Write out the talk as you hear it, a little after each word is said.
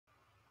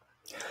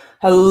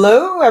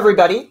Hello,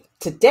 everybody.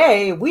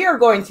 Today, we are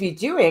going to be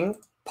doing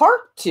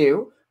part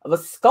 2 of a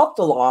sculpt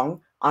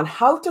along on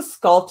how to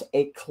sculpt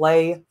a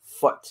clay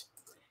foot.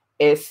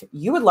 If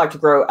you would like to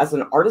grow as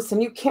an artist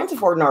and you can't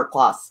afford an art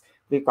class,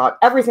 we've got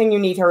everything you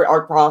need here at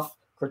Art Prof: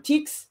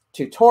 critiques,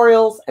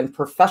 tutorials, and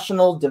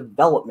professional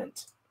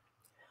development.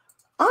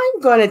 I'm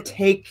going to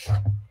take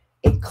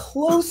a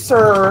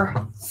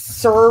closer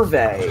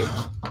survey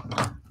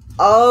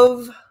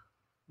of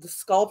the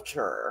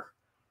sculpture.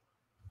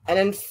 And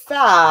in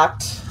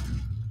fact,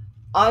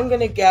 I'm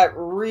going to get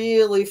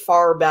really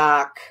far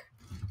back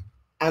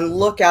and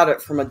look at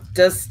it from a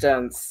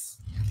distance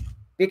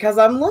because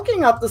I'm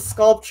looking at the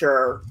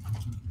sculpture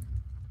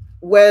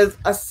with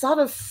a set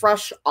of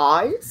fresh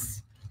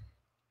eyes.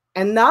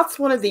 And that's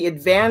one of the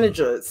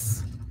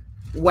advantages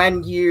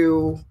when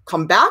you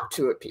come back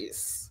to a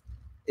piece,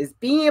 is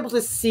being able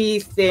to see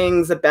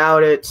things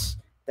about it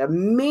that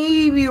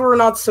maybe were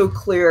not so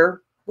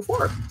clear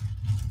before.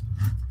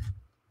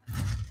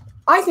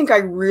 I think I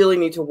really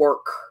need to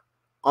work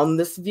on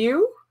this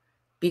view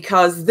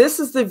because this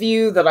is the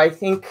view that I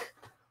think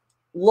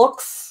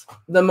looks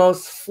the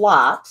most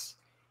flat.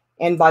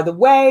 And by the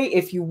way,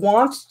 if you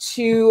want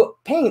to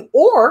paint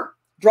or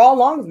draw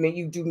along with me,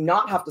 you do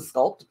not have to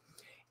sculpt,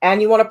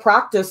 and you want to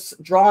practice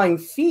drawing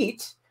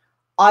feet,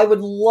 I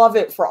would love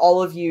it for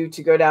all of you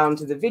to go down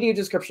to the video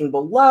description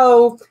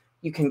below.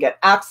 You can get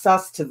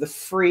access to the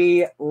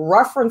free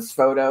reference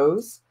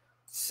photos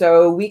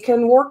so we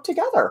can work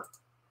together.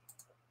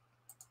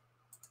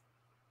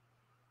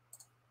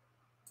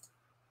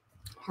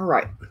 All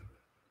right.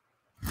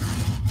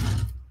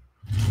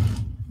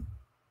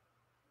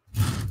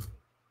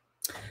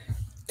 I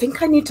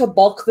think I need to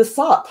bulk this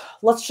up.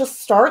 Let's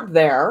just start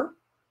there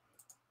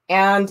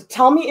and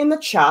tell me in the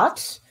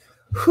chat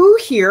who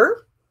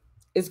here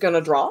is going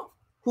to draw,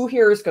 who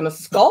here is going to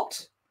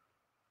sculpt.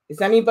 Is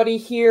anybody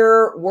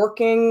here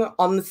working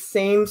on the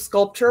same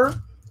sculpture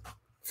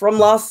from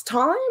last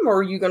time, or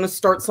are you going to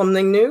start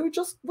something new?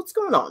 Just what's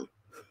going on?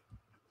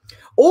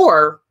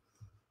 Or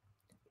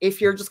if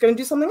you're just going to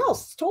do something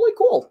else, it's totally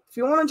cool. If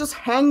you want to just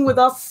hang with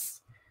us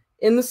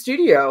in the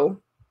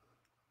studio,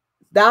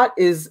 that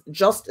is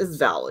just as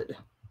valid,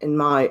 in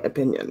my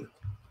opinion.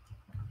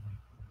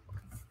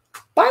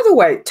 By the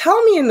way,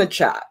 tell me in the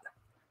chat,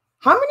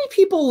 how many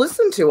people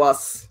listen to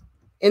us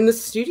in the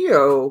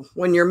studio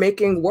when you're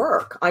making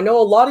work? I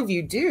know a lot of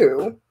you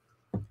do,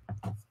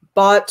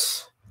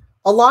 but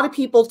a lot of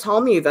people tell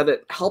me that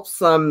it helps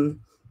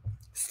them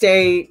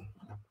stay a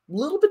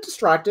little bit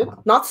distracted.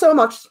 Not so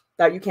much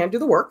that you can't do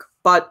the work,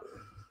 but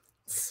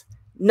it's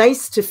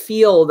nice to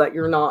feel that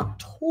you're not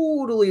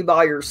totally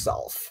by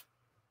yourself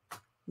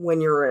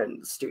when you're in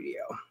the studio.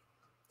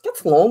 It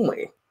gets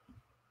lonely.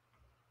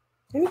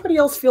 Anybody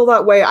else feel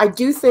that way? I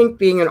do think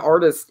being an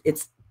artist,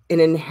 it's an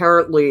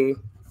inherently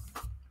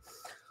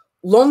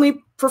lonely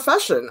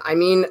profession. I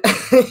mean,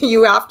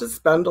 you have to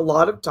spend a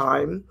lot of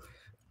time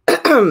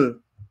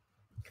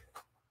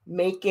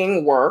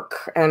making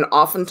work, and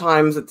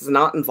oftentimes it does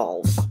not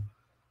involve a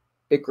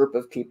big group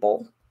of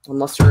people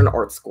unless you're in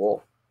art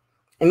school.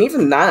 And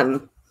even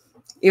then,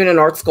 even in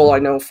art school, I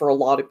know for a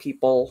lot of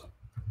people,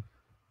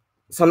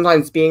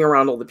 sometimes being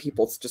around all the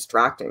people, it's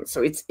distracting.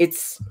 So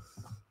it's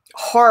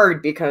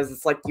hard because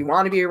it's like you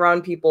want to be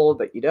around people,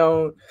 but you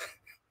don't.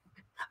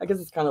 I guess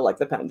it's kind of like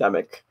the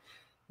pandemic.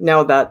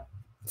 Now that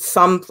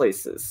some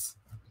places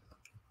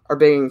are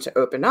beginning to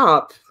open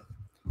up,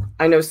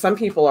 I know some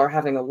people are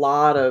having a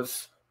lot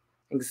of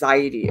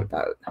anxiety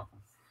about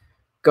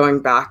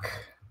going back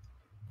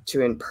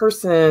to in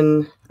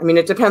person. I mean,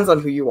 it depends on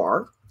who you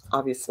are,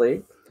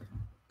 obviously,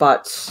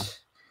 but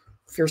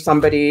if you're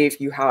somebody,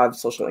 if you have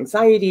social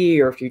anxiety,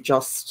 or if you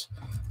just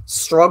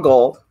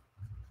struggle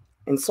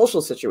in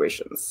social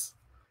situations,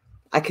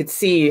 I could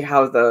see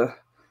how the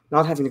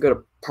not having to go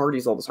to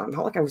parties all the time,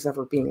 not like I was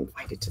ever being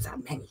invited to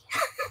that many.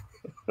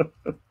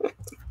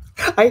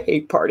 I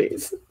hate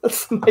parties.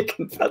 That's my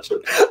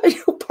confession.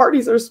 I know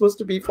parties are supposed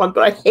to be fun,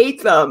 but I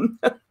hate them.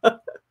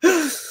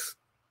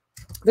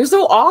 They're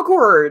so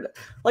awkward.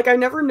 Like, I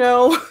never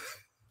know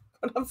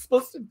what I'm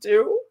supposed to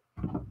do.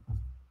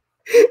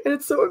 And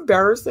it's so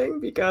embarrassing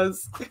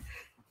because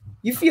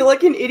you feel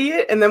like an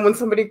idiot. And then when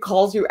somebody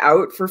calls you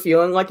out for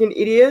feeling like an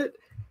idiot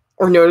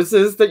or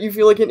notices that you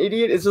feel like an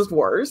idiot, it's just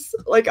worse.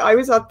 Like, I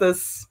was at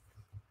this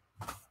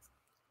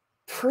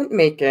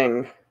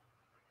printmaking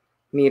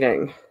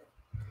meeting.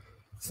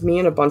 It's me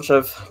and a bunch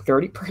of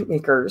nerdy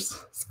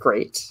printmakers. It's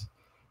great.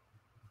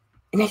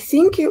 And I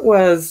think it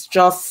was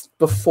just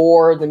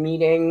before the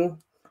meeting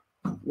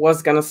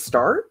was going to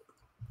start.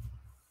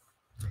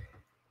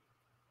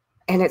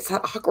 And it's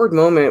that awkward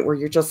moment where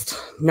you're just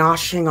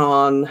noshing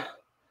on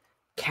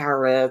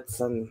carrots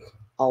and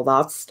all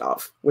that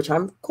stuff, which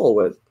I'm cool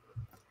with.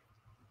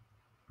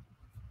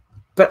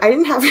 But I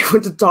didn't have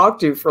anyone to talk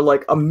to for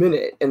like a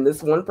minute. And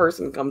this one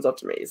person comes up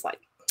to me. He's like,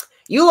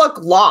 "You look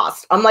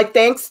lost." I'm like,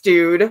 "Thanks,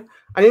 dude.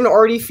 I didn't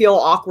already feel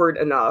awkward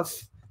enough."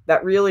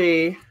 That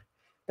really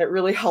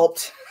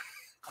helped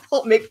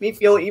make me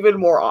feel even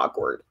more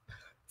awkward.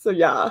 So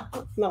yeah,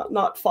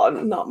 not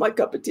fun, not my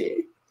cup of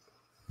tea.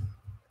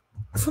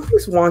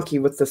 something's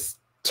wonky with this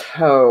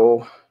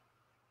toe.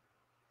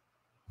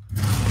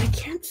 I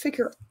can't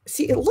figure,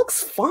 see, it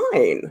looks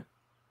fine.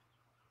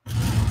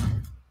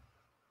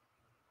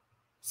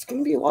 It's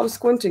going to be a lot of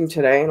squinting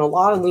today and a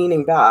lot of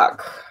leaning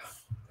back.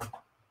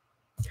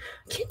 I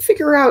can't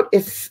figure out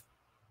if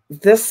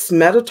this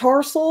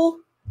metatarsal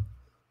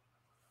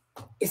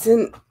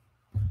isn't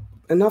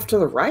enough to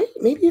the right.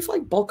 Maybe if I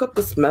bulk up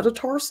this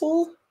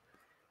metatarsal.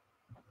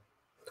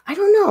 I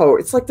don't know.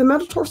 It's like the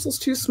metatarsal is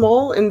too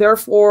small and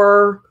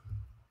therefore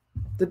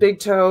the big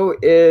toe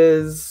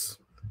is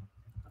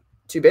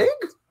too big.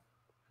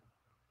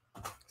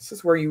 This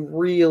is where you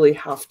really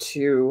have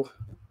to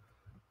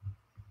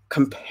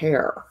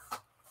compare.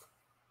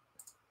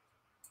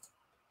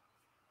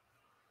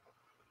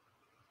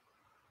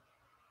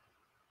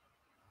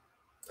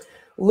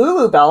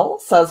 Lulu Bell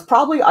says,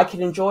 probably I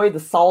can enjoy the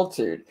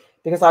solitude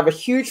because I have a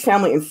huge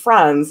family and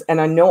friends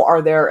and I know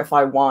are there if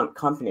I want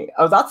company.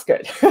 Oh, that's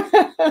good.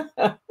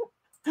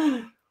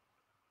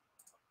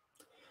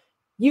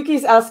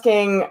 Yuki's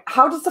asking,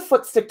 how does the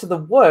foot stick to the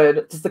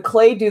wood? Does the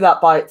clay do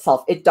that by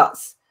itself? It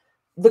does.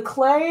 The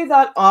clay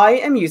that I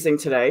am using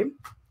today,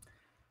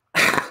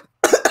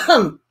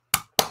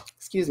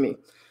 excuse me,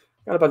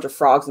 got a bunch of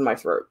frogs in my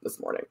throat this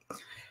morning.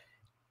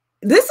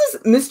 This is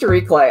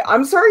mystery clay.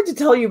 I'm sorry to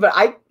tell you, but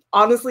I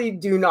honestly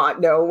do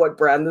not know what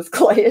brand this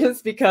clay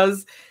is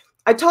because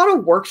I taught a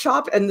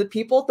workshop and the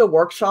people at the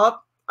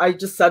workshop, I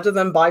just said to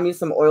them, buy me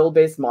some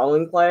oil-based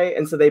modeling clay.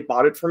 And so they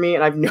bought it for me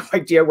and I have no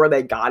idea where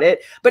they got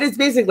it, but it's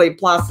basically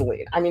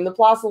plastiline. I mean, the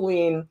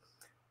plastiline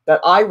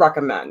that I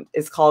recommend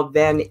is called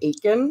Van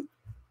Aken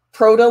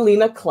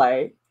Protolina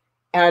clay.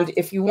 And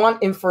if you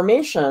want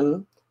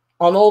information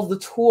on all of the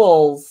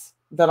tools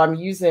that I'm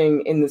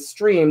using in the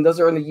stream, those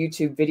are in the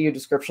YouTube video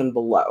description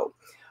below.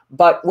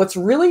 But what's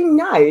really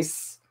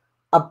nice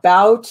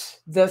about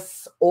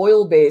this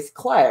oil-based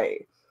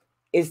clay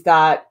is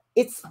that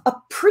it's a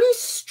pretty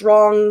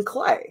strong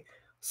clay.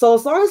 So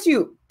as long as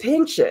you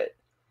pinch it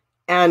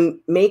and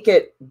make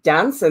it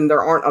dense and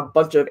there aren't a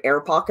bunch of air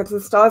pockets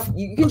and stuff,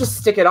 you can just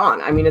stick it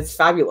on. I mean, it's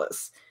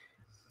fabulous.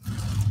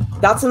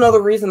 That's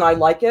another reason I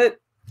like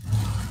it.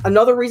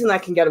 Another reason I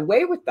can get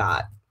away with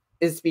that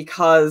is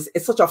because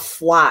it's such a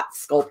flat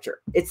sculpture.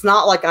 It's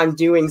not like I'm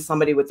doing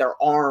somebody with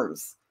their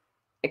arms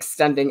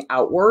extending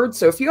outward.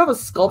 So if you have a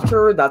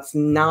sculpture that's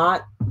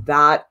not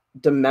that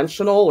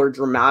dimensional or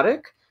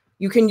dramatic,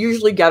 you can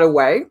usually get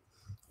away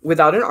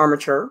without an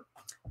armature.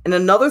 And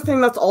another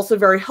thing that's also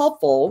very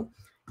helpful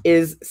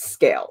is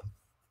scale.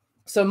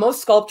 So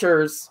most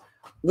sculptures,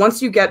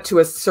 once you get to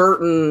a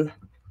certain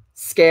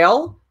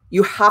scale,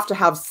 you have to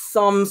have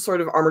some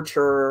sort of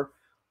armature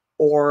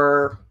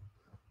or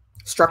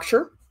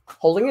structure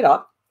holding it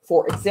up.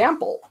 For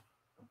example,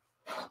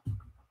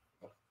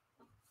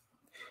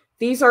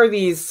 these are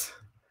these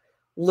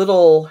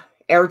little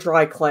air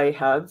dry clay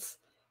heads.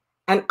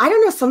 And I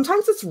don't know,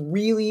 sometimes it's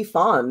really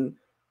fun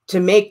to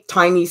make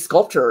tiny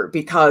sculpture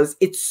because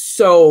it's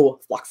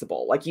so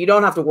flexible. Like you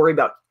don't have to worry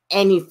about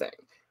anything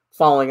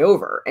falling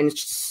over and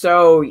it's just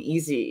so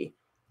easy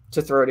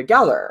to throw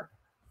together.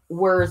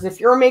 Whereas if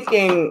you're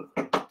making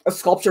a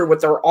sculpture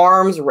with their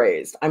arms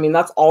raised, I mean,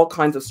 that's all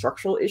kinds of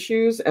structural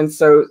issues. And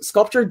so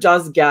sculpture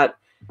does get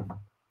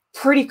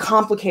pretty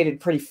complicated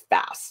pretty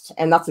fast.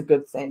 And that's a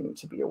good thing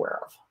to be aware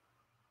of.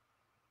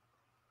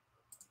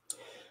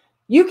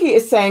 Yuki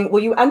is saying, will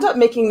you end up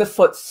making the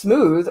foot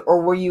smooth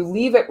or will you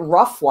leave it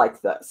rough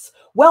like this?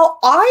 Well,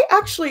 I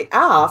actually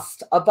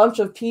asked a bunch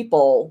of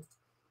people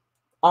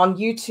on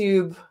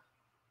YouTube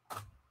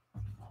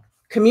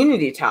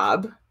community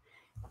tab,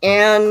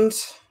 and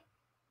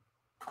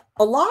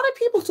a lot of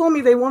people told me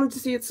they wanted to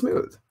see it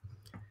smooth.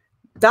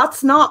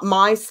 That's not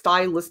my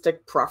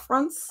stylistic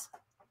preference.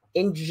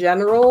 In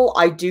general,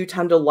 I do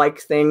tend to like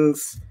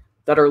things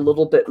that are a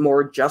little bit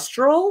more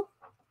gestural,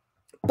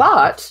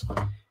 but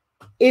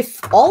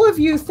if all of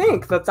you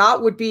think that that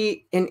would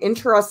be an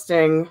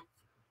interesting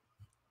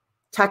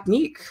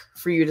technique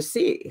for you to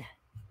see,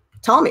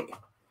 tell me.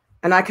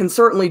 And I can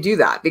certainly do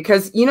that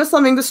because, you know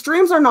something, the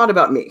streams are not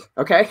about me,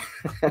 okay?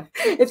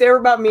 If they were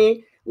about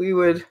me, we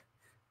would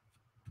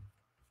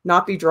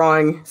not be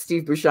drawing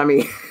Steve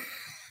Buscemi.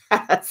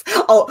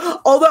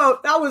 Although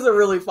that was a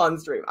really fun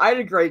stream. I had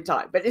a great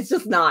time, but it's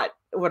just not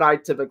what I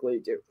typically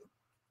do.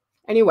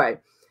 Anyway,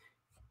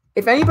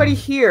 if anybody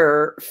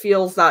here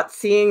feels that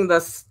seeing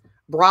this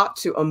brought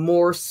to a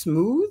more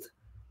smooth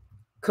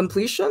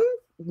completion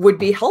would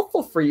be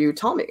helpful for you,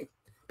 tell me.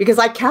 Because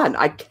I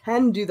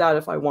can do that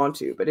if I want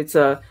to, but it's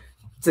a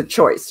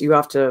choice. You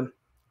have to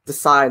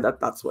decide that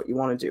that's what you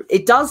want to do.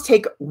 It does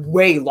take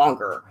way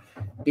longer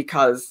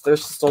because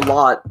there's just a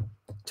lot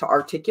to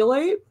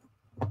articulate,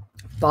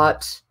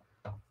 but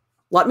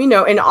let me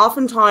know. And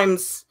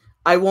oftentimes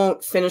I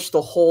won't finish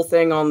the whole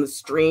thing on the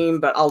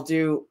stream, but I'll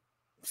do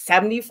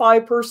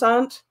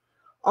 75%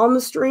 on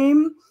the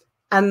stream.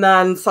 And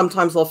then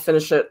sometimes I'll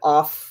finish it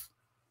off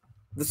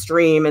the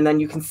stream and then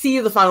you can see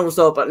the final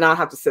result, but not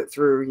have to sit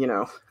through,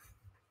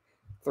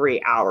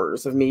 3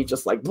 hours of me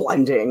just like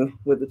blending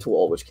with the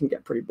tool, which can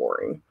get pretty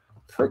boring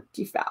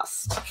pretty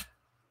fast.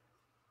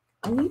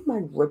 I need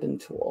my ribbon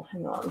tool.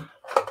 Hang on.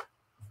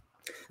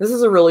 This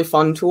is a really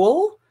fun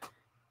tool.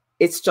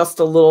 It's just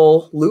a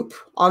little loop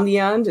on the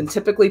end, and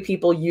typically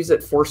people use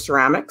it for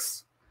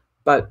ceramics,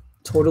 but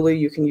totally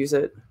you can use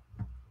it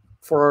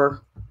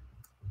for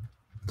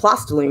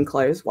plastiline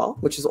clay as well,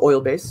 which is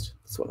oil-based.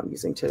 That's what I'm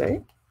using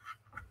today.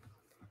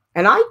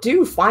 And I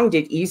do find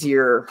it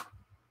easier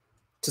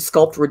to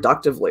sculpt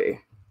reductively.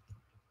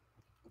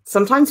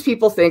 Sometimes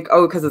people think,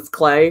 oh, because it's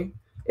clay,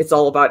 it's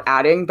all about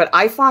adding, but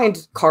I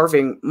find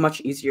carving much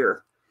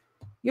easier.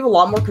 You have a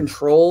lot more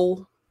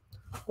control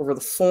over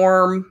the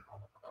form.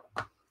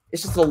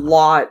 It's just a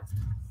lot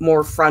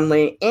more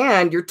friendly,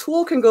 and your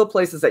tool can go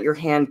places that your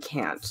hand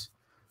can't.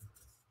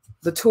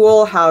 The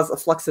tool has a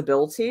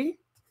flexibility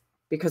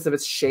because of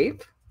its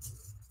shape,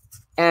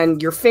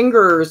 and your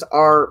fingers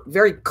are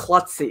very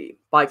klutzy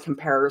by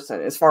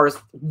comparison as far as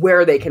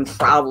where they can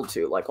travel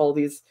to, like all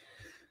these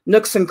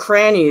nooks and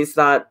crannies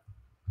that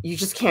you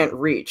just can't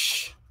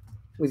reach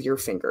with your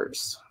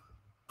fingers.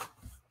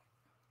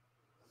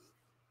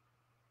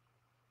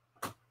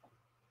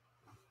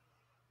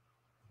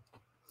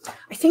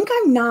 I think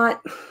I'm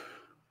not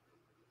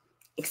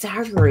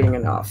exaggerating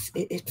enough.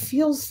 It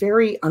feels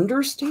very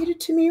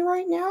understated to me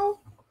right now.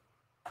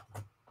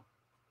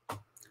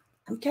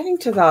 I'm getting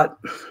to that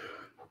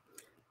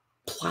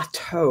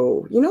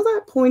plateau. You know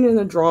that point in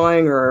a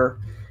drawing or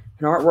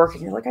an artwork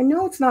and you're like, I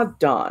know it's not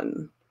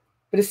done,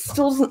 but it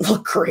still doesn't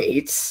look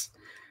great.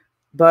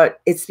 But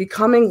it's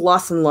becoming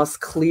less and less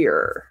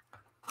clear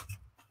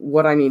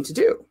what I need to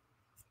do.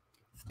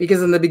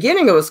 Because in the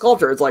beginning of a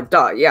sculpture, it's like,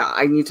 duh, yeah,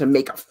 I need to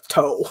make a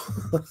toe.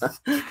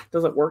 It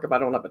doesn't work if I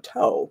don't have a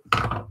toe.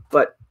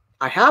 But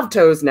I have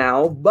toes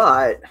now,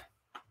 but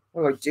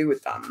what do I do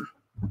with them?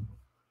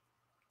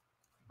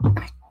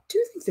 I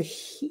do think the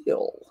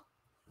heel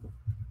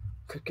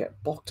could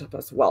get bulked up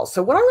as well.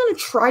 So what I'm going to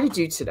try to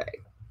do today,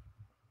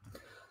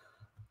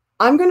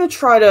 I'm going to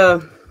try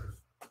to,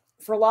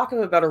 for lack of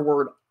a better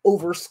word,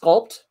 over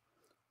sculpt.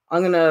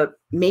 I'm going to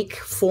make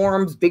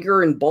forms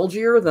bigger and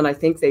bulgier than I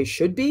think they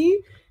should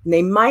be. And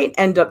they might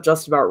end up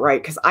just about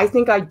right, because I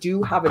think I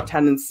do have a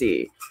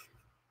tendency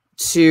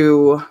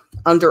to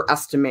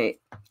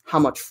underestimate how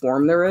much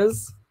form there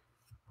is.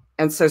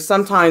 And so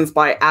sometimes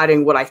by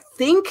adding what I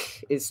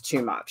think is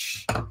too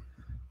much,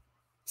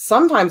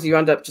 sometimes you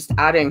end up just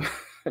adding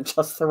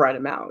just the right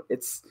amount.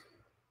 It's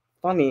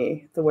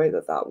funny the way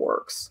that that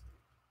works.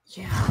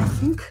 Yeah, I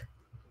think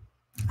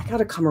I got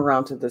to come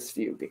around to this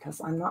view because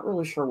I'm not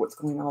really sure what's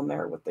going on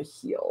there with the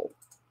heel.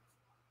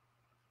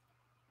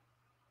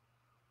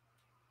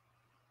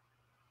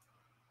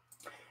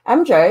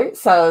 MJ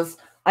says,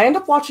 I end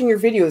up watching your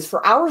videos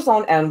for hours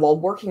on end while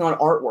working on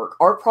artwork.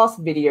 Art Prof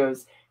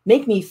videos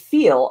make me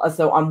feel as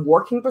though I'm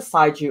working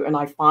beside you, and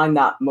I find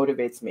that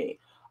motivates me.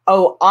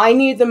 Oh, I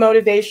need the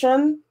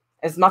motivation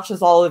as much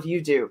as all of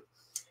you do,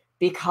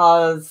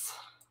 because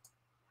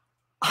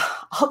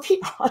I'll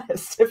be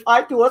honest, if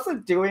I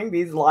wasn't doing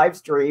these live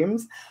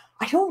streams,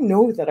 I don't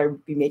know that I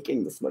would be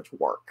making this much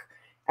work.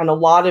 And a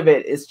lot of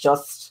it is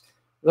just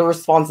the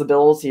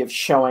responsibility of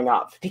showing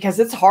up, because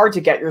it's hard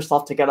to get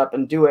yourself to get up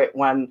and do it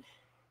when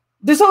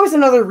there's always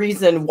another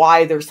reason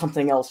why there's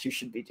something else you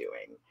should be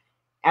doing.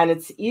 And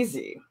it's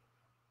easy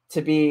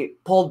to be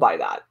pulled by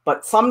that.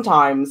 But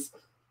sometimes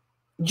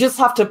you just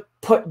have to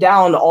put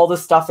down all the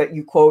stuff that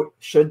you, quote,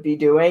 should be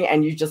doing,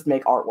 and you just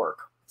make artwork.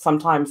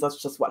 Sometimes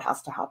that's just what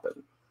has to happen.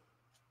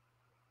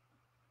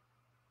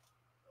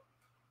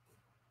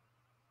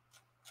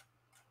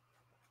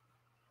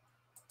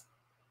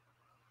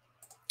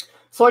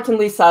 Soyton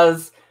Lee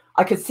says,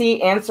 I could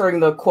see answering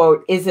the,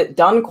 quote, is it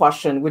done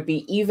question would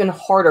be even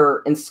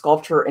harder in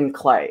sculpture in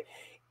clay.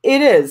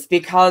 It is,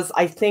 because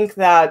I think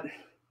that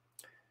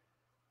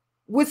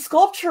with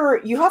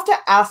sculpture, you have to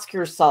ask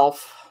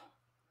yourself,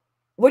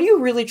 what are you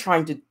really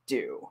trying to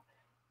do?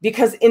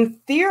 Because in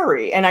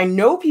theory, and I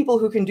know people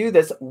who can do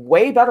this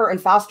way better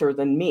and faster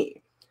than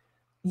me,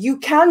 you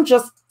can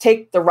just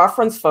take the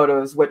reference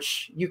photos,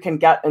 which you can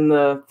get in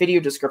the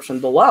video description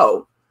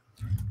below,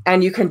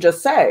 and you can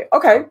just say,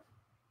 okay,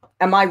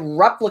 am I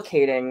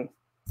replicating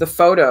the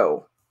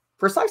photo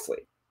precisely?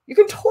 You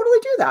can totally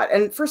do that.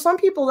 And for some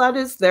people, that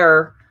is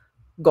their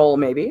goal,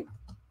 maybe.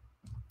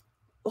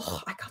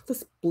 Oh, I got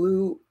this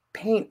blue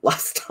paint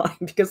last time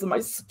because of my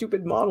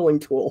stupid modeling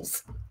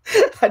tools.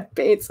 I had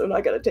paint, so now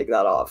I got to take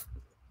that off.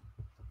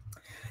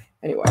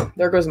 Anyway,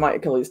 there goes my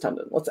Achilles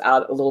tendon. Let's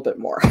add a little bit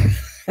more.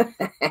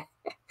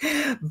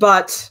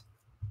 But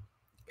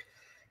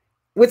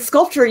with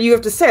sculpture, you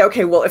have to say,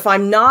 okay, well, if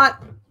I'm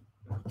not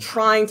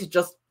trying to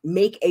just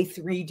make a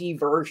 3D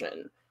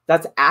version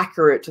that's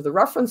accurate to the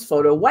reference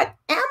photo, what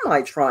am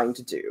I trying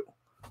to do?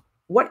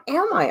 What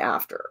am I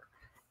after?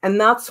 And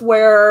that's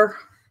where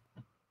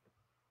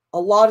a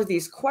lot of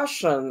these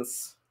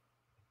questions,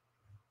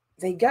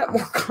 they get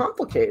more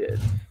complicated.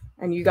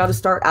 And you got to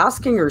start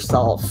asking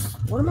yourself,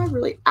 what am I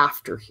really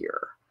after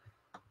here?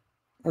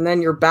 And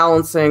then you're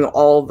balancing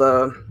all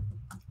the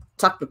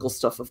technical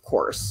stuff, of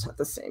course, at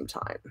the same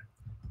time.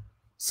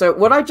 So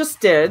what I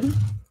just did,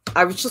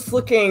 I was just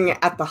looking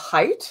at the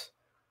height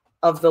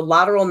of the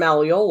lateral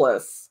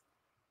malleolus.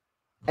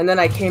 And then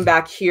I came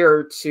back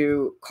here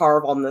to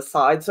carve on this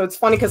side. So it's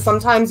funny because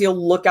sometimes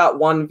you'll look at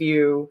one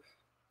view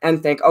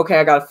and think, okay,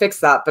 I got to fix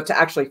that. But to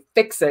actually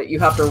fix it, you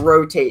have to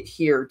rotate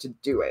here to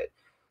do it.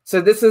 So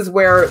this is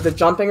where the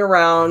jumping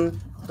around,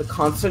 the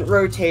constant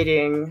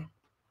rotating,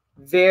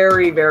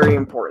 very, very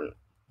important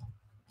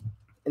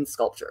in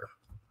sculpture.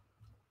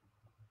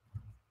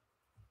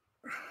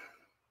 You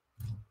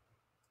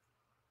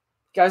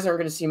guys aren't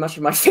going to see much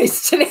of my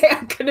face today.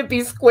 I'm going to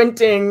be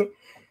squinting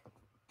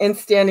and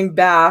standing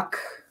back.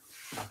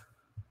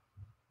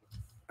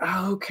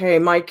 Okay,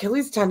 my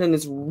Achilles tendon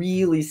is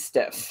really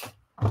stiff.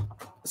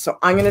 So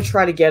I'm going to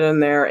try to get in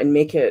there and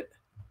make it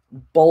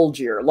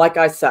bulgier. Like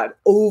I said,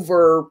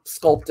 over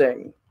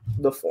sculpting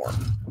the form.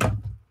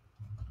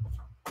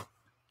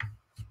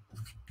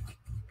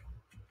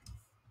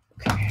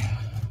 Okay.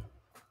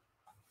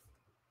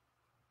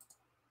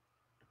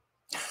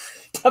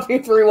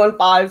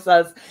 W315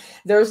 says,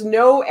 there's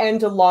no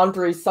end to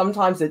laundry.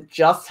 Sometimes it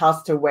just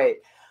has to wait.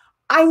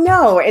 I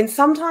know. And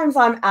sometimes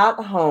I'm at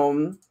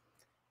home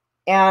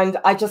and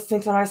I just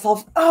think to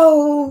myself,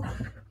 oh,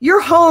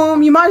 you're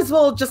home. You might as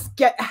well just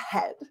get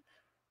ahead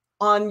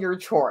on your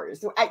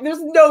chores.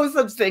 There's no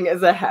such thing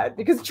as ahead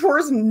because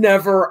chores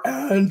never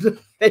end.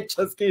 They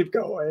just keep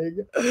going.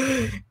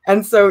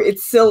 And so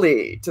it's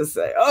silly to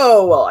say,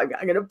 oh, well, I'm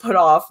going to put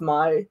off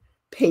my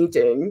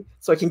painting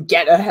so I can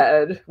get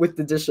ahead with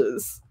the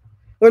dishes.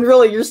 When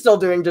really you're still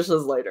doing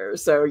dishes later.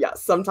 So yeah,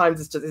 sometimes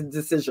it's just a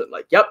decision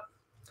like, yep,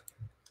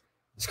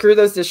 screw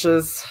those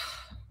dishes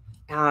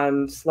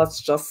and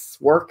let's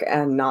just work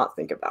and not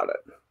think about it.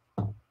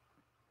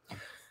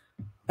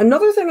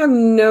 Another thing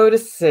I'm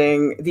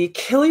noticing, the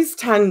Achilles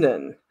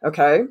tendon,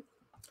 okay?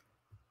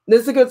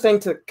 This is a good thing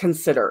to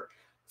consider.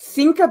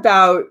 Think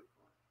about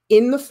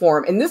in the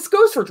form, and this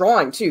goes for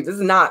drawing too. This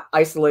is not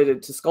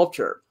isolated to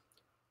sculpture.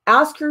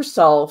 Ask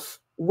yourself,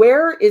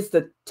 where is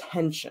the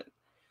tension?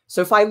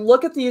 So if I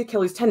look at the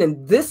Achilles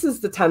tendon, this is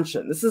the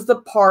tension. This is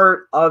the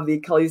part of the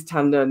Achilles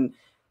tendon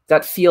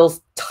that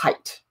feels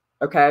tight,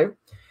 okay?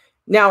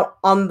 Now,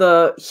 on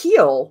the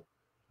heel,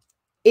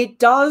 it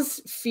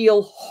does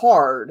feel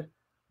hard,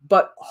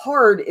 but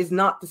hard is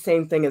not the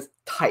same thing as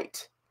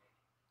tight.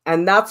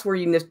 And that's where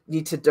you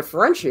need to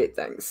differentiate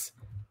things.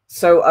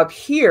 So up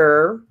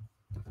here,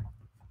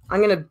 I'm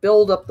going to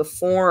build up the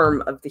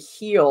form of the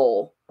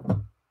heel,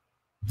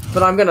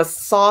 but I'm going to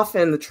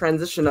soften the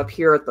transition up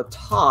here at the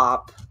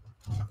top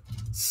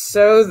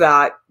so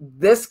that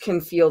this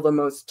can feel the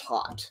most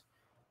taut.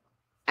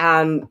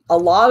 And a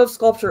lot of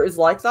sculpture is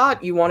like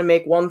that. You want to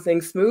make one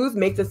thing smooth,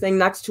 make the thing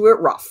next to it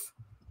rough.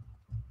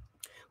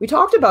 We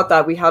talked about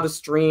that. We had a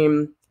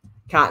stream,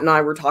 Kat and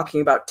I were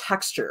talking about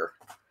texture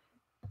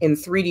in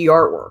 3D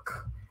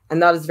artwork.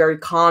 And that is very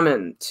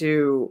common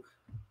to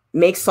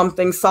make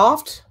something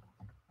soft,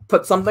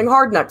 put something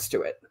hard next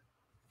to it.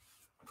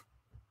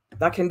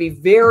 That can be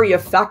very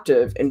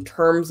effective in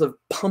terms of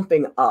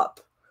pumping up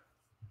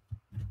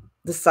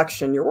the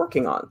section you're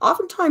working on.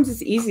 Oftentimes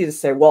it's easy to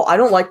say, well, I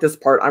don't like this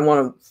part. I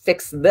want to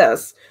fix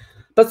this.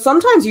 But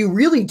sometimes you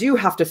really do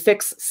have to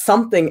fix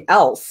something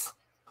else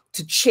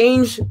to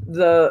change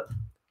the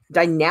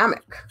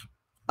dynamic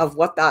of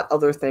what that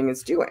other thing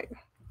is doing.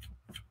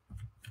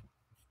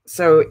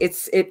 So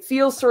it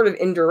feels sort of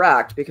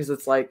indirect because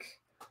it's like,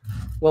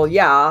 well,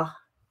 yeah,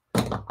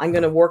 I'm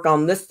going to work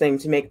on this thing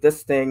to make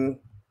this thing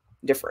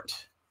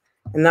different.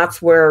 And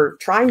that's where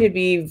trying to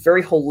be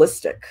very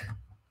holistic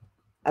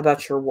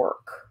about your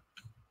work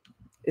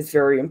is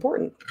very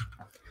important.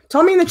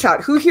 Tell me in the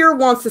chat, who here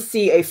wants to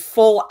see a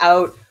full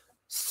out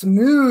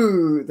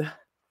smooth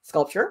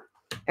sculpture?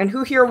 And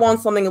who here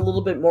wants something a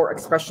little bit more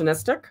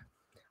expressionistic?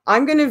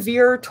 I'm going to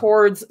veer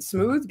towards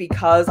smooth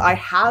because I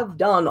have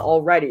done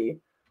already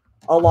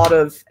a lot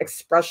of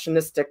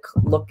expressionistic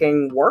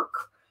looking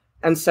work.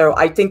 And so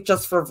I think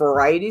just for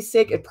variety's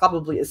sake, it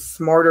probably is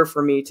smarter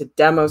for me to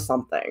demo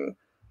something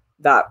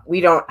that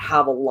we don't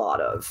have a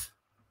lot of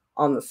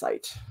on the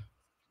site.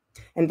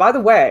 And by the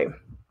way,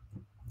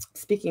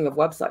 speaking of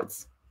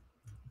websites,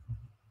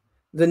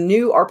 the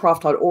new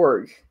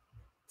artprof.org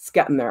is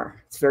getting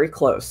there. It's very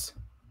close.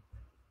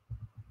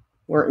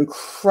 We're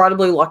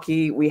incredibly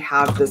lucky. We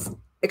have this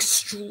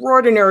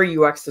extraordinary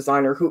UX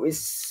designer who is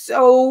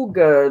so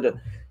good,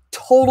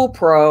 total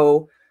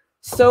pro,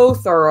 so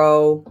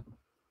thorough.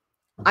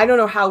 I don't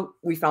know how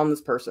we found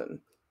this person.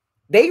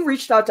 They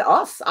reached out to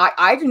us.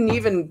 I didn't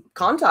even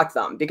contact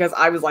them because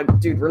I was like,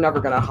 dude, we're never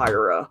going to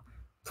hire a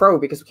pro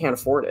because we can't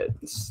afford it.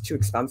 It's too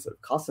expensive.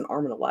 It costs an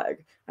arm and a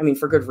leg. I mean,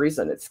 for good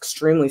reason. It's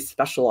extremely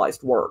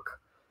specialized work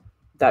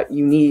that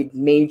you need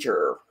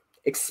major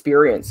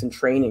experience and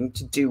training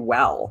to do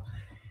well.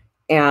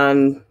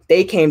 And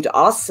they came to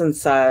us and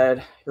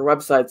said, your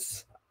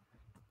website's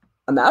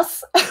a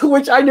mess,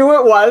 which I knew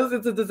it was.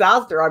 It's a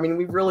disaster. I mean,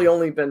 we've really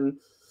only been...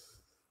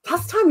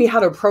 Last time we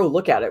had a pro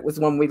look at it was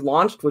when we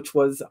launched, which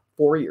was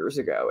 4 years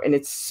ago. And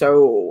it's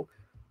so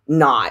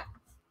not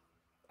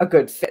a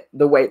good fit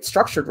the way it's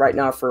structured right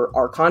now for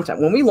our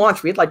content. When we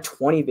launched, we had like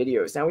 20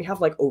 videos. Now we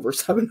have like over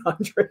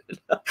 700.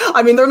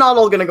 I mean, they're not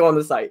all going to go on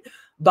the site,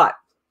 but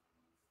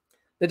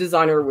the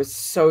designer was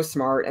so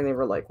smart, and they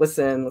were like,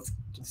 listen, let's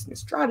do this new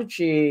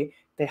strategy.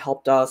 They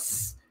helped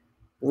us.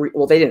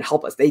 Well, they didn't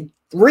help us. They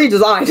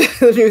redesigned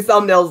the new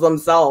thumbnails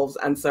themselves.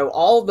 And so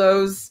all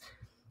those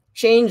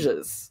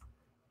changes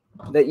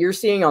that you're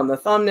seeing on the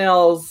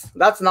thumbnails,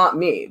 that's not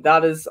me.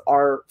 That is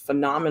our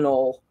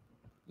phenomenal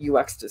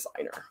UX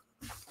designer.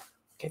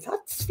 Okay,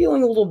 that's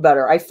feeling a little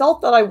better. I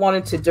felt that I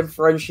wanted to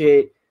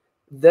differentiate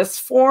this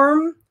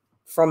form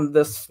from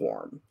this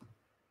form.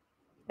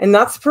 And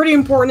that's pretty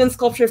important in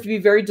sculpture. You have to be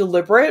very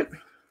deliberate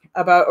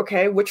about,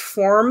 okay, which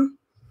form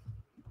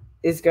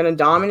is going to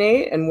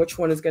dominate and which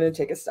one is going to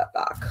take a step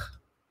back.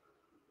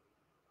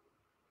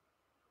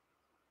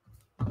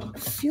 I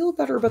feel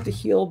better about the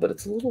heel, but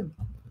it's a little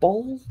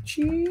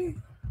bulgy.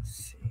 Let's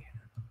see.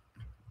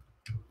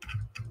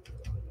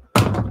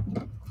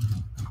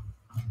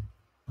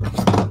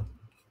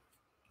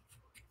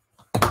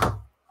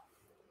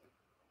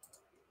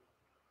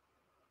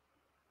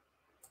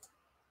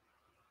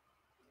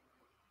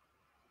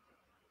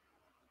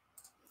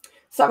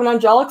 Seven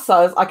Angelic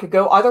says, I could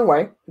go either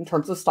way in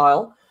terms of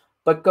style,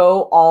 but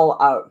go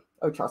all out.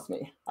 Oh, trust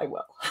me, I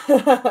will.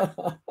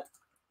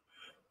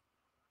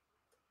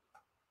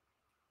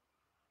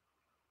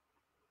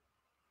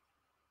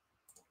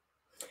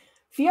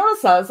 Fiona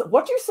says,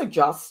 what do you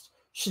suggest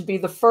should be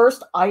the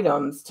first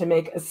items to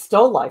make a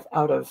still life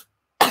out of?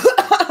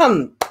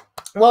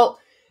 Well,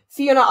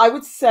 Fiona, I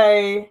would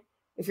say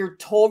if you're a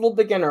total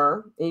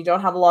beginner and you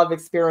don't have a lot of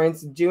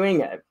experience doing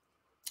it,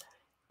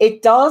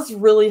 it does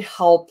really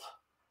help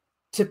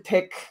to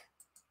pick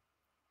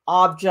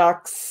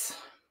objects.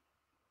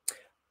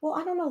 Well,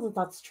 I don't know that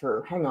that's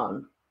true. Hang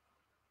on.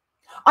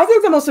 I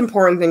think the most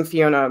important thing,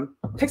 Fiona,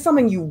 pick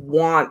something you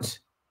want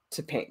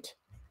to paint.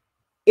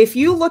 If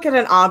you look at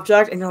an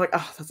object and you're like,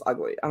 oh, that's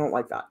ugly, I don't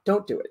like that,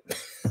 don't do it.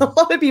 A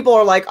lot of people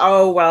are like,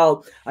 oh,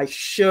 well, I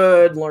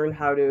should learn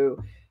how to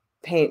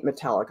paint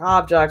metallic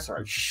objects, or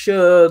I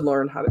should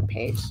learn how to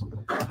paint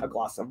a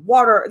glass of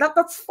water.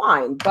 That's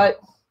fine. But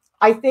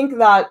I think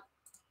that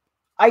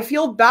I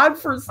feel bad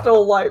for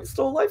still life.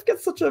 Still life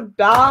gets such a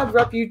bad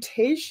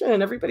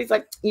reputation. Everybody's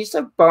like, you're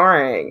so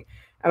boring.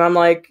 And I'm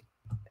like,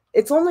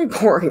 it's only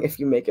boring if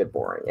you make it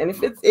boring. And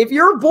if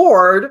you're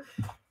bored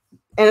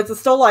and it's a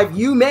still life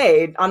you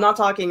made, I'm not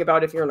talking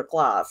about if you're in a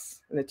class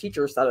and the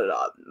teacher set it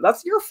up.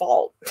 That's your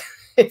fault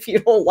if you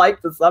don't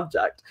like the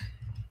subject.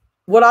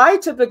 What I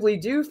typically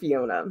do,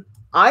 Fiona,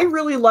 I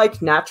really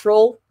like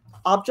natural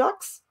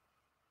objects.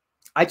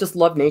 I just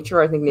love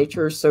nature. I think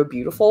nature is so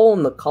beautiful,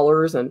 and the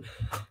colors and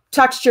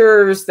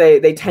textures,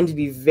 they tend to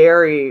be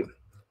very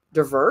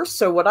diverse.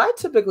 So what I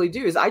typically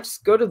do is I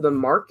just go to the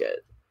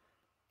market,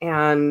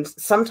 and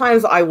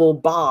sometimes I will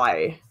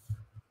buy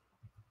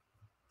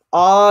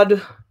odd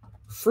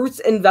fruits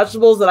and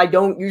vegetables that I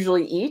don't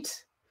usually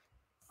eat,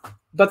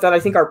 but that I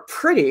think are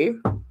pretty.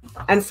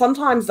 And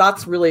sometimes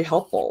that's really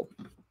helpful,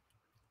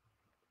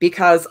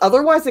 because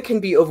otherwise it can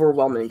be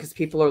overwhelming, because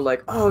people are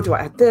like, oh, do I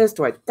add this?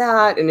 Do I add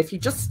that? And if you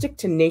just stick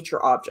to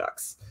nature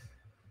objects,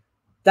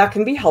 that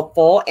can be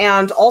helpful.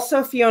 And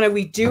also, Fiona,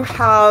 we do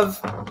have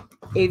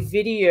a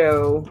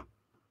video.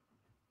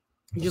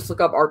 You just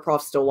look up Art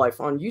Prof Still Life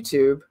on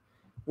YouTube,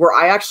 where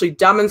I actually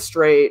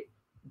demonstrate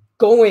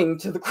going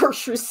to the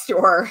grocery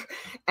store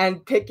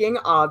and picking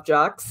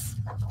objects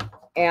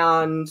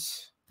and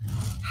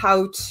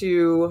how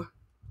to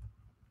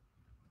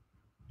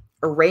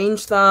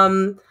arrange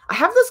them. I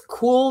have this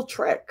cool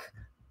trick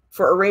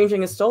for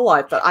arranging a still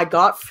life that I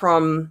got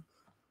from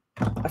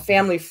a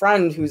family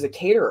friend who's a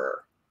caterer.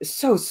 It's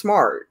so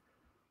smart.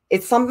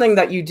 It's something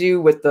that you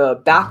do with the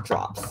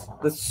backdrops.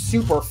 That's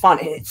super fun.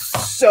 And it's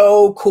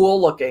so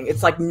cool looking.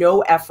 It's like no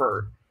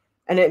effort,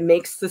 and it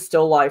makes the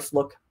still life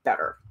look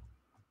better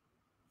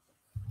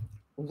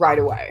right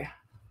away.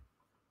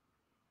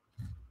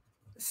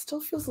 It still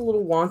feels a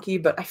little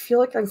wonky, but I feel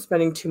like I'm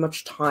spending too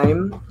much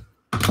time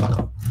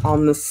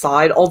on the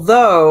side.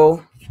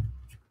 Although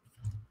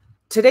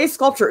today's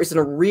sculpture is in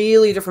a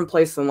really different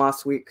place than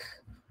last week.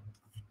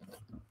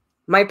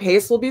 My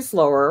pace will be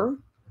slower,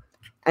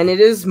 and it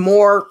is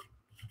more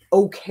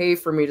okay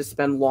for me to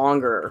spend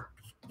longer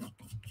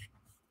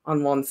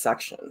on one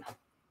section.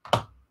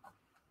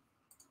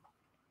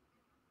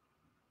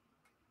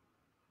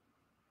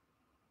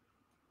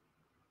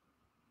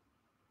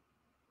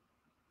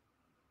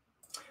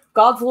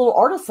 God's Little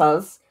Artist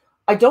says,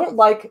 I don't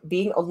like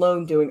being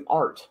alone doing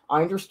art.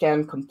 I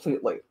understand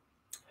completely.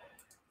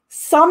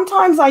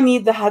 Sometimes I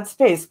need the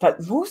headspace,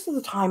 but most of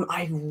the time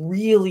I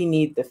really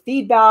need the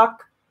feedback.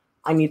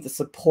 I need the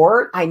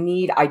support. I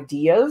need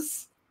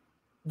ideas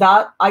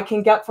that I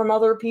can get from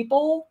other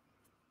people.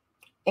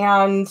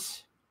 And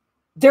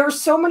there are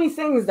so many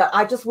things that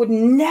I just would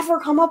never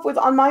come up with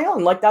on my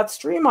own, like that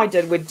stream I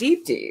did with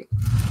Deep D,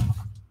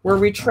 where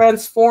we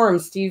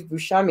transformed Steve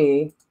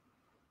Buscemi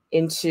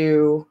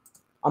into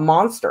a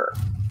monster.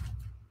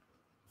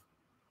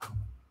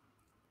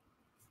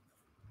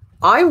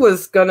 I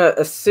was going to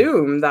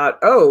assume that,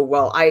 oh,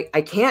 well,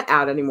 I can't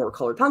add any more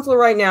colored pencil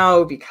right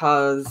now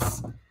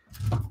because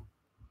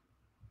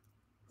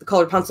the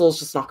colored pencil is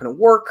just not going to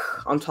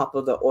work on top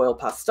of the oil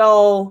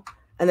pastel.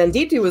 And then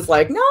Deepti was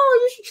like, no,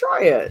 you should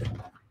try it.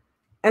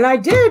 And I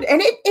did,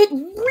 and it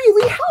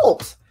really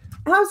helped.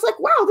 And I was like,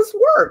 wow, this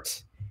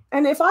worked.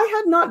 And if I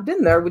had not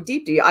been there with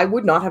Deepti, I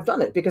would not have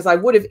done it, because I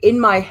would have, in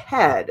my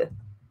head,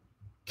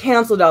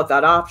 canceled out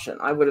that option.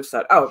 I would have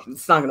said, oh,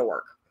 it's not going to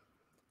work.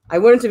 I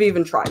wouldn't have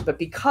even tried. But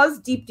because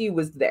Deepti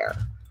was there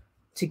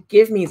to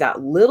give me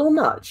that little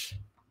nudge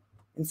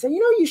and say, you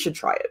know, you should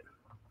try it,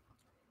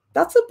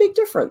 that's a big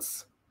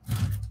difference.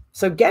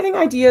 So getting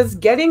ideas,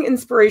 getting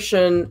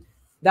inspiration,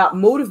 that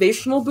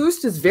motivational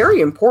boost is very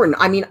important.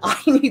 I mean,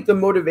 I need the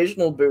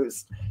motivational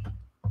boost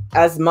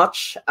as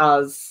much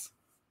as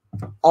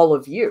all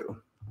of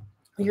you.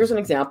 Here's an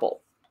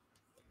example.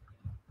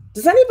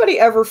 Does anybody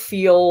ever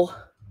feel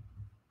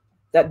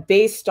that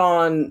based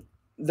on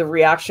the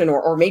reaction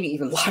or maybe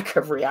even lack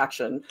of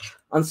reaction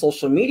on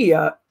social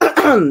media,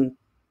 how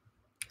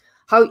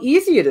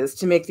easy it is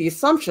to make the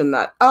assumption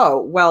that,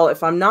 oh, well,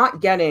 if I'm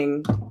not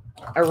getting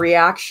a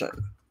reaction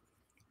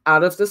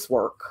out of this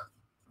work,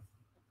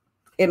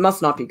 it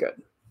must not be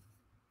good.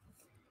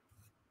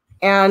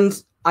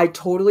 And I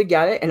totally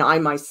get it. And I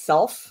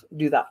myself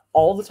do that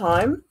all the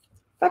time.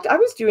 In fact, I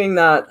was doing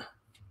that.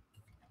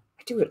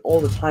 I do it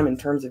all the time in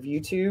terms of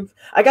YouTube.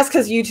 I guess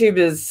because YouTube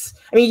is,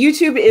 I mean,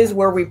 YouTube is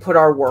where we put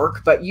our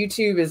work, but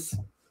YouTube is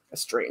a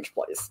strange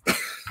place.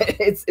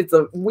 It's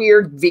a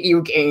weird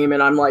video game.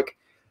 And I'm like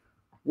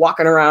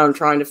walking around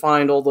trying to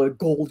find all the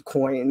gold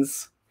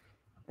coins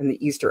and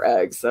the Easter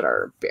eggs that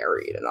are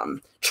buried. And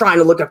I'm trying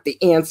to look up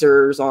the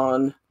answers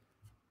online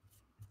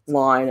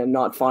and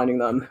not finding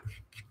them.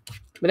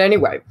 But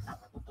anyway,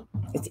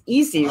 it's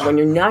easy when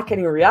you're not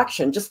getting a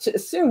reaction just to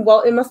assume,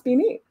 well, it must be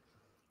me.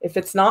 If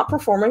it's not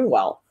performing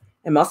well,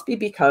 it must be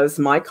because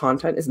my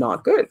content is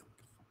not good.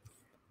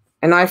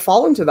 And I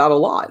fall into that a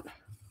lot.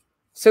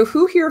 So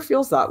who here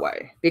feels that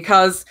way?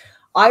 Because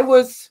I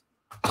was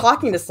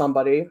talking to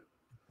somebody.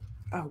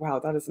 Oh, wow,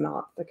 that is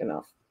not thick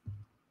enough.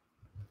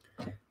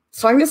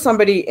 Talking to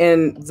somebody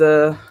in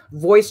the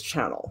voice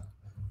channel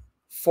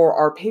for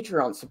our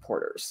Patreon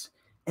supporters.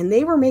 And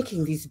they were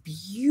making these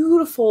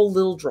beautiful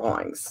little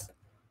drawings.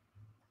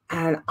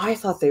 And I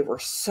thought they were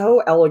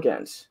so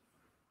elegant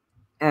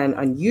and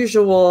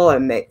unusual.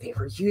 And they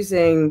were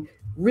using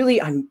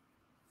really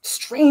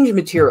strange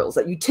materials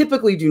that you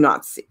typically do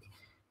not see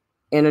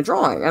in a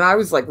drawing. And I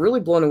was like really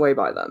blown away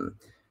by them.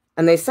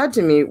 And they said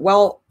to me,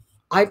 well,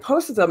 I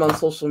posted them on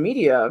social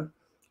media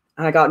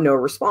and I got no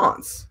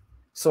response.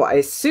 So I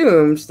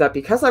assumed that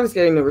because I was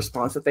getting the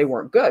response that they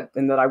weren't good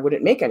and that I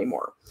wouldn't make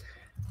anymore.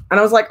 And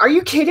I was like, are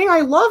you kidding?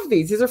 I love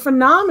these. These are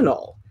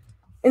phenomenal.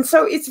 And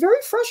so it's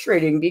very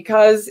frustrating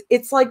because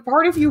it's like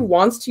part of you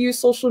wants to use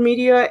social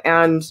media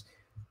and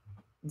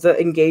the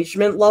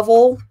engagement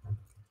level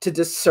to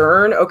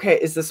discern, okay,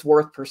 is this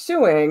worth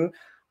pursuing?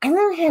 On the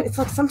other hand, it's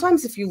like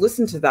sometimes if you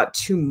listen to that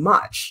too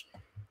much,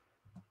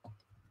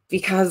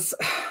 because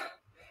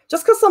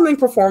just because something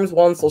performs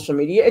well on social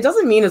media, it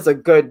doesn't mean it's a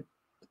good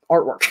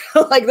artwork.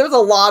 Like there's a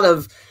lot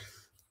of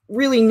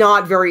really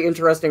not very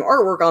interesting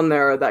artwork on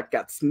there that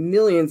gets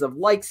millions of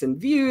likes and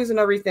views and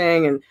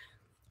everything. And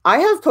I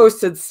have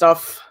posted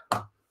stuff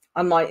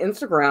on my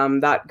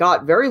Instagram that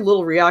got very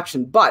little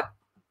reaction. But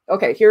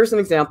okay, here's an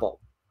example.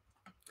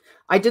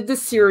 I did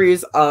this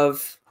series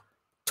of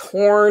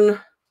torn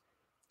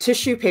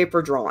tissue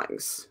paper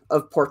drawings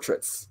of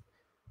portraits.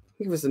 I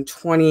think it was in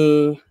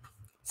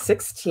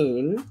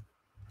 2016.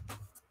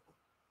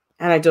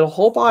 And I did a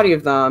whole body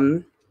of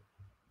them.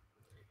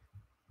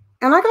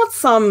 And I got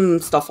some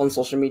stuff on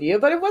social media,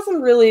 but it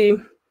wasn't really,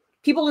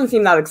 people didn't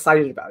seem that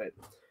excited about it.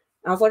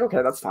 And I was like,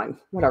 okay, that's fine,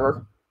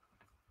 whatever.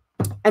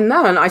 And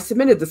then I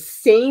submitted the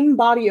same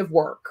body of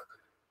work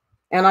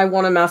and I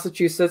won a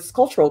Massachusetts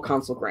Cultural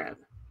Council grant,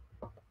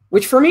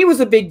 which for me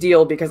was a big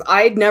deal because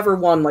I had never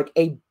won like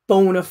a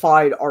bona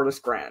fide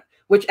artist grant,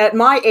 which at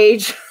my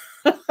age,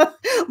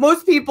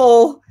 most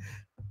people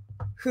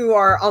who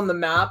are on the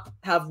map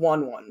have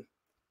won one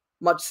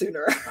much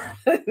sooner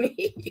than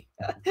me.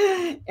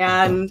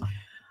 And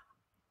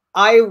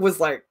I was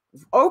like,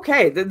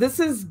 okay, this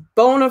is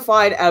bona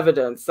fide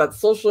evidence that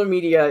social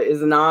media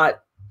is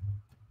not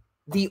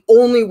the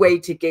only way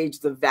to gauge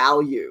the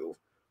value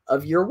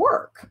of your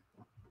work.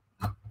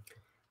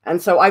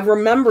 And so I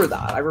remember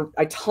that.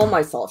 I tell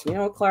myself, you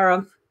know,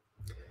 Clara,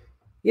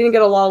 you didn't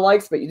get a lot of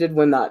likes, but you did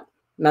win that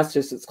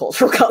Massachusetts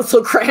Cultural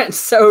Council grant.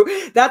 So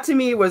that to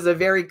me was a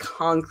very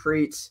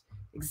concrete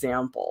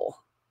example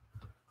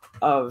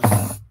of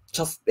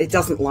just, it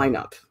doesn't line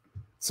up,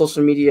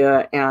 social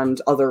media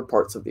and other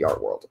parts of the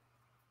art world.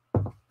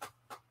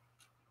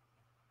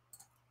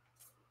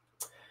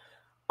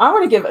 I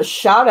want to give a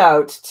shout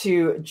out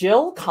to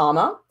Jill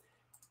Kama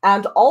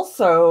and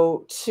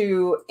also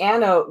to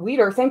Anna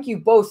Weeder. Thank you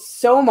both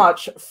so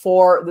much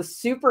for the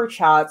super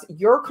chats.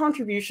 Your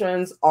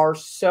contributions are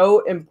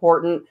so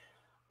important.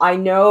 I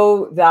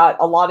know that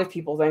a lot of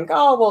people think,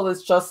 oh, well,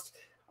 it's just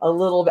a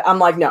little bit. I'm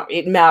like, no,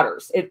 it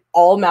matters. It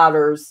all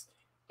matters.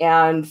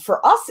 And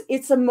for us,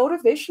 it's a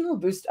motivational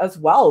boost as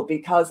well,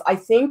 because I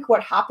think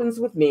what happens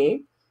with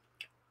me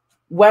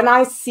when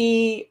I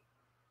see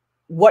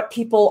what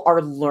people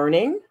are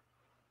learning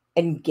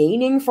and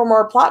gaining from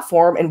our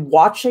platform and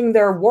watching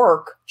their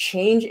work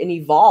change and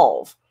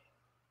evolve,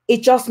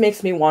 it just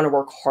makes me want to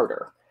work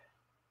harder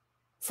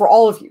for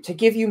all of you, to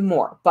give you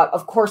more. But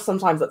of course,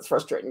 sometimes that's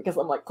frustrating because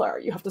I'm like,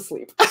 Clara, you have to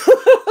sleep.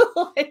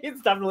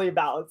 It's definitely a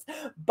balance.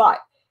 But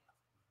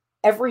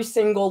every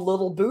single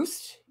little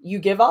boost you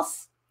give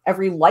us,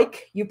 every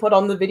like you put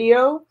on the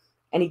video,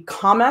 any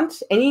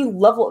comment, any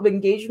level of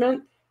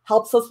engagement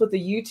helps us with the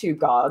YouTube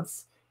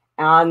gods.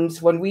 And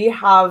when we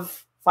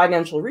have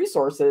financial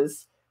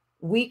resources,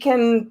 we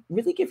can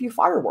really give you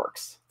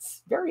fireworks.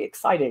 It's very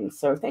exciting.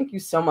 So thank you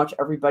so much,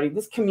 everybody.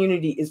 This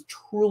community is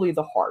truly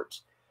the heart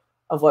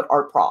of what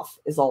Art Prof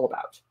is all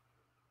about.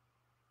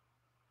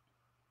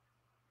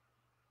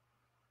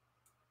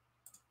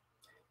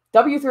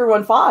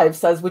 W315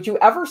 says, would you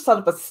ever set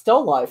up a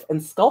still life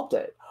and sculpt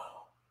it?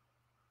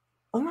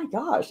 Oh my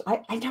gosh,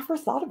 I never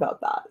thought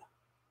about that.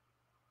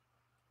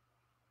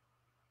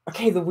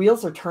 Okay, the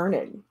wheels are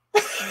turning.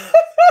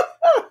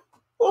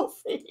 We'll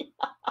see.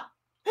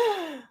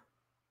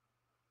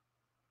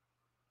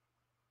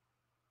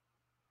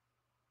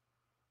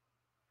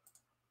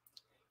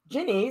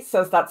 Ginny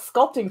says that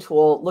sculpting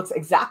tool looks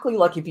exactly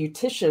like a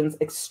beautician's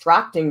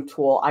extracting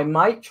tool. I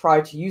might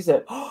try to use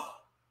it.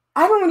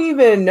 I don't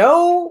even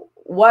know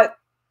what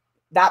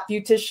that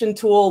beautician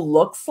tool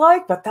looks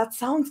like, but that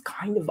sounds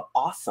kind of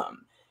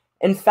awesome.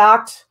 In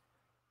fact,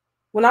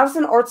 when I was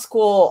in art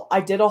school,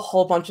 I did a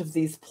whole bunch of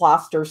these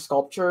plaster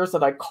sculptures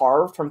that I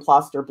carved from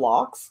plaster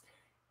blocks.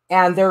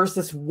 And there's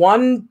this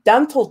one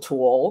dental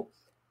tool.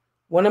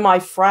 One of my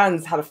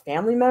friends had a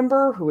family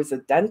member who was a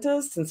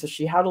dentist, and so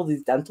she had all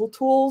these dental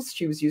tools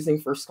she was using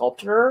for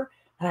sculpture,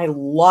 and I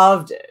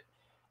loved it.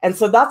 And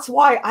so that's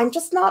why I'm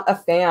just not a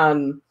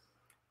fan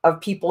of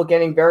people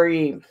getting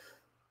very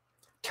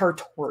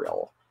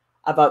territorial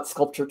about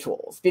sculpture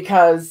tools,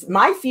 because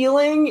my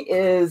feeling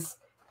is,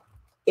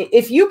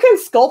 if you can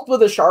sculpt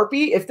with a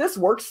Sharpie, if this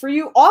works for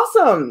you,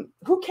 awesome.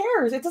 Who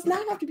cares? It does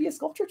not have to be a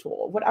sculpture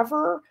tool.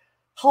 Whatever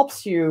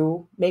helps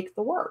you make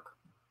the work.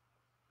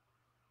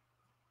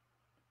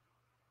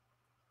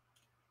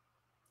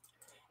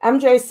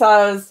 MJ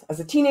says, as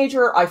a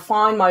teenager, I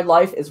find my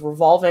life is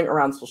revolving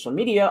around social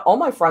media. All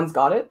my friends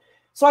got it.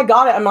 So I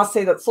got it. I must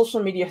say that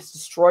social media has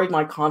destroyed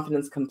my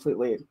confidence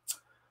completely.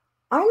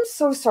 I'm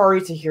so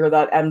sorry to hear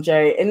that,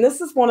 MJ. And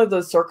this is one of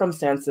those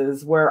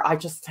circumstances where I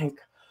just think,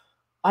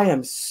 I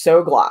am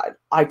so glad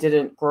I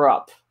didn't grow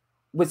up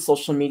with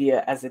social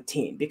media as a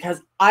teen,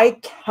 because I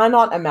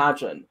cannot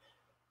imagine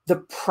the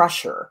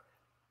pressure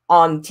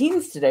on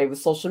teens today with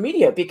social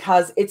media,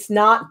 because it's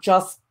not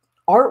just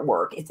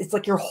artwork. It's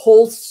like your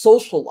whole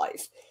social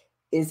life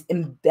is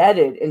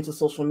embedded into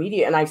social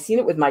media. And I've seen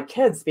it with my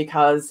kids,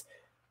 because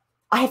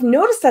I have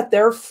noticed that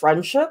their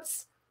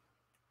friendships,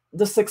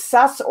 the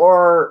success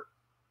or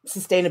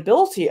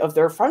sustainability of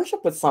their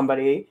friendship with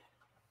somebody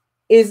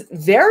is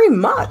very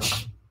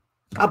much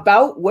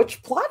about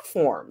which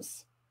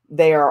platforms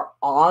they are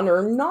on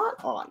or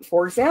not on.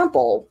 For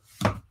example,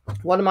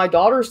 one of my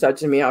daughters said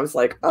to me, I was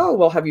like, oh,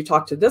 well, have you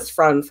talked to this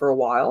friend for a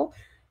while?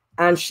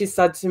 And she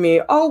said to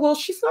me, oh, well,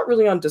 she's not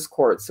really on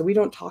Discord, so we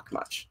don't talk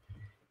much.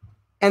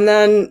 And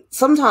then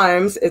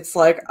sometimes it's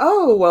like,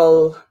 oh,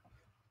 well,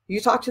 you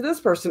talk to this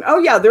person. Oh,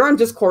 yeah, they're on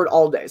Discord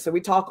all day, so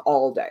we talk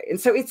all day. And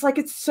so it's like,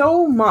 it's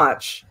so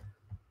much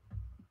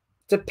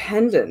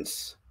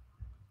dependent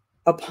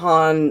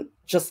upon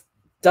just,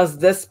 does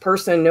this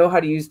person know how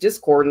to use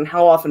Discord and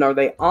how often are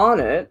they on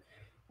it?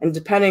 And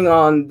depending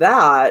on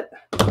that,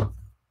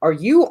 are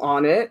you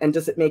on it? And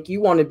does it make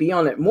you want to be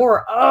on it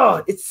more?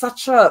 Oh, it's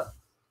such a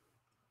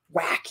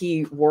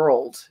wacky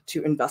world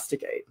to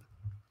investigate.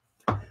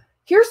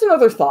 Here's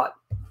another thought.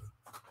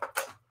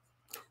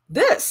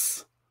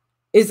 This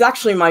is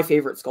actually my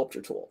favorite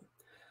sculpture tool.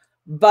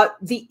 But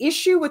the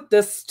issue with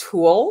this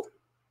tool,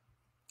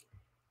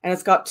 and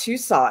it's got two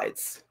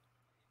sides,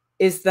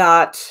 is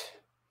that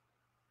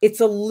it's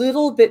a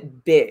little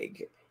bit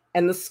big.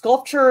 And the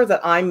sculpture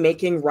that I'm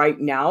making right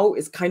now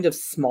is kind of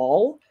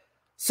small.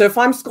 So if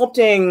I'm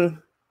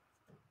sculpting,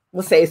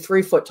 let's say, a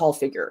 3-foot tall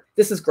figure,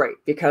 this is great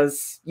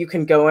because you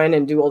can go in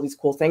and do all these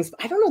cool things.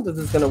 But I don't know that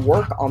this is going to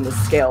work on this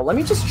scale. Let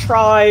me just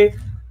try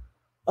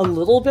a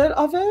little bit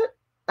of it.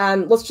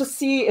 And let's just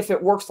see if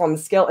it works on the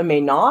scale. It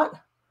may not.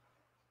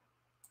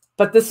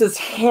 But this is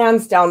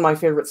hands down my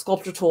favorite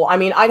sculpture tool. I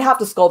mean, I'd have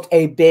to sculpt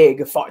a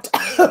big foot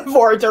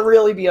for it to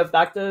really be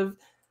effective.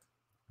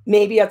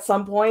 Maybe at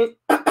some point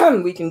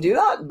we can do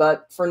that,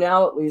 but for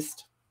now at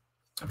least.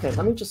 Okay,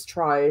 let me just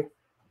try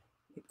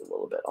maybe a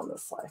little bit on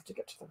this side. I have to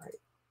get to the right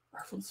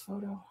reference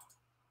photo.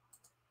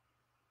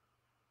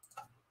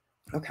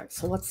 Okay,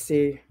 so let's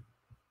see.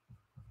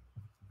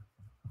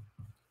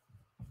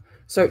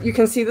 So you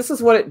can see this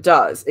is what it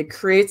does. It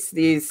creates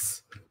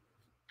these,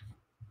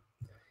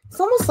 it's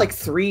almost like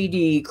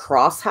 3D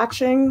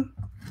cross-hatching.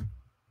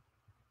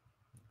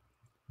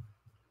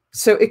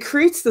 So it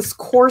creates this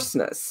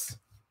coarseness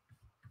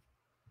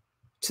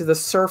to the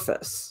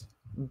surface.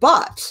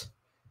 But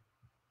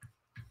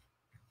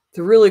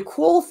the really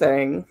cool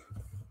thing,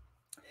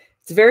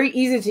 it's very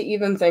easy to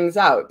even things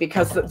out,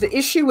 because the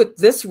issue with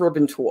this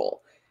ribbon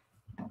tool,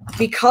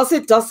 because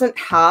it doesn't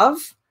have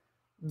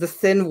the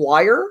thin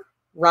wire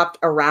wrapped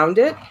around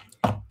it,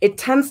 it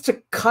tends to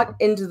cut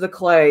into the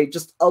clay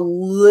just a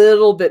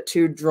little bit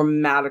too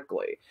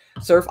dramatically.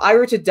 So if I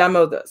were to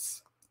demo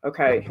this,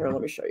 okay, here,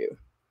 let me show you.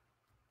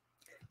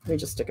 Let me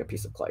just stick a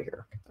piece of clay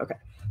here. Okay,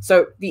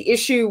 so the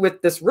issue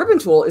with this ribbon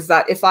tool is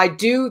that if I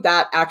do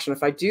that action,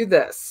 if I do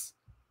this,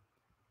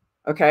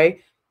 okay,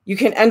 you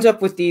can end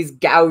up with these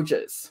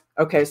gouges.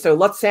 Okay, so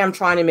let's say I'm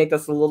trying to make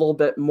this a little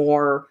bit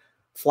more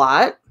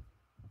flat.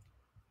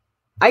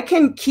 I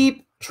can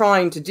keep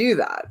trying to do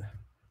that.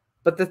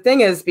 But the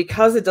thing is,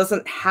 because it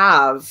doesn't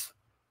have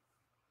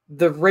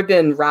the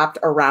ribbon wrapped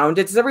around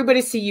it, does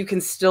everybody see you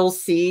can still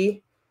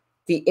see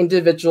the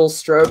individual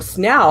strokes?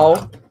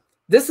 Now,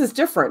 this is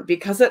different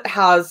because it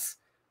has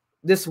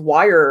this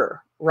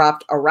wire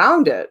wrapped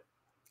around it.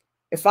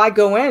 If I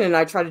go in and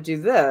I try to do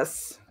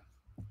this,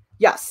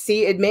 yes,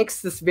 see, it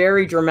makes this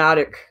very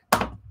dramatic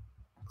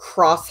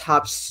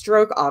cross-hatch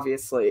stroke,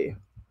 obviously.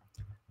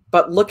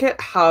 But look at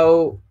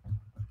how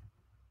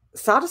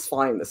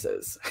satisfying this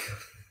is.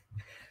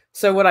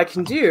 So what I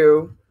can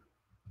do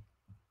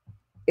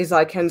is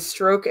I can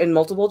stroke in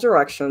multiple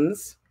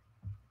directions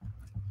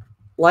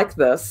like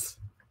this.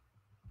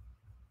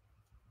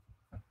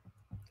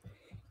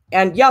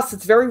 And yes,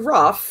 it's very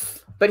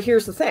rough, but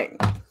here's the thing.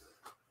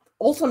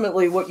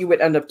 Ultimately, what you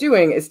would end up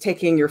doing is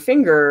taking your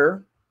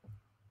finger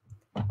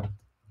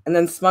and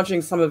then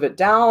smudging some of it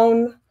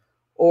down,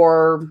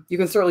 or you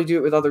can certainly do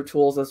it with other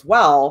tools as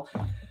well.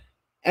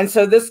 And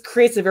so this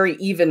creates a very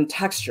even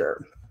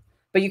texture.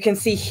 But you can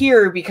see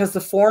here, because the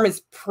form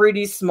is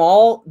pretty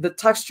small, the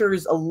texture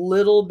is a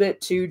little bit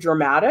too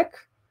dramatic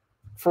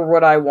for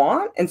what I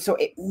want. And so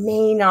it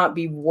may not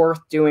be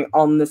worth doing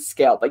on this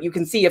scale. But you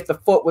can see if the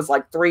foot was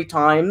like 3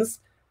 times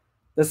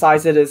the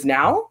size it is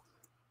now,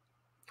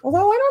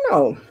 although I don't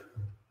know,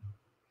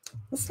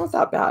 it's not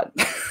that bad.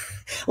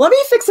 Let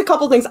me fix a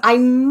couple things. I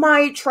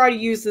might try to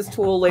use this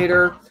tool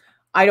later.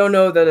 I don't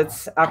know that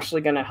it's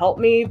actually going to help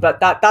me, but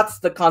that's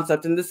the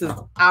concept. And this is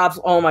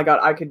oh my God,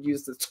 I could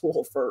use this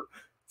tool for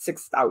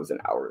 6,000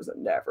 hours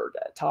and never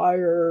get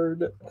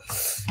tired.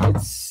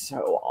 It's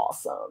so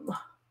awesome.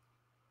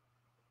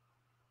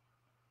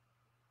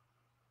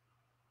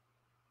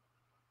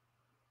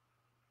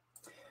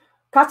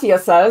 Katya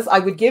says, I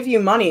would give you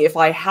money if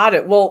I had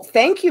it. Well,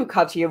 thank you,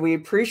 Katya. We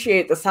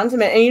appreciate the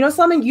sentiment. And you know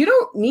something? You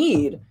don't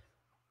need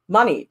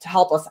money to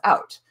help us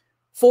out.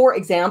 For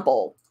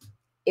example,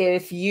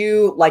 if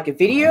you like a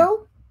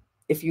video,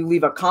 if you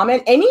leave a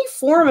comment, any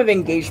form of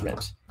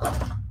engagement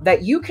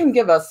that you can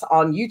give us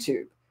on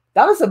YouTube,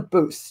 that is a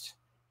boost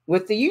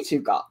with the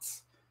YouTube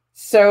gods.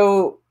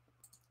 So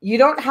you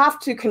don't have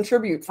to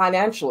contribute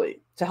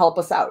financially to help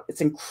us out.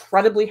 It's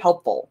incredibly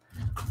helpful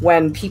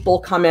when people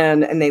come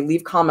in and they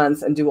leave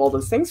comments and do all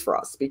those things for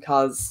us,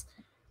 because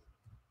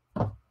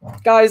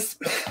guys,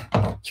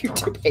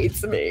 YouTube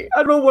hates me. I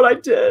don't know what I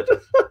did.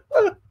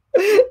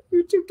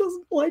 YouTube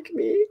doesn't like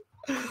me.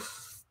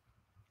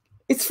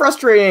 It's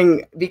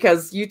frustrating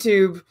because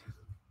YouTube,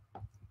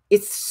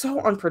 it's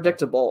so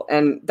unpredictable.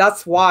 And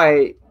that's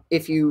why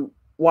if you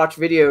watch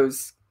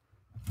videos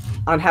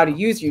on how to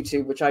use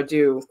YouTube, which I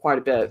do quite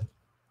a bit,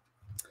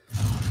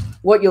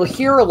 what you'll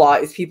hear a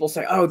lot is people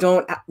say, oh,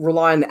 don't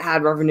rely on the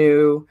ad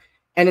revenue.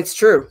 And it's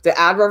true. The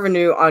ad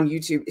revenue on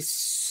YouTube is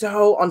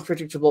so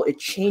unpredictable. It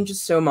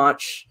changes so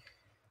much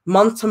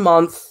month to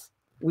month.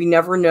 We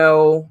never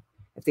know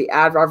if the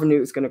ad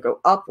revenue is going to go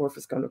up or if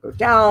it's going to go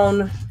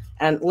down.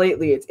 And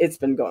lately, it's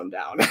been going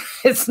down.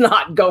 It's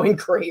not going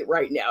great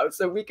right now.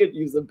 So we could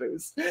use a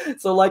boost.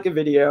 So like a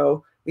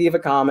video, leave a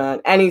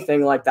comment,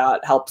 anything like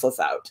that helps us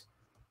out.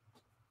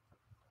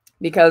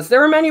 Because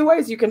there are many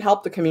ways you can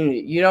help the community.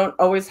 You don't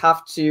always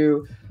have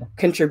to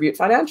contribute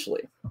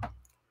financially. Let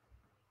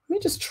me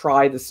just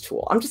try this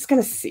tool. I'm just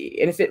going to see.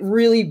 And if it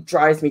really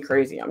drives me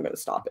crazy, I'm going to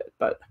stop it.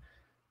 But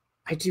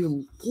I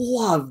do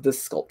love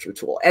this sculpture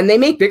tool. And they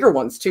make bigger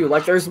ones too.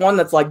 Like there's one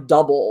that's like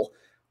double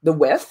the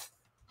width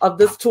of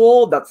this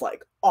tool. That's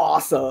like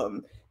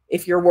awesome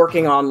if you're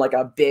working on like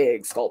a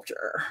big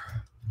sculpture.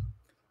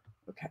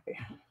 Okay.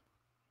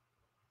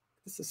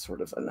 This is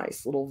sort of a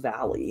nice little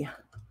valley.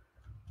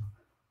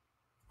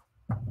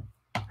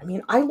 I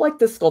mean, I like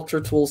this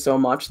sculpture tool so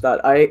much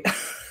that I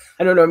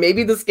don't know,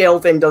 maybe the scale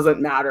thing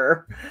doesn't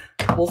matter.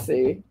 We'll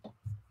see.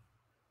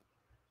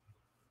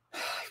 I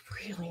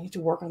really need to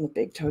work on the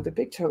big toe. The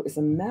big toe is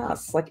a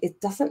mess. Like it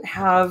doesn't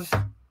have,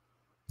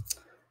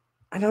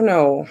 I don't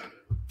know.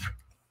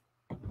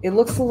 It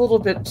looks a little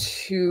bit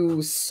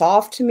too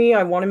soft to me.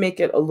 I want to make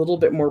it a little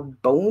bit more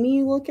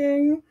bony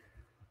looking.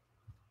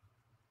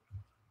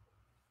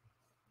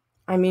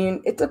 I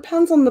mean, it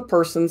depends on the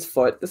person's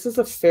foot. This is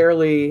a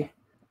fairly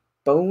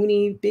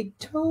bony big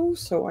toe,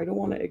 so I don't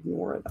want to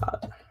ignore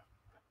that.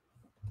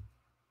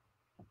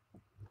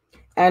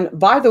 And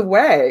by the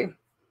way,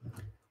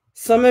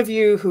 some of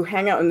you who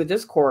hang out in the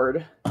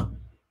Discord,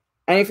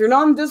 and if you're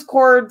not in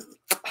Discord,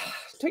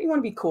 don't you want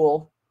to be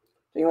cool?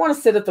 Don't you want to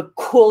sit at the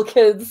cool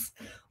kids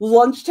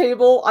lunch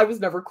table? I was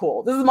never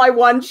cool. This is my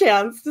one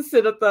chance to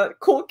sit at the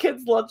cool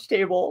kids lunch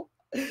table.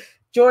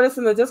 Join us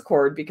in the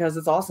Discord because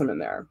it's awesome in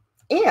there.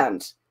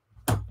 And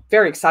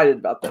very excited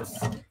about this.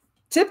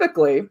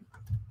 Typically,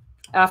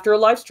 after a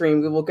live stream,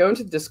 we will go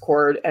into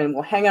Discord and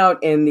we'll hang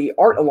out in the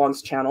Art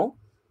Alongs channel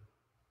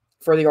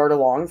for the Art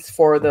Alongs.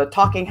 For the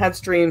Talking Head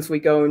streams, we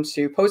go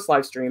into post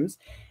live streams.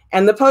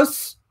 And the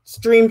post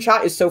stream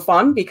chat is so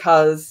fun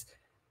because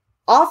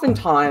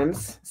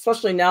oftentimes,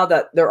 especially now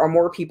that there are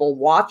more people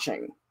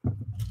watching,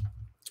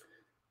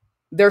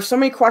 there's so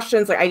many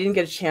questions like I didn't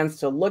get a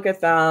chance to look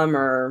at them,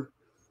 or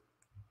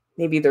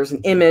maybe there's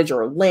an image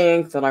or a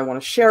link that I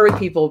want to share with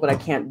people, but I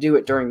can't do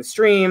it during the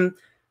stream.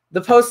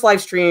 The post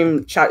live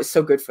stream chat is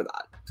so good for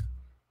that.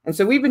 And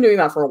so we've been doing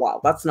that for a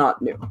while. That's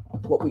not new.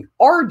 What we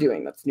are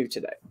doing that's new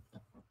today,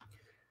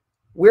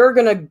 we're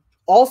going to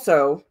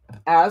also,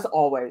 as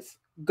always,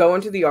 go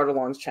into the Art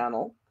Alongs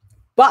channel,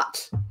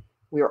 but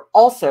we are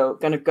also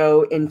going to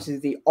go into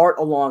the Art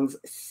Alongs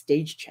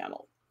stage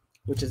channel,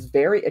 which is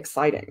very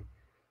exciting.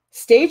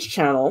 Stage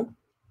channel,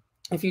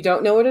 if you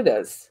don't know what it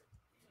is,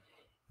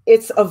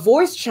 it's a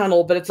voice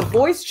channel, but it's a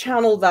voice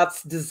channel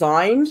that's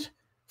designed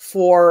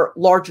for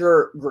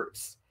larger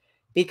groups,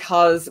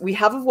 because we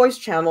have a voice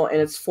channel and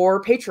it's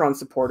for Patreon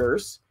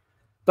supporters,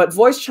 but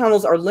voice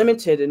channels are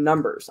limited in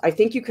numbers. I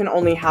think you can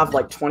only have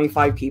like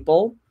 25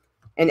 people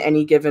in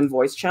any given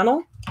voice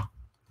channel.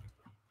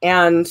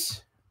 And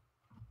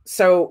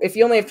so if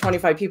you only have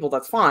 25 people,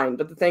 that's fine.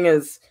 But the thing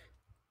is,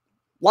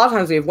 a lot of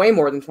times we have way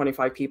more than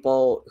 25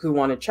 people who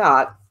want to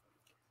chat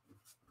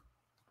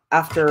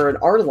after an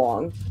art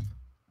along.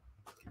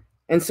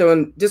 And so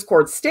in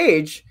Discord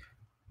stage,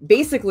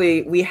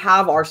 basically we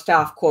have our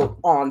staff, quote,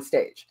 on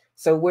stage.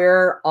 So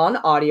we're on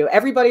audio.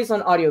 Everybody's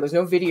on audio. There's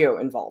no video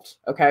involved,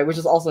 okay? Which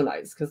is also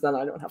nice because then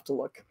I don't have to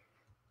look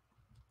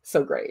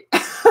so great.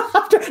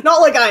 Not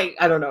like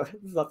I don't know.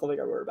 It's not something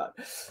I worry about.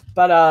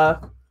 But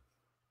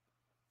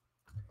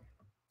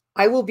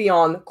I will be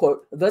on,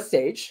 quote, the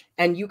stage,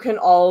 and you can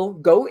all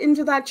go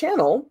into that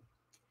channel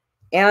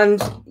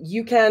and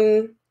you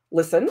can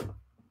listen,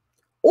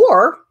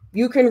 or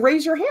you can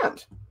raise your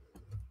hand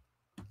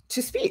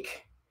to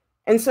speak.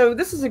 And so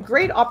this is a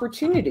great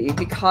opportunity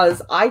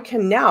because I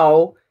can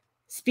now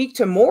speak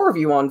to more of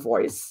you on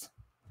voice.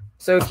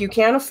 So if you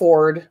can't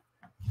afford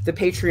the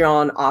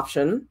Patreon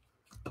option,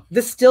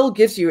 this still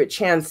gives you a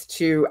chance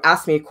to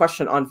ask me a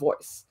question on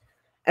voice.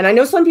 And I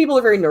know some people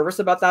are very nervous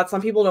about that.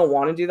 Some people don't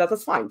want to do that.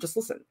 That's fine. Just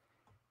listen.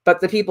 But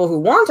the people who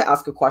want to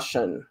ask a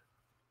question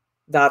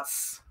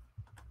that's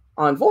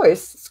on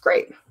voice, it's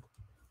great.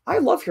 I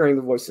love hearing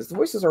the voices. The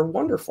voices are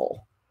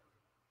wonderful.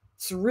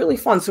 It's really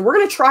fun. So we're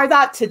going to try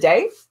that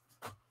today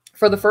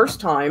for the first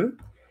time.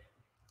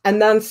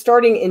 And then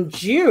starting in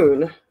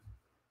June,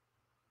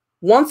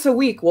 once a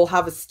week, we'll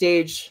have a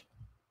stage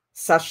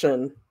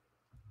session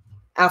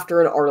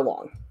after an art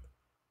along.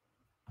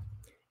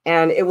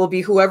 And it will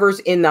be whoever's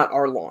in that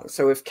art along.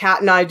 So if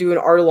Kat and I do an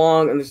art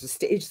along and there's a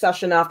stage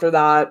session after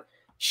that,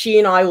 she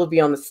and I will be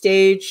on the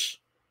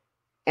stage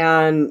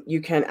and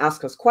you can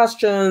ask us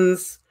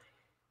questions.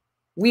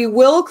 We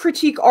will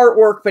critique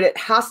artwork, but it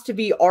has to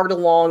be art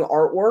along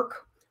artwork.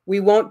 We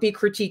won't be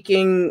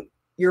critiquing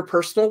your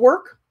personal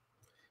work.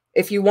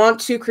 If you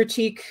want us to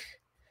critique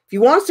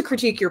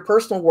your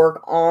personal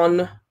work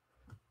on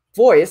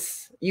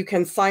voice, you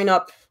can sign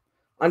up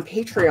on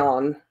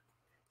Patreon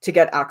to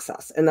get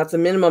access. And that's a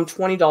minimum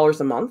 $20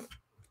 a month.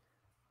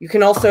 You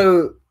can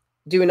also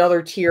do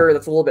another tier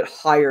that's a little bit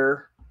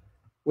higher,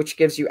 which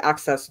gives you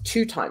access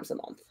 2 times a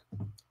month.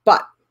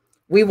 But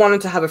we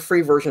wanted to have a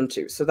free version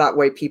too. So that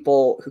way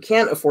people who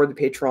can't afford the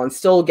Patreon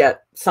still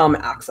get some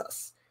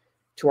access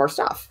to our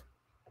stuff.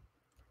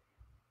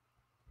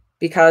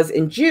 Because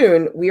in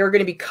June, we are going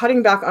to be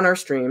cutting back on our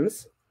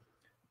streams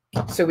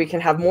so we can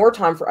have more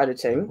time for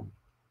editing.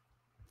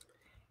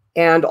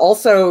 And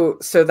also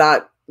so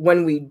that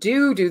when we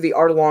do the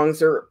art alongs,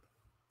 they're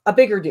a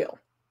bigger deal.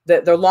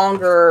 They're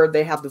longer,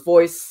 they have the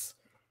voice.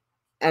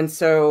 And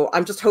so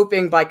I'm just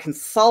hoping by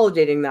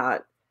consolidating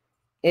that,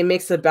 it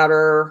makes a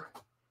better,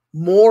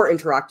 more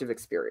interactive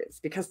experience,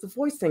 because the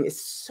voice thing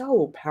is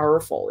so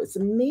powerful. It's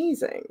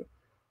amazing.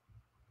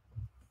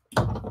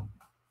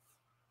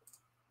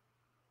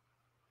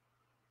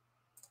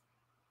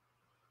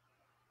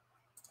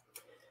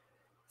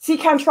 See,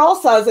 Cantrell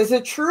says, is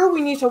it true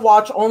we need to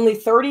watch only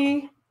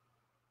 30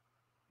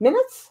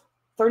 minutes?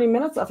 30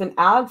 minutes of an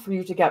ad for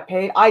you to get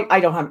paid? I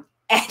don't have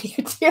any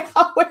idea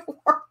how it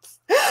works.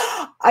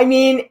 I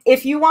mean,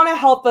 if you want to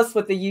help us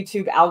with the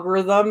YouTube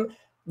algorithm,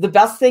 the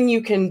best thing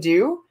you can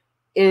do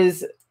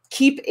is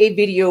keep a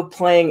video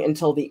playing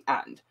until the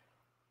end.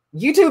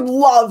 YouTube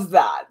loves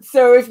that.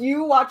 So if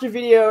you watch a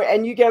video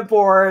and you get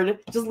bored,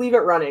 just leave it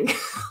running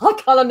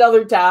like on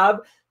another tab.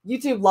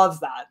 YouTube loves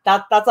that.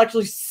 That's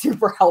actually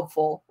super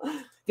helpful,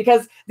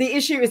 because the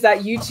issue is that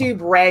YouTube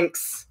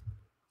ranks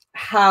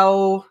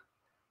how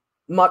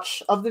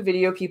much of the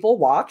video people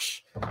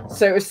watch.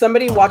 So if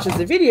somebody watches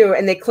the video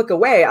and they click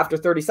away after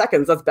 30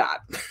 seconds, that's bad.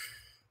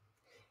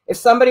 If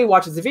somebody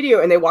watches the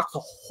video and they watch the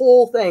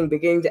whole thing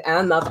beginning to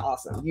end, that's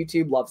awesome.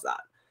 YouTube loves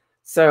that.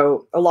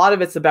 So a lot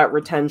of it's about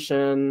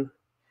retention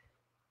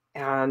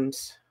and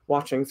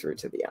watching through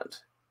to the end.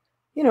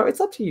 You know,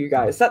 it's up to you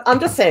guys. I'm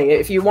just saying,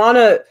 if you want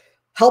to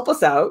help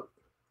us out,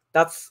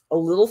 that's a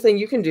little thing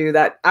you can do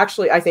that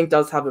actually I think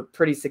does have a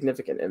pretty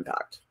significant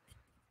impact.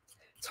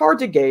 It's hard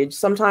to gauge.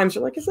 Sometimes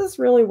you're like, is this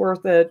really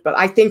worth it? But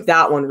I think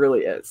that one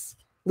really is.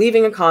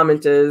 Leaving a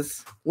comment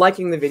is,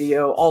 liking the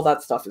video, all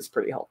that stuff is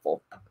pretty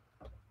helpful.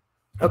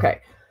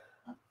 Okay.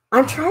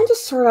 I'm trying to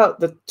sort out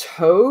the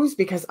toes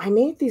because I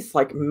made these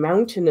like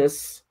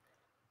mountainous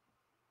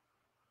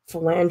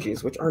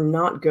phalanges, which are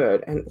not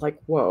good. And like,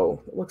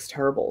 whoa, it looks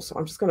terrible. So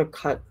I'm just going to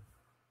cut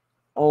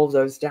all of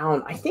those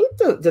down. I think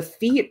the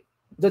feet,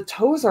 the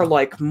toes are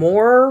like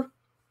more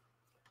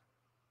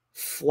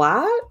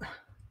flat.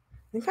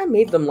 I think I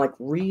made them like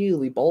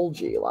really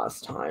bulgy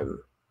last time.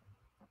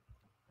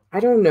 I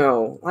don't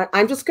know.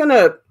 I'm just going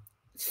to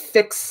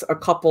fix a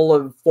couple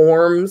of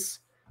forms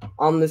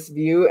on this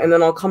view, and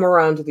then I'll come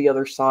around to the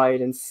other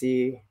side and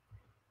see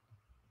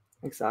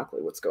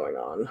exactly what's going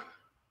on.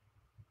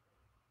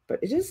 But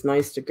it is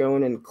nice to go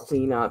in and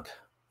clean up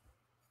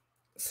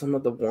some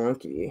of the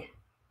wonky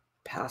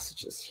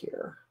passages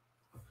here.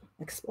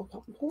 Like,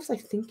 what was I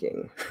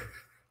thinking?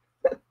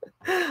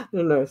 I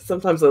don't know.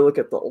 Sometimes I look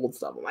at the old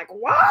stuff. I'm like,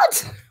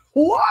 what?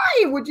 Why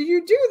would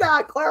you do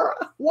that, Clara?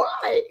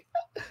 Why?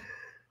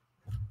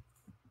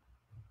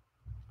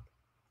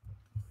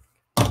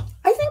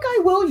 I think I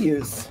will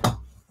use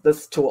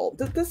this tool.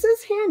 This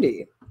is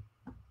handy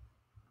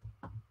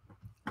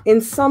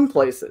in some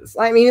places.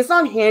 I mean, it's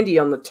not handy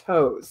on the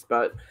toes,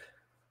 but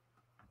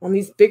on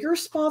these bigger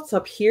spots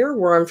up here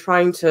where I'm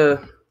trying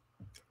to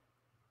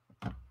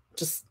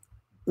just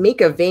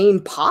make a vein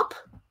pop.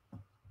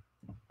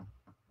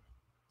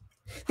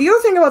 The other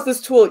thing about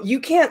this tool, you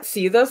can't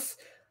see this,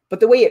 but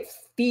the way it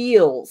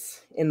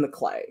feels in the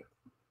clay,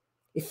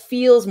 it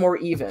feels more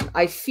even.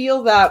 I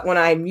feel that when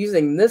I'm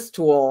using this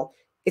tool,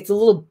 it's a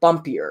little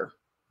bumpier.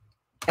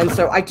 And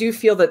so I do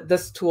feel that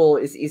this tool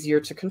is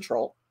easier to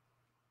control.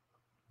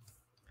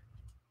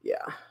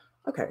 Yeah.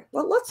 Okay.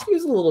 Well, let's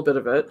use a little bit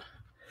of it.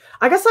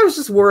 I guess I was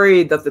just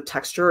worried that the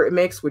texture it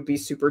makes would be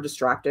super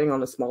distracting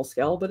on a small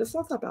scale, but it's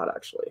not that bad,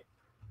 actually.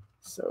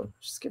 So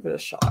just give it a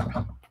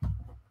shot.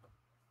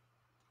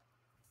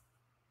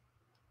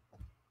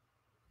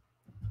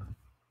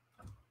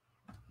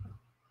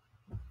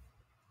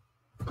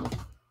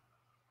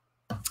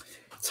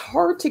 It's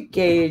hard to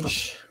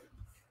gauge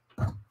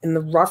in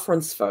the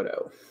reference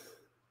photo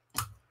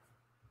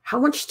how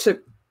much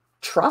to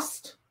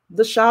trust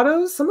the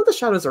shadows. Some of the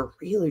shadows are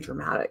really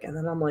dramatic, and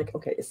then I'm like,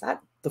 okay, is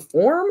that the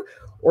form,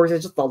 or is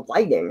it just the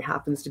lighting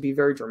happens to be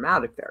very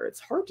dramatic there? It's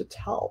hard to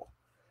tell.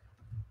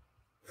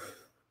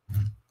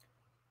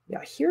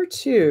 Yeah, here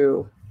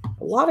too,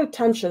 a lot of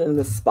tension in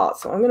this spot,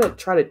 so I'm going to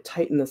try to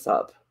tighten this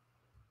up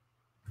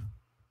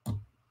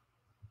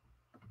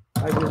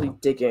by really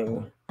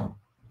digging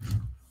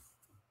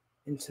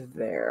into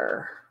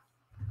there.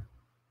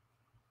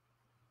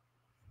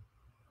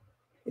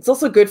 It's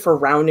also good for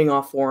rounding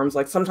off forms.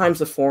 Like sometimes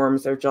the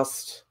forms are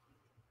just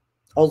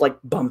all like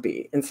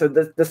bumpy. And so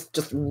this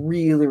just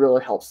really,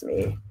 really helps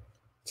me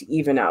to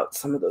even out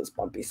some of those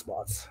bumpy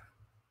spots.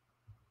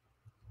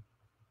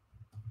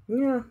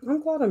 Yeah,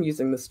 I'm glad I'm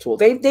using this tool.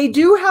 They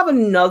do have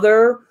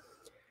another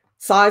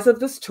size of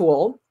this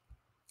tool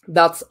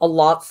that's a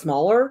lot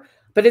smaller,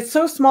 but it's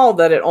so small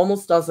that it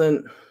almost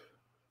doesn't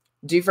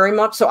do very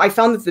much. So I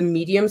found that the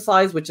medium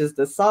size, which is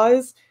this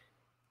size,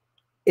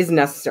 is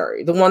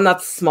necessary. The one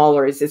that's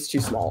smaller is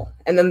too small.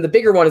 And then the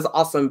bigger one is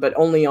awesome, but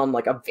only on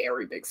like a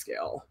very big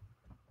scale.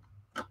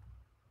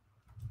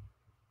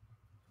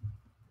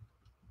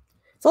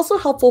 It's also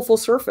helpful full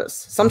surface.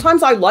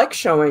 Sometimes I like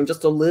showing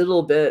just a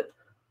little bit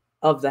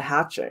of the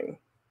hatching.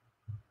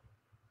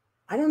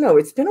 I don't know.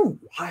 It's been a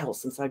while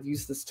since I've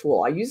used this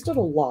tool. I used it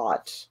a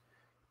lot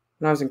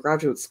when I was in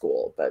graduate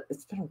school, but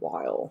it's been a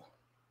while.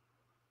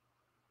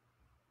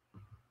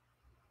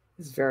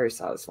 It's very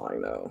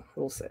satisfying, though.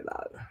 We'll say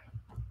that.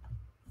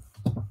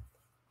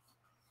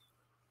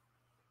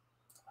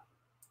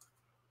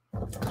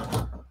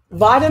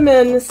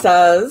 Vitamin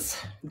says,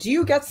 do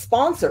you get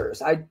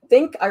sponsors? I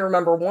think I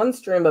remember one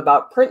stream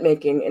about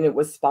printmaking and it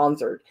was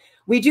sponsored.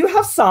 We do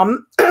have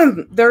some.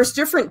 There's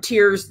different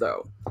tiers,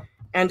 though,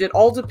 and it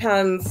all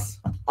depends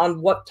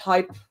on what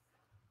type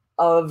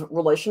of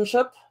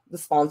relationship the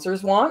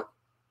sponsors want.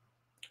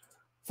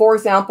 For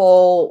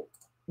example,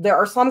 there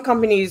are some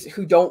companies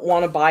who don't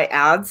want to buy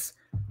ads,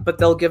 but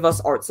they'll give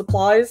us art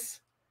supplies.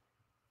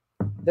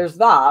 There's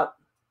that.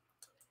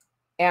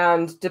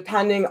 And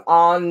depending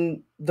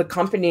on the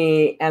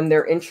company and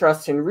their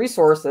interest in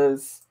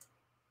resources,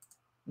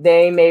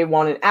 they may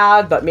want an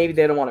ad, but maybe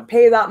they don't want to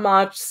pay that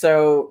much.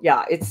 So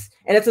yeah, it's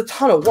a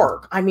ton of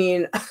work. I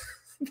mean,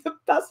 the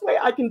best way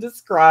I can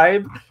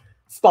describe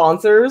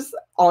sponsors,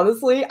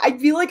 honestly, I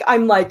feel like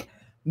I'm like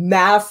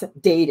mass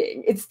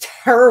dating. It's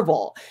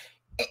terrible.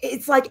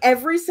 it's like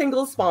every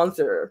single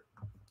sponsor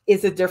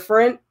is a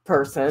different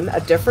person, a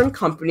different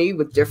company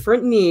with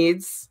different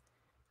needs,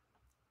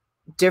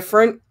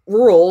 different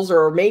rules,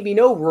 or maybe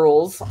no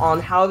rules on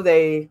how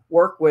they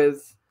work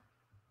with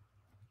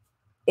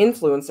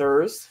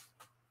influencers,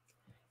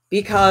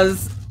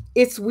 because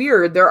it's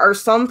weird. There are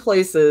some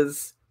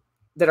places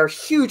that are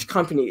huge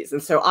companies,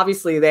 and so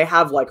obviously they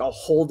have like a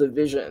whole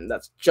division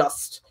that's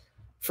just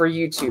for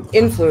YouTube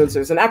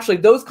influencers, and actually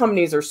those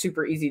companies are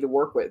super easy to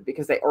work with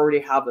because they already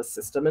have a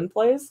system in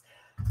place.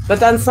 But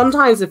then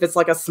sometimes if it's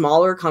like a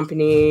smaller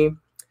company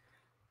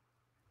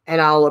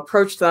and I'll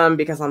approach them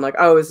because I'm like,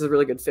 oh, this is a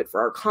really good fit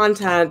for our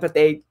content, but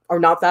they are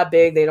not that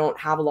big, they don't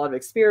have a lot of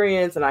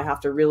experience, and I have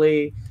to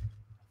really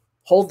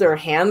hold their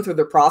hand through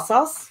the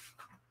process,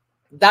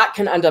 that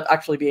can end up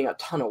actually being a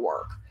ton of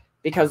work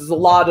because there's a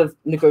lot of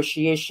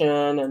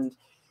negotiation and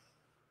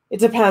it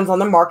depends on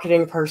the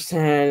marketing person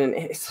and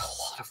it's a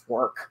lot of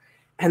work.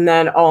 And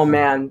then, oh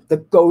man, the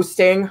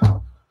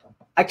ghosting,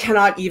 I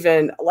cannot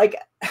even, like,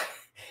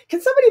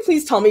 can somebody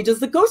please tell me, does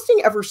the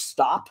ghosting ever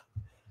stop?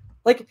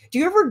 Like, do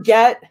you ever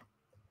get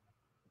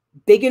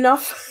big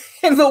enough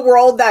in the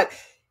world that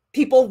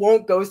people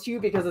won't ghost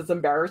you because it's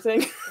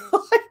embarrassing?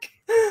 Like,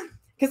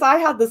 because I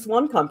had this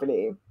one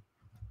company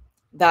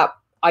that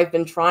I've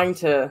been trying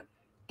to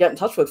get in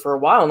touch with for a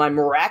while, and I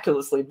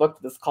miraculously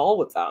booked this call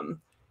with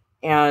them.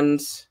 And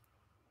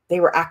they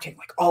were acting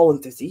like all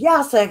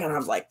enthusiastic, and I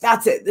was like,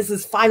 that's it. This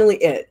is finally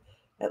it.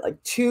 And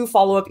like 2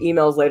 follow-up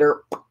emails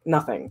later,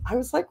 nothing. I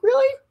was like,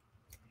 really?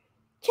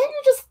 Can't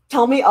you just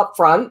tell me up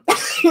front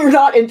you're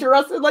not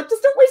interested? Like,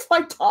 just don't waste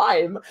my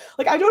time.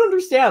 Like, I don't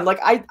understand. Like,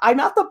 I'm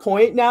at the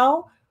point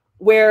now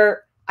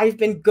where I've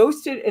been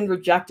ghosted and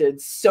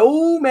rejected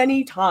so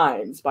many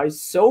times by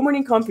so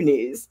many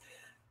companies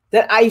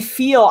that I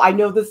feel, I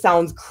know this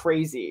sounds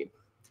crazy,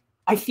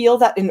 I feel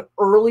that an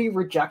early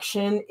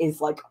rejection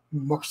is like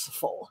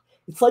merciful.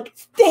 It's like,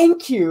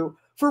 thank you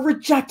for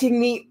rejecting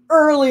me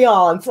early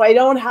on so I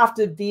don't have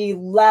to be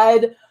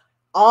led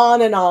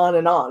on and on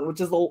and on, which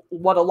is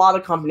what a lot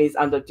of companies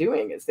end up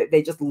doing, is that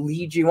they just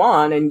lead you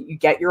on and you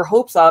get your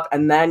hopes up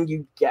and then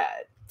you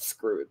get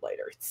screwed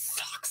later. It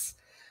sucks.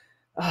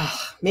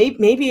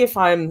 Maybe if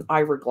I'm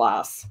Ira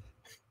Glass,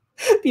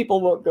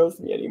 people won't ghost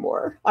me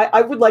anymore.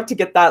 I would like to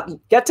get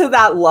to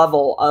that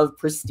level of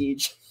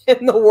prestige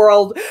in the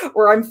world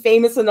where I'm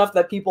famous enough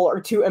that people are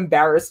too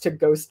embarrassed to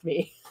ghost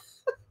me.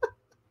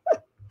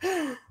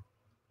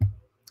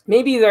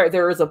 Maybe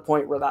there is a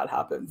point where that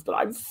happens, but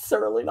I'm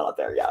certainly not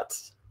there yet.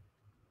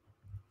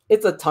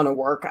 It's a ton of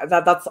work.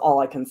 That's all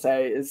I can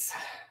say is,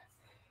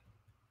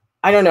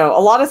 I don't know. A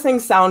lot of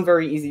things sound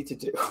very easy to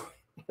do.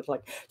 It's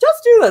like,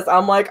 just do this.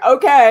 I'm like,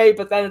 okay.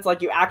 But then it's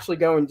like, you actually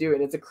go and do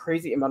it. It's a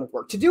crazy amount of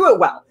work to do it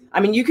well. I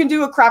mean, you can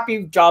do a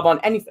crappy job on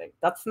anything.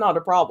 That's not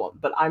a problem,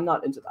 but I'm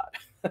not into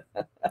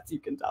that, as you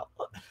can tell.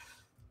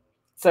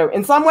 So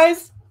in some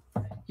ways,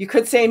 you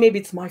could say maybe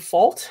it's my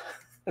fault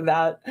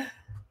that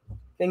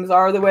things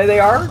are the way they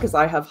are because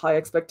I have high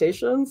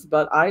expectations,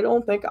 but I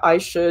don't think I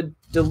should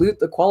dilute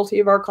the quality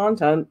of our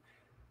content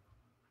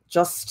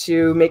just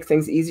to make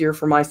things easier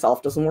for myself.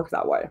 It doesn't work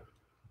that way.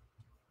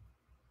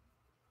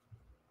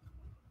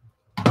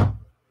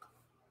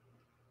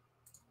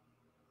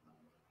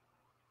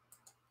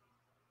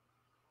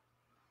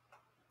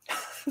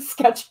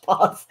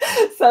 Sketchbox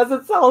says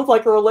it sounds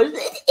like a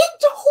relationship. It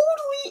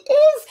totally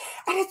is.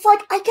 And it's like,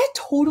 I get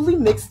totally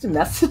mixed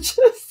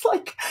messages.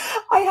 Like,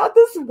 I had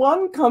this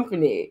one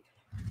company,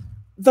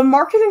 the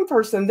marketing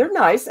person, they're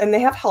nice and they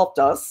have helped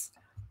us,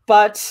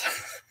 but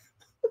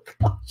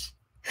gosh,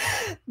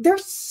 they're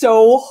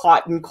so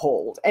hot and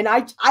cold. And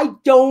I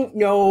don't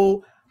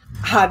know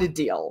how to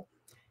deal,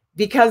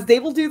 because they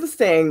will do this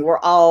thing where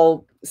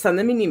I'll send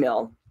them an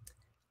email.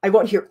 I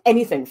won't hear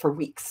anything for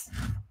weeks.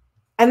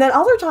 And then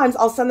other times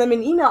I'll send them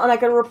an email and I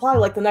get a reply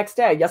like the next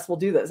day, yes, we'll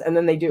do this. And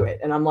then they do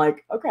it. And I'm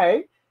like,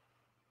 okay.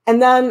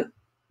 And then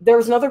there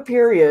was another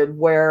period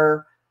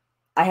where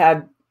I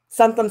had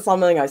sent them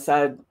something. I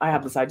said, I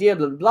have this idea,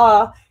 blah, blah,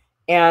 blah.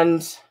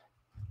 And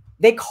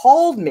they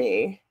called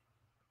me.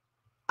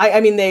 I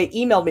mean, they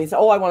emailed me and said,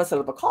 oh, I want to set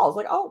up a call. I was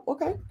like, oh,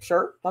 okay,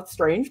 sure. That's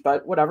strange,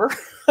 but whatever,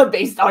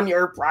 based on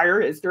your prior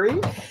history.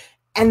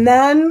 And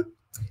then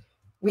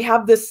we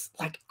have this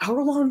like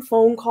hour-long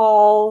phone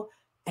call.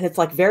 And it's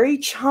like very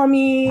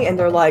chummy. And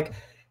they're like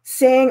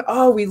saying,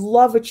 oh, we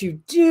love what you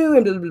do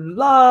and blah, blah, blah,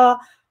 blah.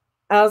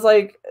 And I was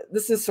like,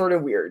 this is sort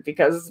of weird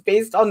because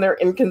based on their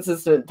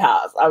inconsistent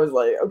past, I was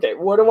like, okay,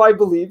 what do I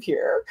believe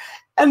here?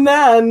 And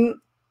then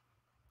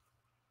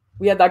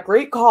we had that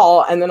great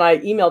call. And then I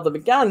emailed them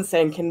again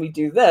saying, can we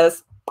do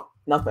this?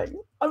 Nothing.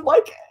 I'm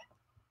like,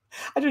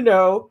 I don't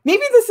know.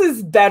 Maybe this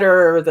is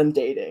better than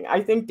dating.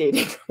 I think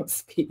dating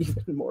must be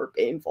even more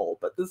painful.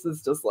 But this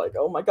is just like,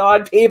 oh my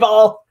God,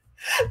 people.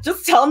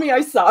 Just tell me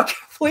I suck,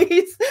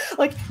 please.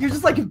 Like, you're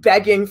just like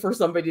begging for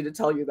somebody to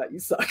tell you that you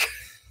suck.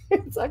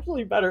 It's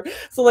actually better.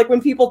 So like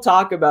when people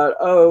talk about,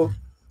 oh,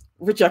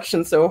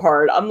 rejection so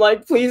hard, I'm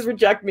like, please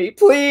reject me.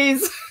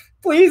 Please,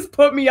 please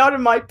put me out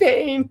of my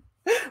pain.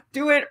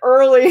 Do it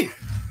early.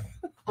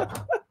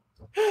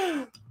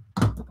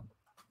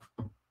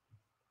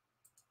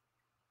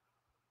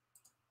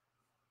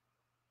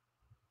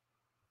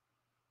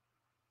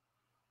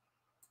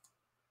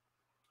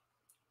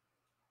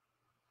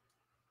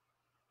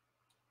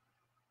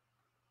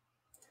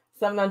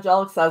 Seven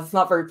Angelic says it's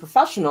not very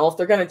professional. If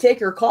they're going to take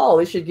your call,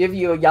 they should give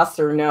you a yes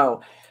or no.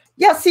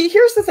 Yeah, see,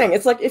 here's the thing.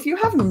 It's like if you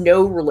have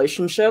no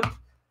relationship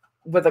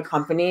with a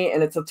company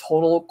and it's a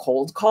total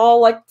cold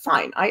call, like,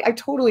 fine. I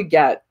totally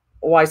get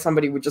why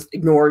somebody would just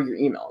ignore your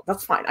email.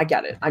 That's fine. I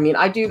get it. I mean,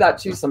 I do that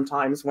too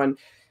sometimes when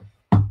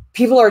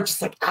people are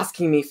just like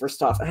asking me for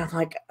stuff. And I'm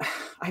like,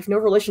 I have no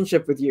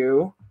relationship with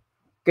you.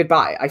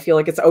 Goodbye. I feel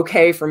like it's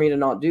okay for me to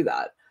not do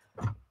that.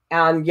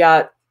 And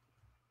yet,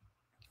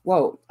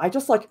 whoa, I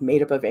just like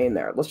made up a vein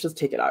there. Let's just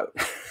take it out.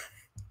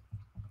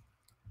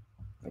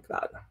 Like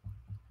that.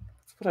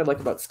 That's what I like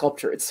about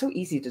sculpture. It's so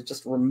easy to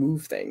just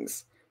remove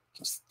things.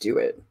 Just do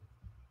it.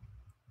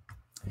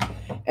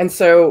 And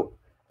so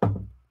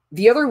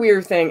the other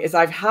weird thing is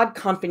I've had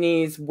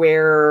companies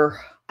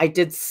where I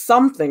did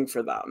something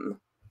for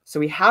them. So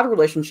we had a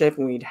relationship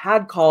and we'd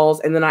had calls,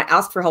 and then I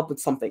asked for help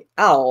with something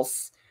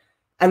else,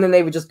 and then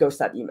they would just ghost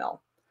that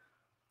email.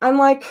 I'm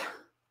like,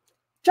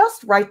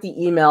 just write the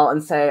email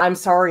and say, I'm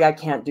sorry, I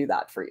can't do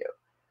that for you.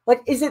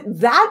 Like, is it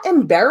that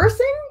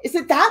embarrassing? Is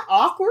it that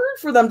awkward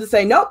for them to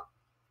say, nope?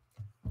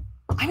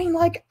 I mean,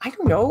 like, I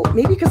don't know.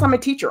 Maybe because I'm a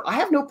teacher. I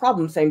have no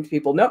problem saying to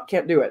people, nope,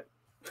 can't do it.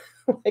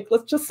 Like,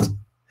 let's just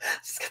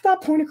get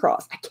that point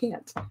across. I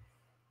can't.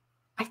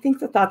 I think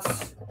that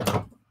that's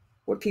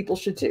what people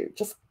should do.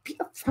 Just be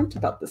upfront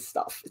about this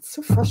stuff. It's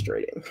so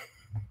frustrating.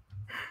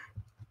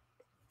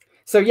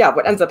 So yeah,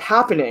 what ends up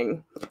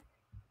happening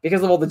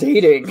because of all the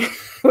dating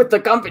with the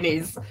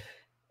companies,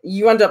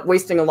 you end up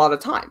wasting a lot of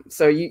time.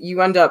 So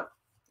you end up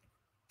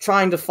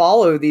trying to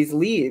follow these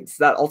leads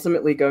that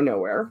ultimately go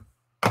nowhere.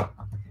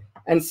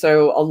 And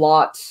so a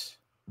lot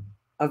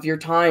of your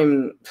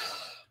time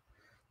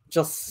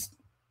just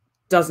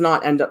does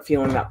not end up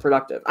feeling that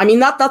productive. I mean,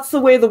 that's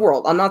the way of the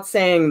world. I'm not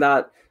saying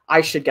that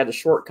I should get a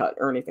shortcut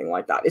or anything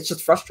like that. It's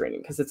just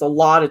frustrating because it's a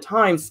lot of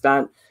time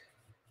spent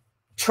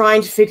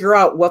trying to figure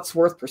out what's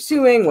worth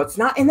pursuing, what's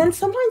not. And then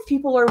sometimes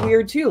people are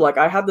weird too. Like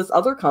I had this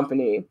other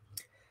company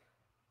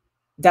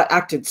that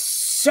acted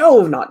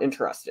so not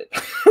interested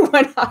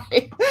when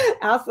I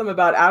asked them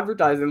about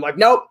advertising. Like,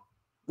 nope,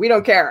 we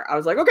don't care. I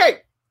was like, okay,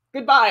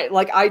 goodbye.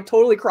 Like I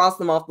totally crossed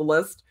them off the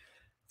list.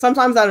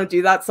 Sometimes I don't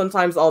do that.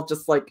 Sometimes I'll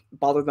just like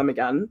bother them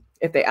again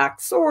if they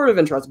act sort of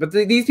interested. But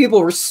these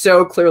people were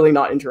so clearly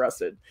not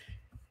interested.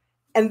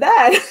 And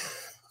then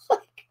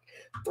like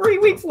 3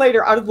 weeks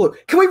later, out of the blue,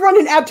 can we run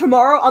an ad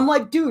tomorrow? I'm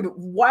like, dude,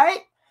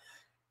 what?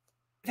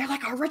 They're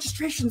like, our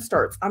registration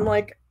starts. I'm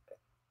like,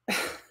 I'm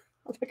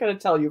not going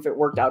to tell you if it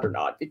worked out or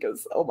not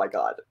because, oh my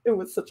God, it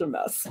was such a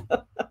mess.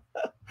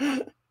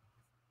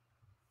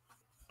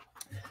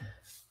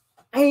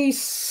 I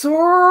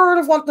sort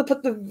of want to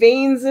put the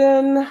veins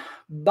in,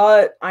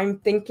 but I'm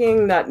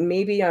thinking that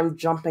maybe I'm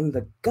jumping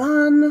the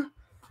gun.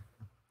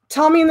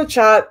 Tell me in the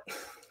chat,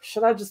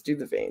 should I just do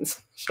the veins?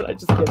 Should I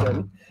just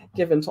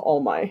give in to all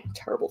my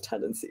terrible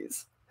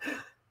tendencies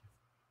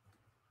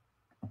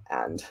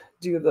and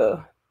do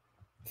the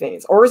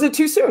veins? Or is it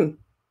too soon?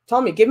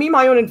 Tell me, give me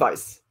my own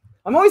advice.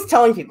 I'm always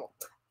telling people,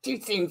 too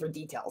soon for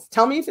details.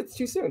 Tell me if it's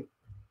too soon.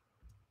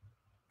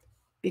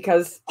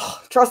 Because,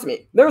 trust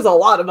me, there's a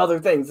lot of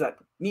other things that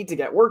need to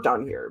get worked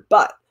on here.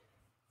 But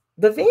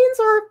the veins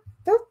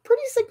they're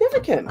pretty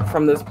significant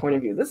from this point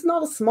of view. This is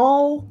not a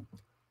small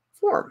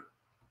form.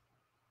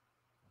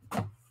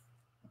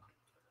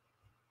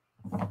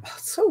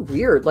 It's so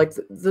weird. Like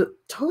the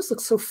toes look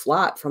so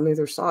flat from the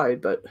other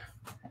side, but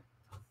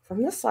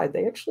from this side,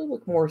 they actually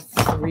look more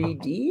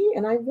 3D.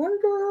 And I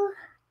wonder,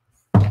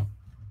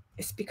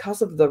 it's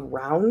because of the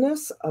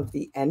roundness of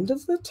the end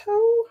of the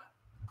toe?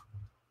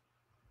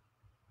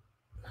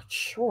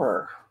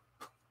 Sure.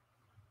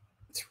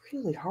 It's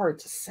really hard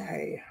to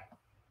say.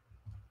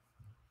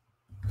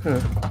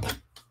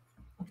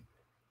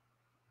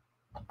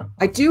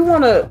 I do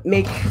want to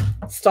make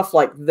stuff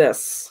like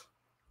this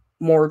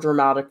more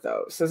dramatic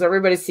though. So as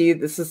everybody see,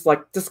 this is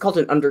called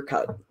an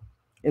undercut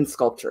in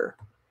sculpture.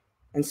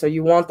 And so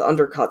you want the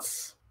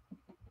undercuts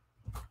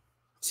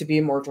to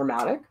be more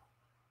dramatic.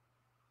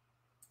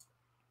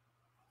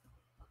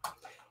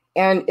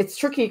 And it's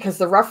tricky because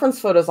the reference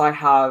photos I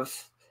have,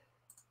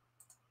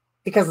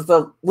 because it's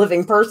a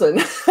living person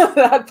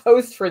that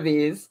posts for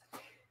these,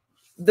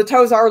 the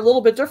toes are a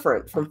little bit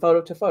different from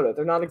photo to photo.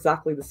 They're not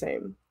exactly the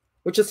same,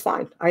 which is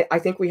fine. I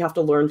think we have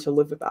to learn to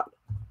live with that.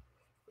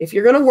 If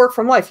you're going to work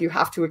from life, you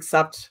have to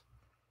accept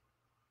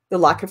the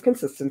lack of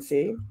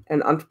consistency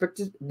and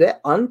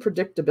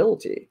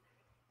unpredictability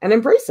and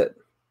embrace it.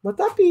 Let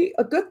that be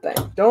a good thing.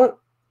 Don't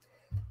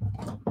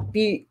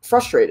be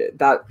frustrated.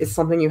 That is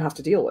something you have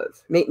to deal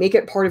with. Make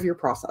it part of your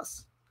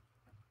process.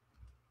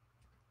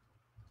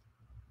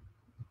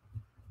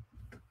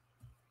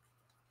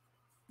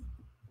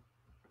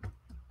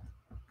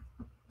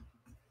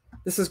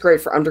 This is great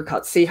for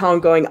undercuts. See how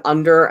I'm going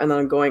under and then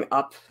I'm going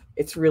up?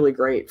 It's really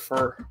great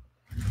for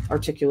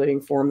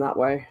articulating form that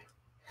way.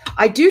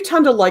 I do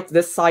tend to like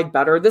this side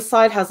better. This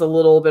side has a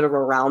little bit of a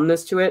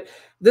roundness to it.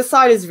 This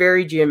side is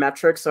very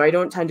geometric, so I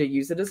don't tend to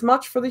use it as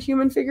much for the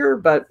human figure,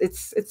 but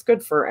it's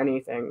good for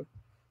anything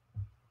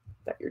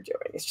that you're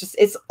doing.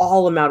 It's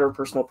all a matter of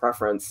personal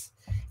preference.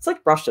 It's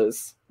like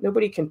brushes.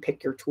 Nobody can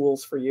pick your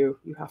tools for you.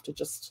 You have to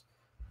just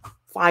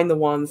find the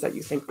ones that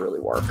you think really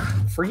work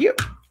for you.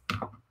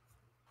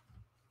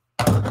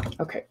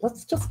 Okay,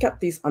 let's just get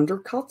these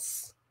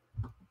undercuts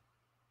a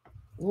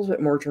little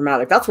bit more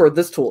dramatic. That's where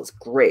this tool is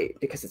great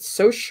because it's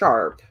so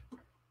sharp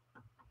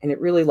and it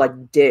really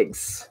like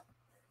digs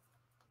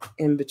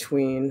in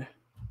between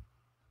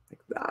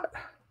like that.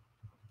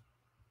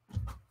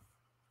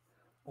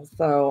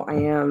 Although I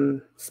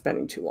am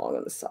spending too long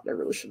on this side. I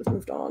really should have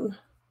moved on.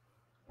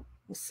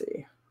 Let's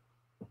see.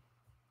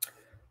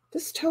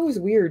 This toe is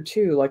weird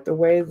too, like the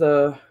way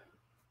the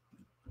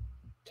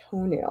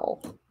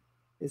toenail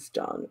is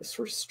done is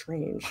sort of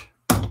strange.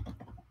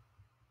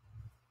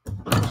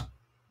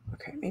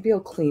 Okay, maybe I'll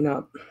clean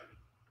up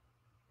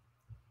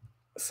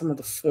some of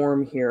the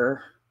form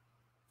here.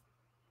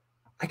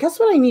 I guess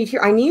what I need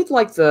here, I need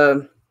like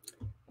the,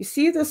 you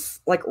see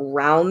this like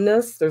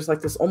roundness? There's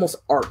like this almost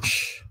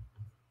arch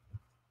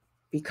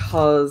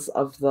because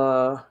of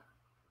the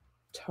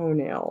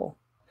toenail.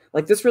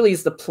 Like this really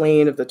is the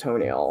plane of the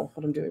toenail,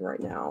 what I'm doing right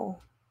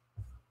now.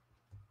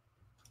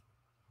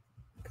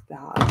 Like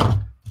that.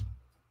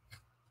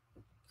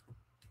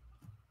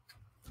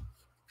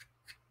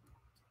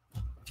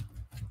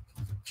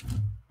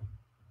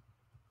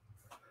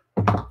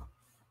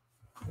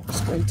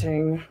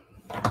 Squinting.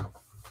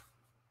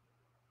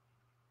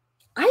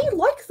 I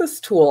like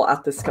this tool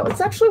at this scale. It's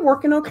actually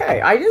working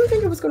okay. I didn't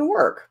think it was going to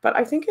work, but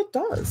I think it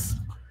does.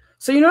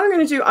 So you know what I'm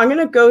going to do? I'm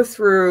going to go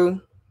through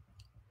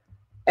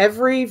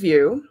every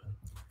view,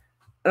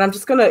 and I'm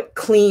just going to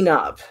clean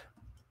up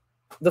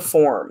the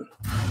form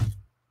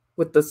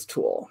with this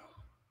tool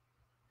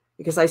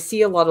because I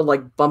see a lot of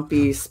like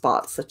bumpy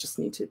spots that just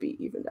need to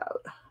be evened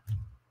out.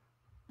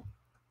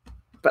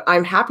 But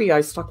I'm happy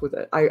I stuck with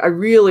it. I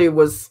really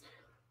was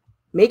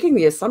making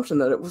the assumption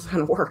that it wasn't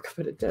going to work,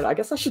 but it did. I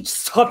guess I should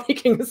just stop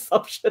making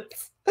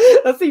assumptions.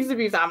 That seems to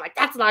be, I'm like,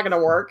 that's not going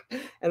to work.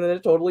 And then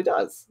it totally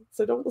does.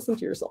 So don't listen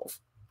to yourself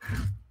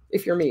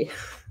if you're me.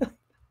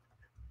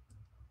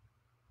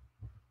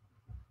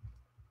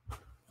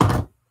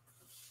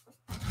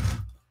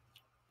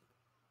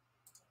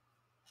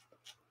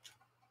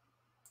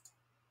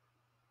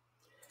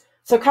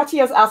 So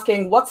Katia is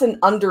asking, what's an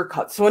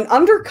undercut? So an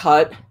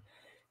undercut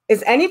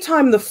is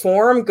anytime the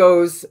form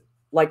goes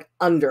like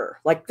under,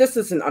 like this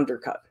is an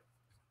undercut,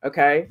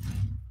 okay?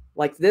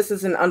 Like this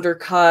is an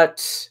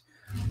undercut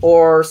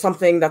or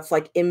something that's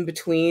like in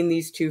between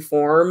these two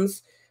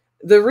forms.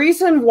 The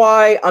reason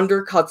why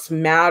undercuts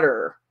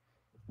matter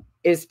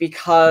is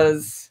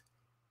because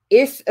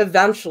if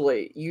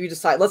eventually you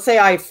decide, let's say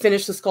I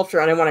finish the sculpture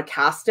and I want to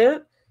cast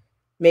it,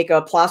 make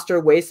a plaster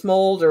waste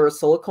mold or a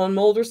silicone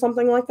mold or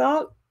something like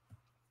that,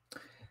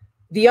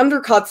 the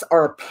undercuts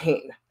are a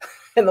pain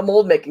in the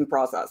mold making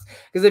process.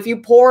 Because if you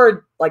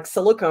pour like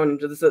silicone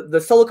into this,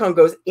 the silicone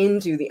goes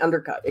into the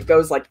undercut. It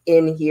goes like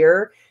in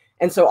here.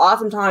 And so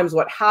oftentimes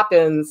what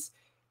happens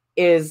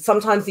is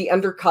sometimes the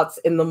undercuts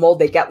in the mold,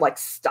 they get like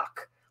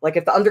stuck. Like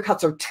if the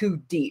undercuts are too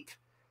deep,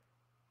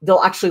 they'll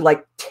actually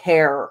like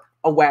tear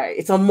away.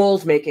 It's a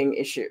mold making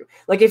issue.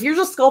 Like if you're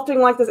just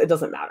sculpting like this, it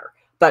doesn't matter.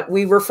 But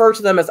we refer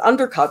to them as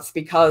undercuts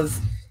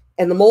because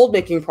in the mold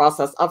making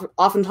process,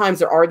 oftentimes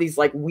there are these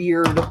like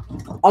weird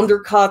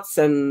undercuts,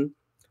 and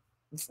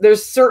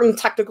there's certain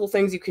technical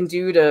things you can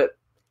do to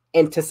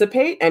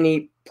anticipate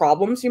any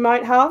problems you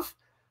might have.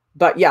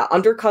 But yeah,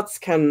 undercuts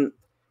can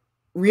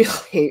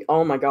really,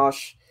 oh my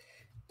gosh,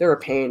 they're a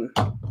pain.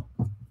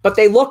 But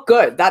they look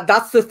good.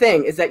 That's the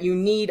thing, is that you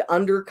need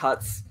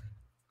undercuts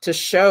to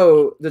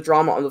show the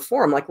drama on the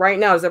form. Like right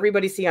now, as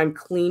everybody see, I'm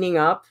cleaning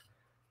up,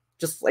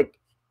 just like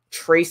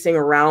tracing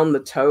around the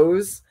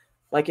toes.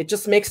 Like it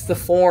just makes the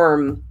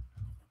form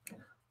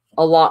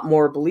a lot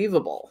more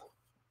believable.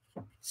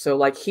 So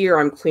like here,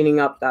 I'm cleaning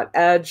up that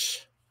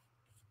edge.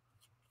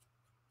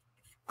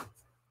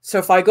 So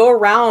if I go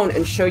around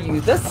and show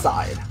you this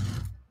side,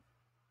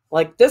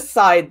 like this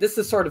side, this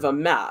is sort of a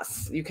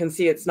mess. You can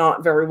see it's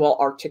not very well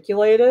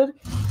articulated.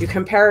 You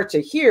compare it to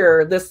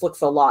here, this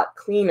looks a lot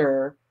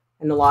cleaner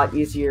and a lot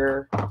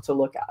easier to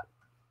look at.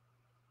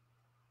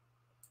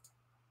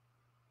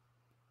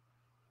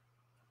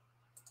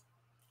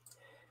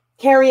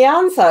 Carrie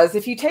Ann says,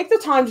 if you take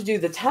the time to do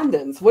the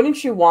tendons,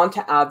 wouldn't you want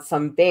to add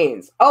some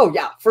veins? Oh,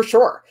 yeah, for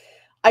sure.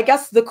 I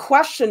guess the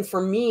question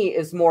for me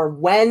is more,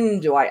 when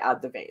do I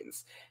add the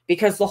veins?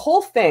 Because the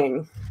whole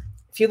thing,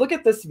 if you look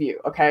at this view,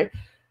 okay,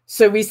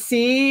 so we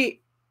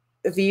see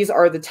these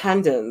are the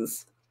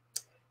tendons,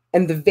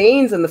 and the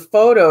veins in the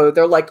photo,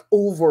 they're like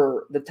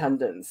over the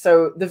tendons.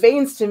 So the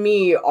veins to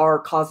me are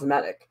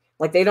cosmetic.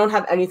 Like they don't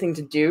have anything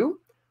to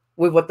do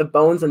with what the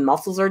bones and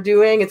muscles are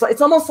doing.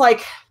 It's almost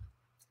like,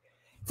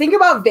 think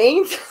about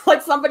veins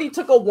like somebody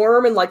took a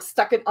worm and like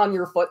stuck it on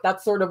your foot.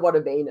 That's sort of what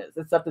a vein is,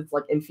 except it's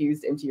like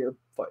infused into your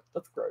foot.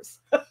 That's gross.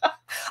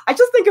 I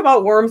just think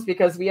about worms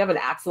because we have an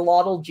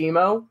axolotl,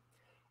 Gmo,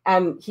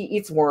 and he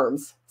eats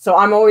worms. So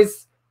I'm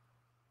always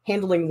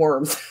handling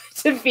worms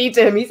to feed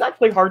to him. He's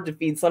actually hard to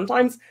feed.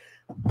 Sometimes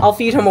I'll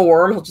feed him a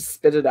worm. He'll just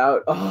spit it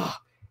out. Oh,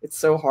 It's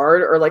so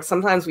hard. Or like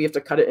sometimes we have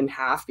to cut it in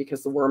half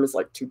because the worm is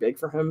like too big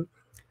for him.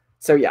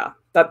 So yeah,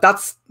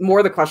 that's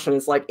more the question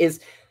is like, is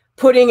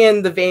putting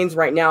in the veins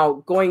right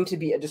now going to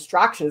be a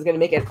distraction? Is going to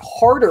make it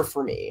harder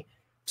for me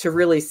to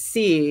really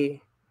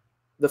see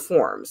the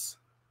forms?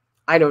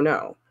 I don't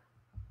know.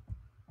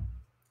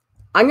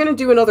 I'm going to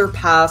do another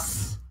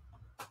pass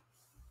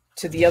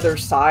to the other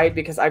side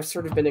because I've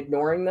sort of been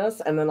ignoring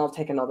this, and then I'll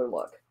take another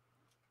look.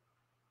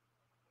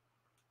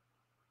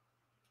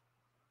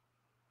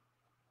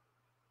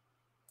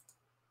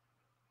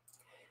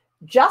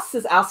 Jess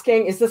is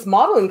asking, is this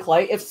modeling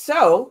clay? If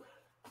so,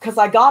 because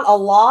I got a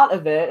lot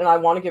of it and I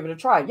want to give it a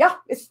try. Yeah,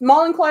 it's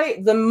modeling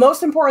clay. The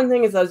most important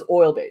thing is that it's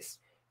oil-based.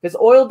 If it's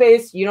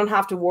oil-based, you don't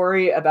have to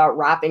worry about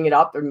wrapping it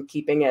up and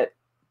keeping it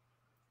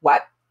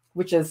wet,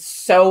 which is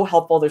so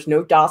helpful. There's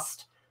no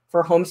dust.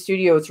 For a home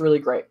studio, it's really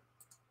great.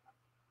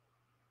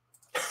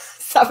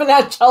 Seven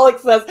Angelic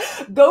says,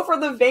 go for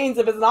the veins.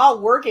 If it's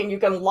not working, you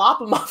can lop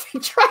them off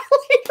and try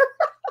later.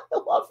 I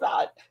love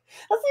that.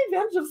 That's the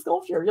advantage of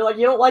sculpture. You're like,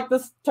 you don't like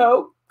this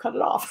toe? Cut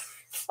it off.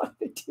 It's not a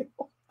big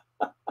deal.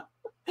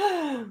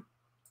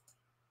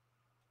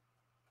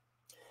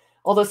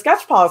 Although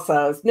Sketchpaw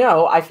says,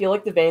 no, I feel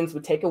like the veins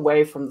would take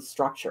away from the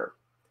structure.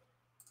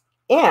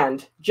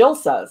 And Jill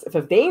says, if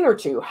a vein or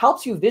two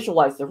helps you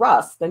visualize the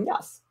rest, then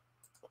yes.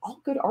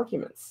 All good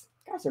arguments.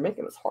 You guys are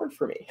making this hard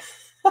for me.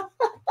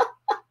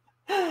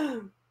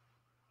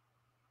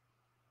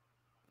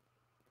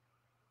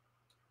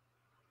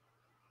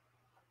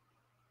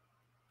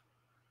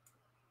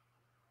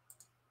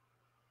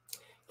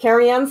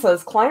 Carrie Ann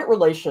says, client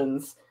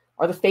relations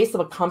are the face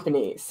of a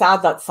company.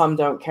 Sad that some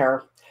don't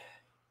care.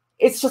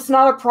 It's just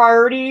not a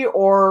priority,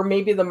 or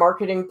maybe the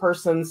marketing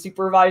person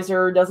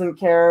supervisor doesn't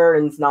care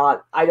and it's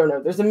not, I don't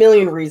know. There's a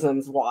million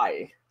reasons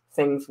why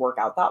things work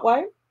out that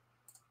way.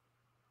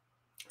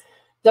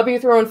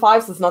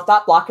 W315 says, not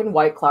that black and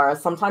white, Clara.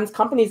 Sometimes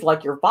companies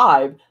like your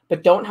vibe,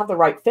 but don't have the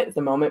right fit at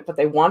the moment, but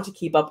they want to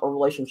keep up a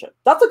relationship.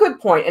 That's a good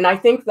point. And I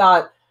think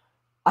that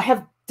I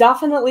have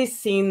definitely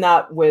seen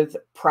that with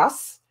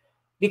press,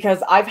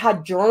 because I've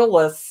had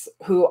journalists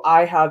who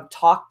I have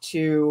talked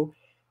to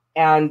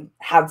and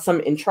had some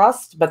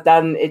interest, but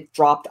then it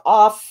dropped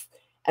off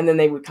and then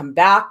they would come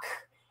back.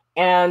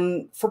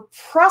 And for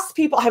press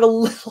people, I have a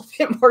little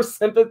bit more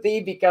sympathy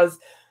because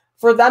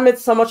for them,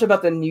 it's so much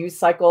about the news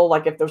cycle.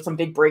 Like if there's some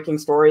big breaking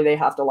story, they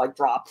have to like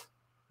drop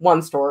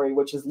one story,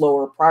 which is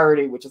lower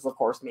priority, which is of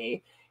course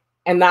me.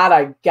 And that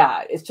I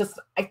get. It's just,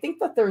 I think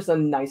that there's a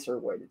nicer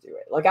way to do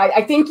it. Like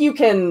I think you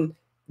can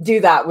do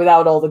that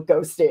without all the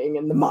ghosting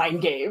and the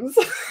mind games.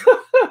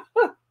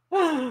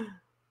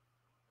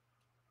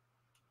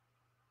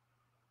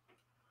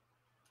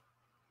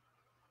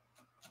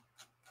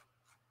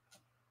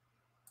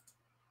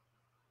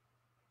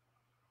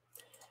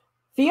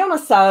 Fiona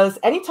says,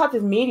 any type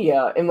of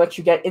media in which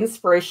you get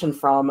inspiration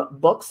from,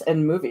 books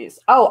and movies.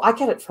 Oh, I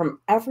get it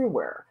from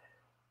everywhere.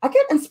 I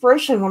get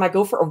inspiration when I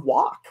go for a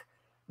walk.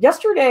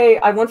 Yesterday,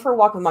 I went for a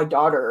walk with my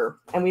daughter,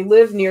 and we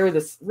live near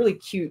this really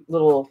cute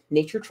little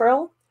nature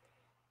trail.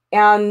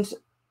 And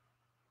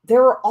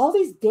there were all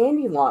these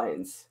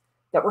dandelions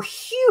that were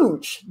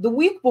huge the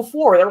week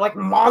before. They were like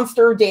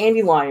monster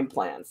dandelion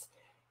plants.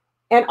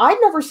 And I'd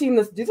never seen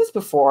do this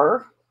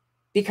before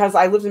because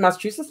I lived in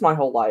Massachusetts my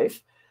whole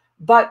life.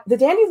 But the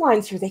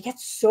dandelions here, they get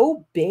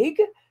so big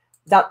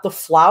that the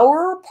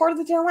flower part of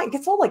the dandelion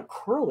gets all like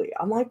curly.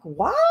 I'm like,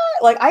 what?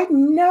 Like, I'd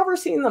never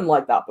seen them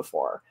like that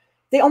before.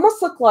 They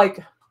almost look like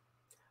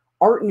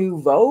Art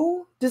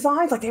Nouveau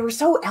designs. Like they were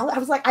so elegant. I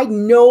was like, I had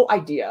no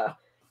idea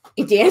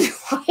a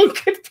dandelion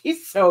could be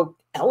so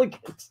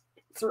elegant.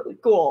 It's really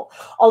cool.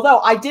 Although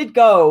I did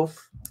go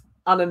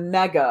on a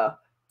mega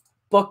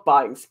book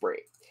buying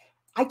spree.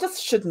 I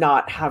just should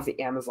not have the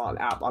Amazon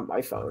app on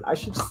my phone. I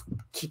should just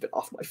keep it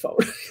off my phone.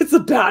 It's a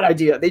bad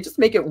idea. They just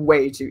make it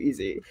way too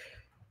easy.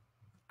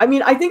 I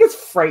mean, I think it's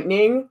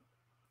frightening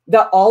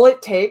that all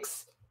it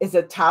takes is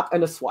a tap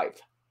and a swipe.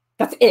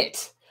 That's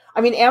it.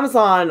 I mean,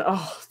 Amazon,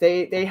 oh,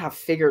 they have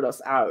figured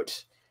us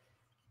out.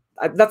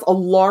 That's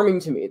alarming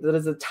to me that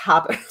it's a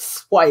tap and a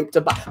swipe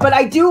to buy. But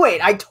I do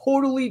it. I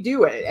totally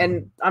do it.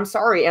 And I'm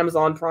sorry,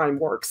 Amazon Prime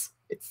works.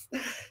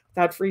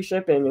 That free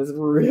shipping is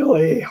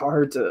really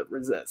hard to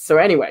resist. So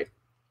anyway,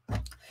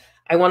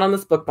 I went on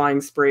this book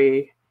buying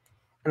spree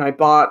and I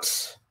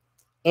bought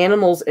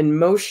Animals in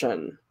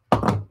Motion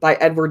by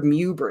Edward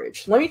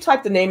Muybridge. Let me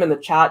type the name in the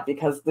chat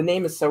because the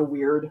name is so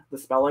weird, the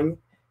spelling.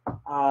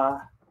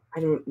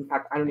 In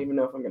fact, I don't even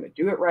know if I'm going to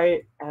do it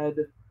right.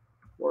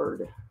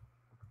 Edward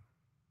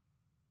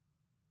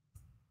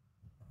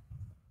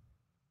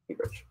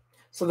Muybridge.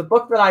 So the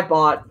book that I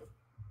bought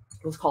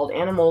was called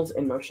Animals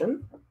in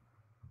Motion.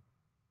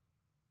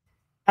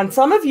 And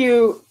some of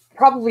you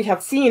probably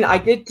have seen, I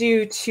did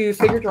do 2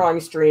 figure drawing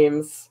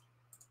streams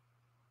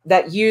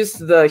that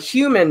used the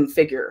human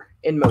figure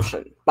in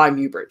motion by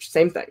Muybridge.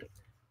 Same thing.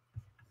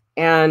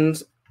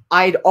 And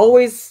I'd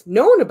always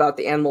known about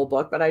the animal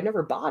book, but I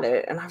never bought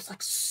it. And I was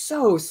like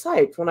so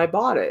psyched when I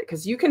bought it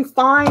because you can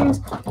find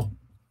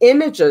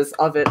images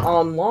of it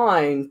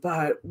online,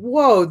 but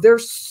whoa,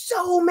 there's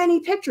so many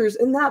pictures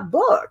in that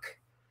book.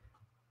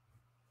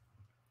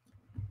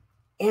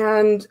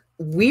 And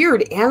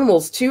weird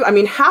animals too. I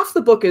mean, half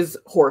the book is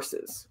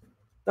horses.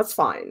 That's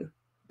fine,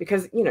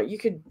 because, you know, you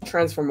could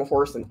transform a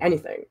horse in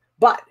anything.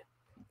 But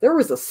there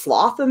was a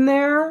sloth in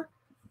there.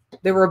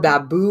 There were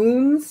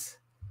baboons,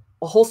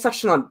 a whole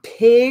section on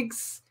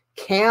pigs,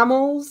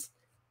 camels.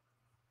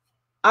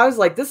 I was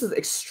like, this is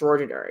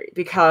extraordinary,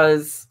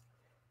 because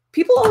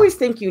people always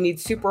think you need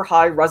super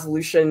high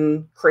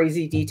resolution,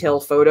 crazy detail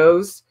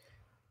photos.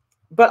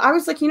 But I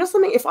was like, you know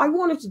something? If I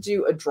wanted to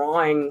do a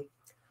drawing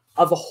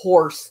of a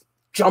horse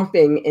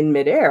jumping in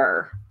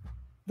midair,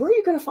 where are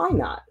you going to find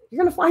that?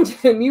 You're going to find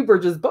it in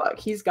Muybridge's book.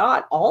 He's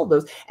got all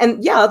those.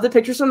 And yeah, the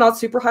pictures are not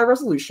super high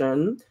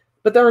resolution,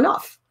 but they're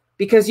enough,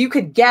 because you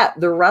could get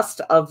the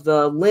rest of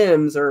the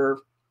limbs or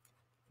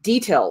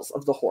details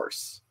of the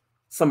horse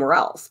somewhere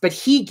else. But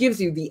he gives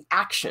you the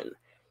action.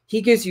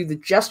 He gives you the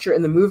gesture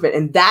and the movement.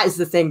 And that is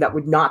the thing that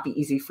would not be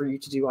easy for you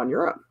to do on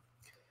your own.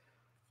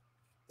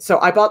 So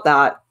I bought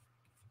that,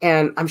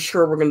 and I'm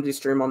sure we're going to do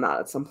stream on that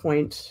at some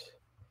point.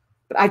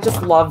 But I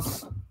just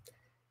love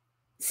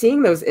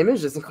seeing those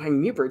images and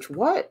going, Muybridge,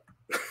 what?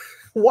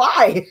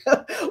 Why?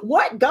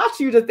 What got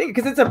you to think?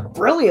 Because it's a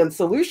brilliant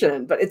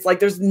solution, but it's like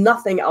there's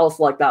nothing else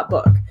like that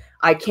book.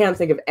 I can't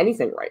think of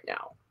anything right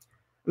now.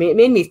 I mean, it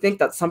made me think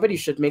that somebody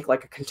should make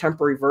like a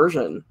contemporary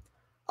version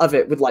of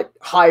it with like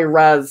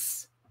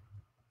high-res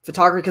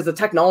photography, because the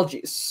technology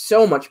is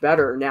so much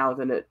better now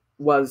than it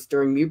was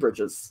during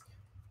Muybridge's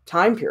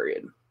time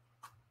period.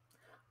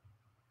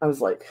 I was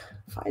like,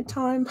 if I had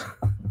time,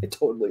 I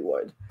totally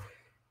would,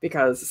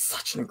 because it's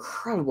such an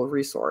incredible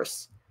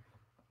resource.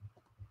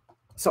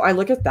 So I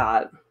look at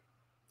that,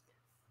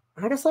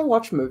 and I guess I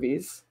watch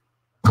movies.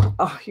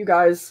 Oh, you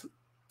guys,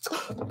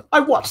 I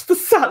watched the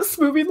saddest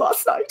movie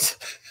last night.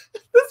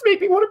 This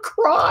made me want to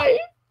cry.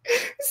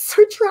 It's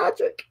so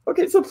tragic.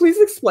 Okay, so please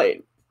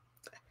explain.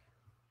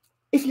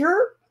 If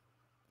you're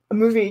a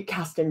movie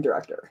casting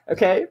director,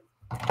 okay,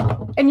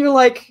 and you're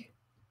like,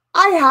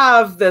 I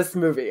have this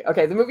movie.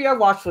 Okay, the movie I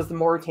watched was The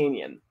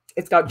Mauritanian.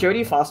 It's got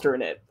Jodie Foster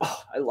in it.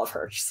 Oh, I love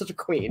her. She's such a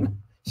queen.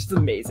 She's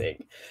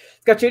amazing.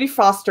 It's got Jodie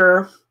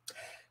Foster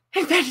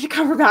and Benedict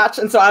Cumberbatch.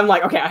 And so I'm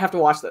like, okay, I have to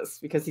watch this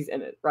because he's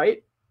in it,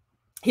 right?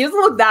 He doesn't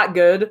look that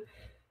good.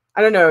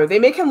 I don't know. They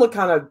make him look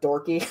kind of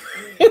dorky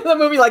in the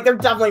movie. Like, they're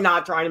definitely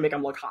not trying to make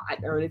him look hot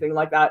or anything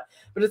like that.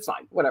 But it's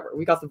fine. Whatever.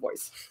 We got the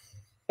voice.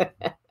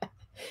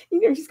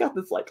 You know, he's got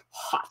this, like,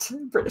 hot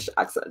British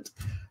accent.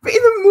 But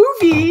in the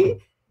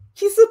movie,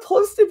 he's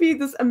supposed to be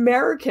this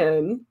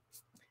American.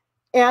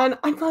 And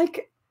I'm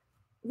like,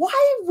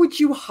 why would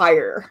you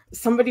hire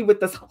somebody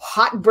with this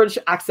hot British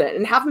accent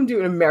and have them do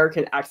an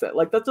American accent?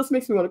 Like, that just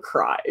makes me want to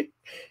cry.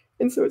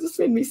 And so it just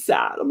made me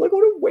sad. I'm like,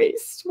 what a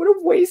waste. What a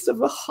waste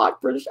of a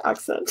hot British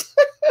accent.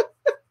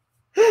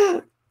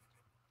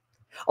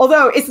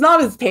 Although it's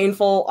not as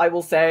painful, I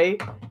will say,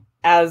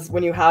 as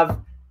when you have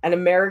an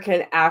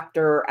American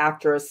actor or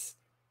actress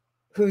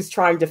who's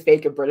trying to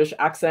fake a British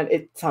accent.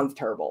 It sounds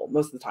terrible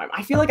most of the time.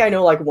 I feel like I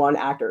know like one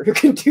actor who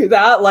can do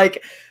that.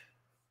 Like,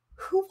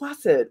 who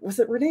was it? Was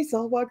it Renee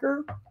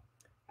Zellweger?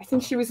 I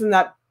think she was in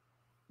that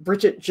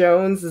Bridget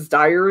Jones's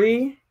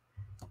Diary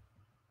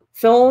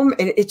film,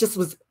 and it just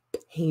was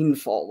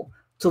painful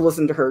to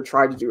listen to her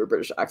try to do a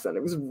British accent.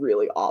 It was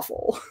really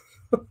awful.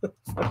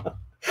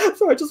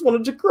 So I just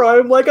wanted to cry.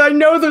 I'm like, I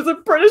know there's a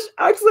British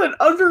accent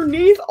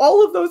underneath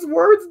all of those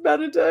words,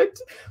 Benedict,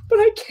 but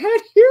I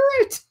can't hear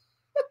it.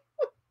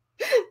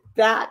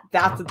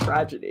 That's a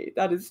tragedy.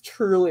 That is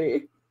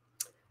truly,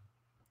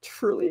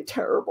 truly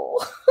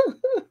terrible.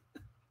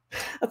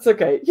 That's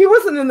okay. He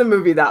wasn't in the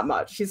movie that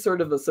much. He's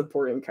sort of a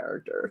supporting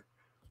character.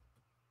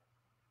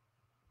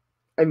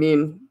 I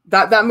mean,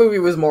 that movie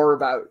was more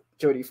about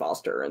Jodie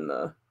Foster and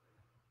the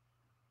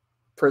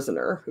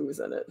prisoner who was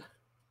in it.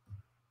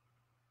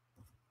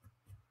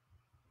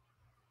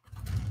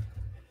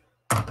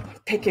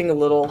 Picking a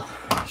little.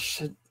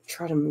 Should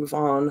try to move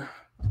on.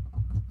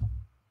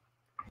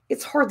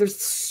 It's hard. There's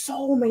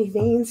so many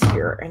veins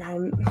here, and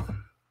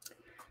I'm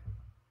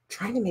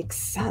trying to make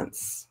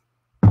sense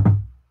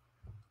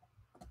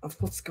of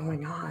what's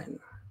going on.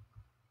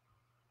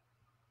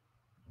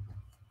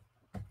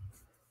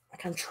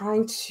 Like, I'm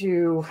trying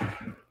to,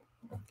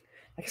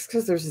 I guess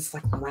because there's this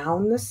like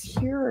roundness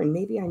here, and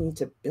maybe I need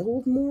to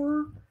build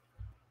more.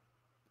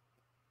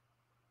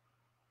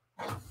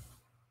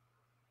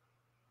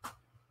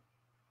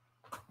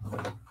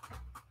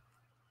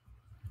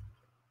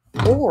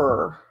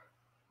 Or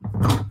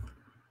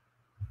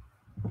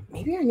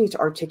maybe I need to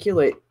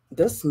articulate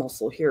this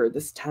muscle here,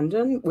 this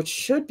tendon, which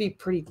should be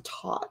pretty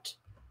taut.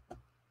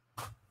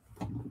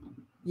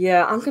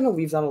 Yeah, I'm going to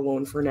leave that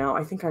alone for now.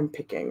 I think I'm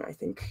picking. I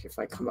think if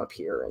I come up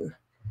here and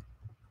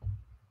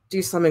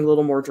do something a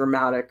little more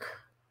dramatic,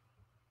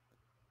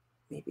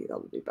 maybe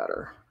that'll be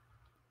better.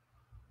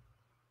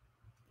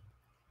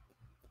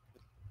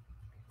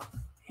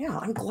 Yeah,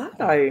 I'm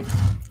glad I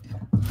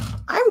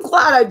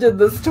did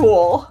this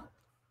tool.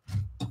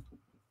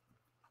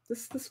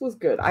 This was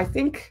good. I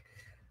think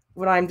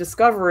what I'm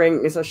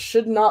discovering is I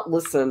should not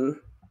listen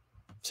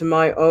to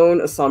my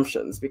own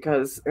assumptions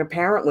because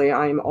apparently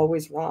I'm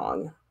always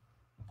wrong.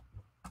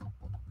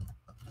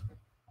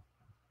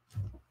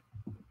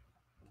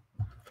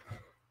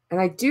 And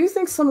I do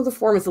think some of the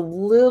form is a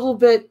little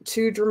bit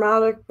too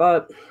dramatic,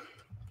 but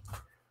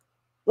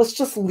let's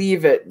just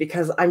leave it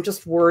because I'm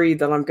just worried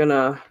that I'm going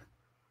to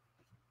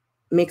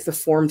make the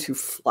form too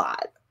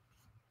flat.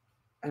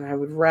 And I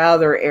would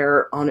rather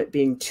err on it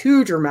being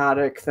too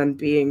dramatic than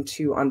being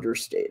too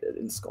understated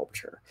in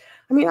sculpture.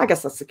 I mean, I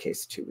guess that's the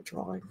case too with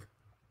drawing.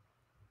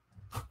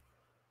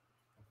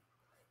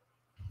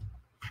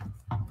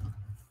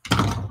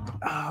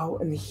 Oh,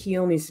 and the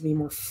heel needs to be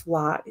more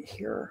flat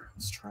here.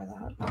 Let's try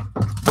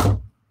that.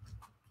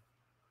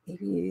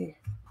 Maybe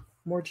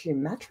more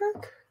geometric.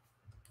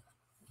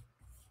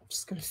 I'm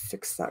just going to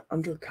fix that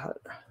undercut.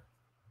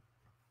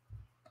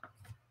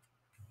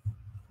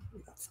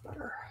 That's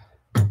better.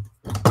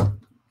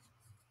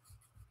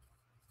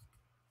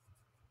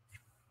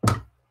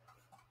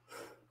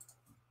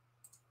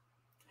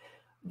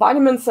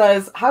 Vitamin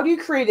says, how do you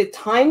create a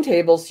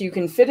timetable so you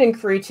can fit in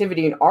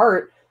creativity and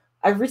art?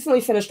 I've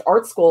recently finished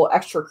art school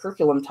extra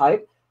curriculum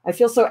type. I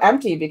feel so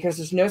empty because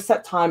there's no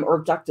set time or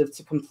objective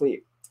to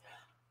complete.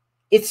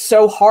 It's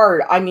so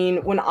hard. I mean,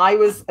 when I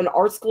was an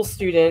art school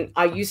student,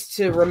 I used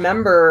to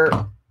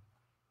remember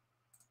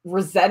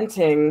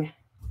resenting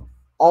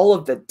all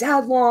of the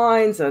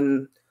deadlines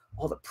and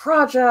all the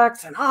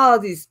projects and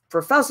these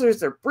professors,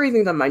 they're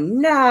breathing down my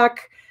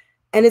neck.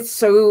 And it's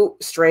so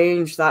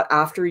strange that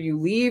after you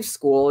leave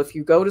school, if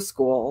you go to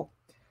school,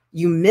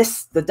 you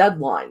miss the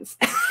deadlines.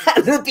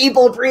 The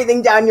people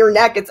breathing down your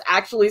neck, it's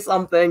actually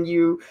something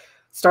you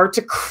start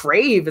to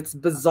crave. It's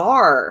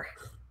bizarre.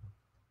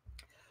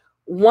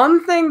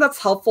 One thing that's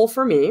helpful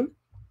for me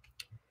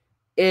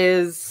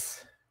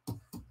is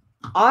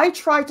I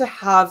try to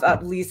have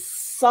at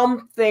least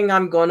something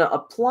I'm going to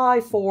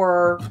apply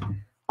for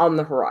on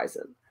the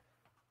horizon.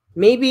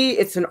 Maybe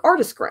it's an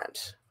artist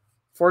grant.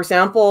 For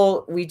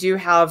example, we do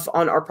have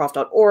on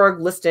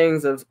artprof.org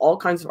listings of all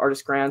kinds of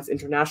artist grants,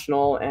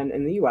 international and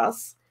in the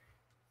US.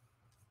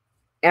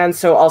 And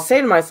so I'll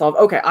say to myself,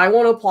 okay, I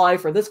want to apply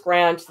for this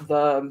grant.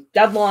 The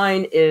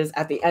deadline is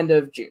at the end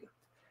of June.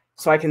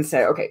 So I can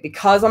say, okay,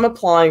 because I'm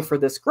applying for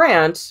this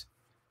grant,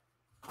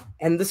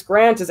 and this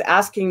grant is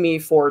asking me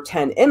for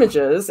 10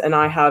 images, and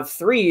I have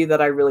 3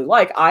 that I really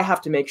like, I have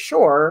to make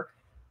sure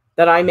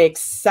that I make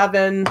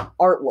 7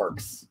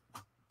 artworks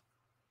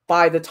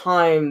by the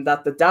time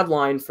that the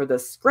deadline for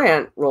this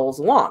grant rolls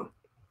along.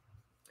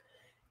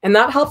 And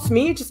that helps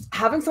me just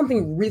having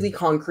something really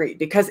concrete,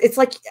 because it's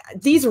like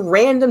these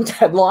random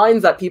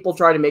deadlines that people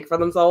try to make for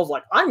themselves,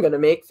 like, I'm going to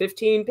make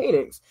 15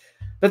 paintings.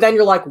 But then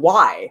you're like,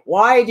 why?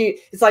 Why do you?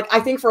 It's like, I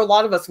think for a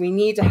lot of us, we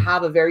need to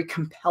have a very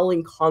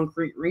compelling,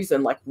 concrete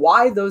reason, like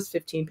why those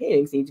 15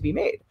 paintings need to be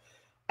made.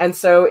 And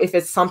so if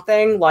it's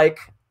something like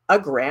a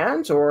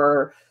grant,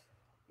 or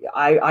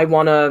I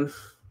want to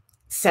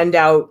send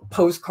out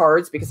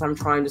postcards because I'm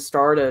trying to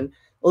start an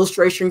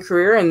illustration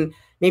career, and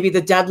maybe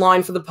the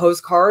deadline for the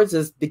postcards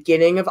is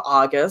beginning of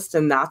August,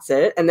 and that's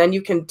it. And then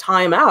you can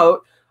time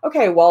out,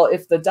 okay, well,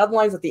 if the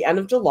deadline's at the end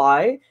of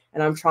July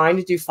and I'm trying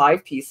to do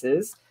 5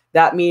 pieces,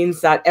 that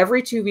means that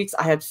every 2 weeks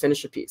I have to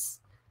finish a piece.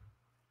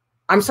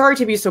 I'm sorry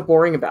to be so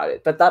boring about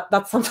it, but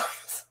that's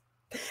sometimes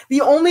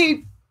the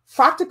only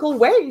practical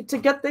way to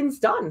get things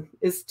done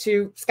is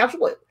to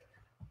schedule it.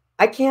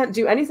 I can't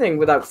do anything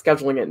without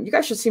scheduling it. You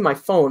guys should see my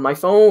phone. My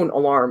phone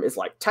alarm is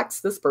like,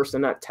 text this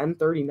person at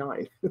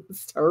 10:39.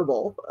 It's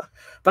terrible.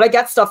 But I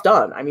get stuff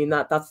done. I mean,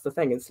 that's the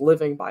thing. It's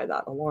living by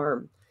that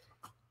alarm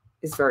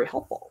is very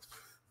helpful.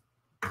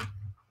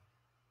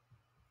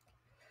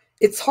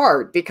 It's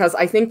hard because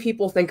I think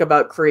people think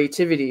about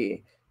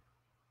creativity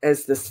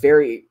as this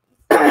very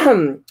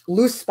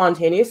loose,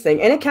 spontaneous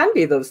thing. And it can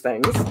be those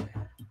things.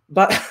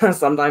 But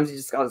sometimes you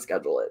just got to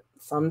schedule it.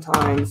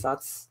 Sometimes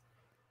that's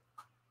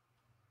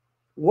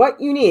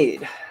what you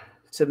need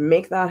to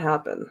make that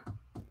happen.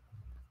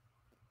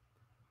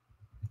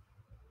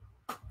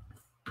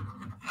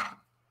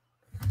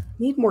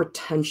 Need more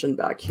tension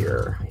back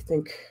here. I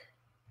think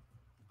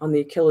on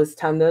the Achilles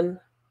tendon,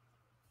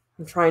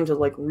 I'm trying to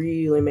like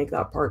really make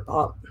that part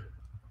pop.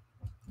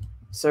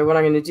 So what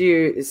I'm going to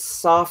do is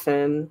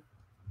soften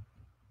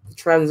the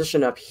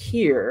transition up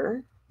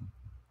here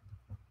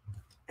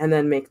and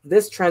then make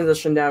this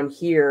transition down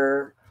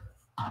here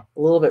a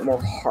little bit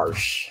more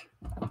harsh.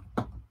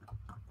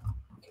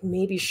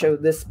 Maybe show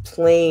this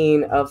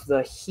plane of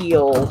the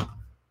heel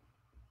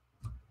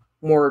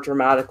more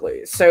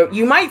dramatically. So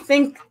you might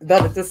think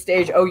that at this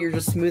stage, oh, you're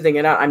just smoothing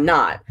it out. I'm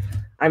not.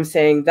 I'm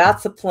saying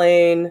that's a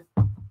plane,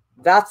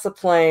 that's a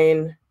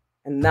plane,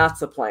 and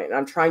that's a plane.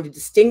 I'm trying to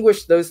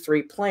distinguish those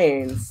 3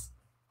 planes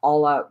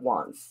all at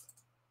once.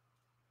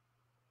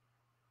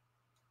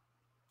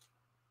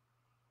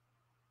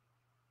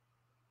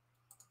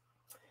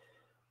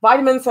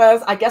 Vitamin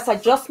says, I guess I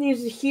just need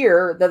to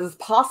hear that it's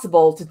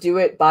possible to do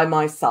it by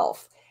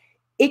myself.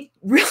 It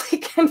really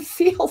can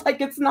feel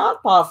like it's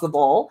not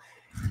possible,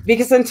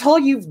 because until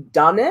you've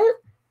done it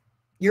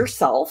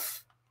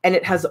yourself and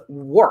it has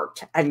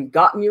worked and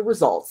gotten you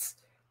results,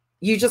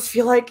 you just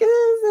feel like, is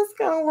this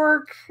going to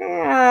work?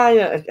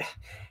 Yeah.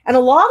 And a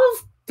lot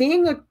of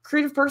being a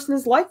creative person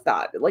is like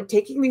that, like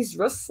taking these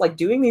risks, like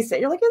doing these things.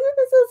 You're like,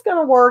 is this going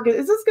to work?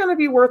 Is this going to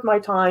be worth my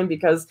time?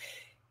 Because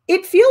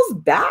it feels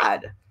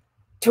bad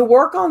to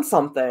work on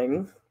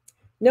something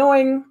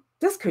knowing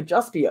this could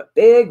just be a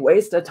big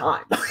waste of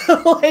time.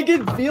 Like,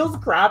 it feels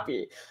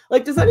crappy.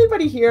 Like, does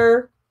anybody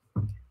here,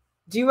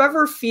 do you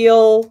ever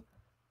feel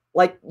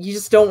like you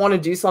just don't want to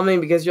do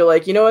something because you're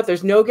like, you know what,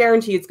 there's no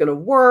guarantee it's going to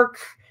work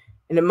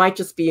and it might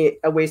just be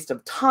a waste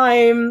of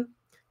time?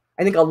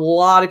 I think a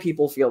lot of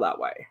people feel that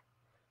way.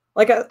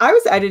 Like, I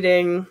was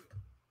editing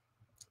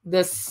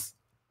this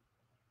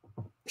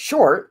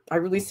short. I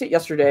released it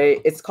yesterday.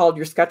 It's called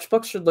Your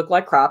Sketchbooks Should Look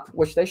Like Crap,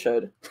 which they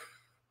should.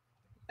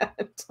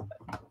 And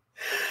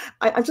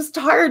I'm just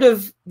tired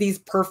of these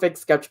perfect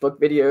sketchbook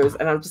videos,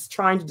 and I'm just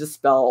trying to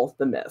dispel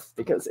the myth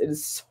because it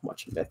is so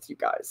much myth, you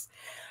guys.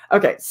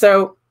 Okay,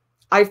 so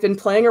I've been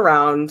playing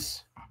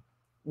around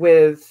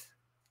with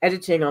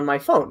editing on my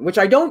phone, which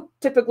I don't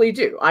typically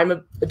do. I'm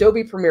an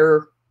Adobe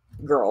Premiere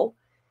girl,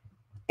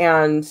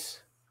 and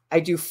I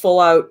do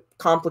full-out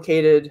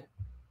complicated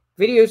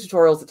video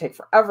tutorials that take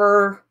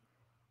forever.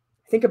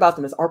 Think about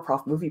them as Art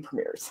Prof movie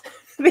premieres.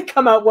 They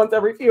come out once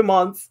every few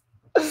months.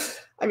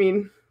 I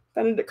mean,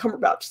 Benedict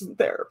Cumberbatch isn't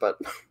there, but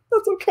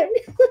that's okay.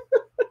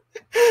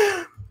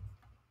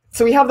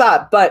 So we have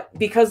that. But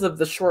because of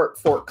the short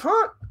form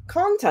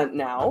content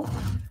now,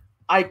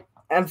 I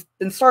have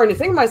been starting to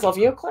think to myself,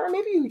 you know, Clara,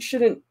 maybe you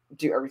shouldn't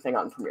do everything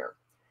on Premiere.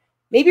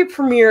 Maybe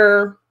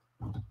Premiere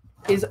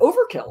is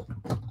overkill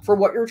for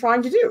what you're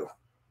trying to do.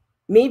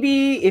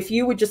 Maybe if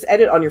you would just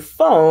edit on your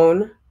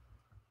phone,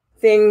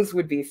 things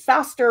would be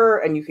faster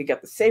and you could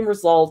get the same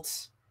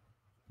results.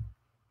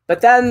 But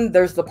then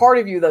there's the part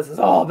of you that says,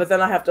 oh, but then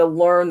I have to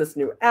learn this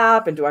new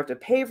app, and do I have to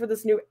pay for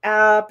this new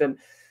app? And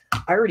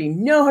I already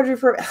know how to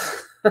do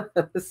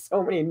There's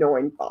so many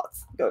annoying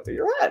thoughts go through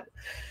your head.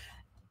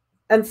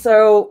 And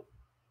so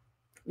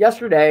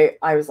yesterday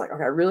I was like,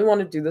 okay, I really want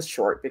to do this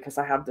short because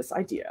I have this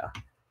idea.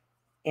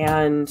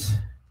 And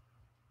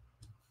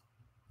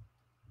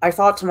I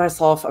thought to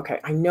myself, okay,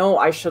 I know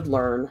I should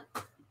learn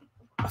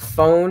a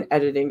phone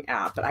editing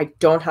app, but I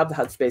don't have the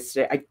headspace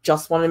today. I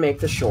just want to make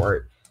the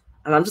short.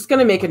 And I'm just going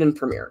to make it in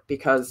Premiere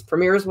because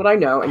Premiere is what I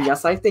know. And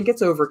yes, I think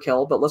it's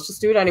overkill, but let's just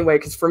do it anyway.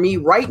 Because for me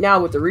right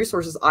now, with the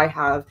resources I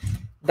have,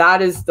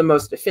 that is the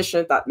most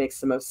efficient. That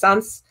makes the most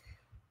sense.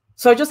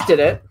 So I just did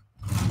it.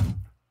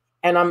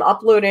 And I'm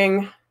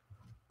uploading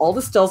all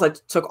the stills. I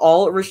took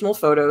all original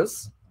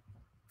photos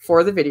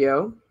for the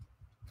video.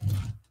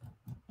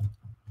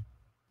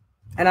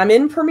 And I'm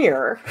in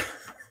Premiere.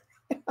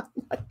 I'm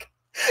like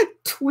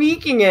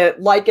tweaking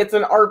it like it's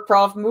an Art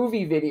Prof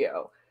movie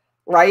video,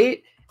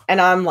 right? And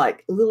I'm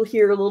like a little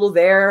here, a little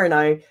there. And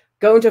I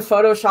go into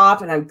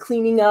Photoshop and I'm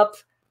cleaning up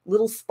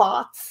little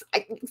spots.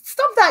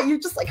 Stuff that you're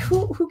just like,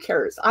 who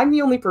cares? I'm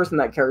the only person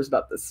that cares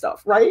about this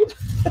stuff, right?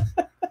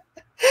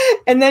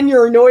 And then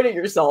you're annoyed at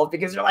yourself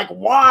because you're like,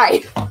 why?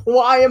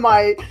 Why am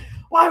I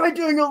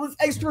doing all this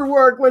extra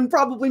work when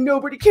probably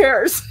nobody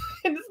cares?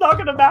 And it's not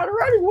going to matter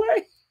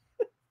anyway.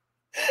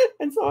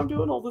 And so I'm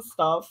doing all this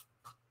stuff.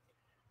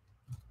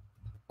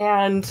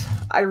 And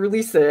I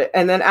release it.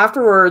 And then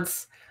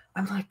afterwards,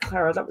 I'm like,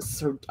 Clara, that was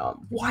so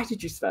dumb. Why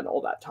did you spend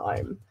all that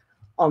time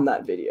on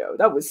that video?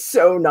 That was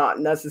so not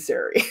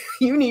necessary.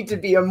 You need to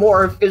be a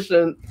more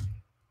efficient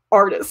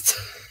artist.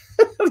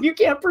 You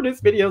can't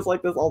produce videos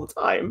like this all the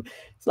time.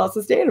 It's not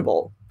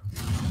sustainable.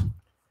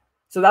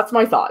 So that's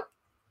my thought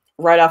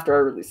right after I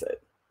release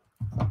it.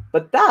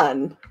 But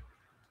then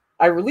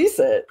I release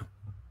it.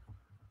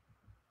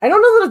 I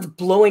don't know that it's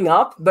blowing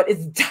up, but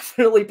it's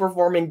definitely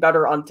performing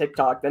better on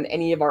TikTok than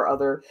any of our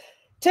other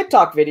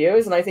TikTok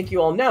videos. And I think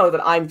you all know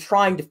that I'm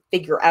trying to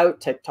figure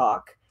out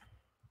TikTok.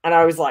 And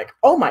I was like,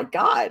 oh my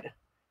God,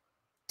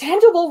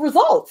 tangible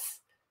results.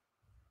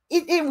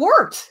 It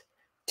worked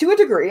to a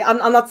degree. I'm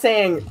not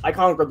saying I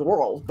conquered the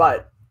world,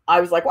 but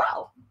I was like,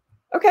 wow,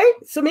 okay,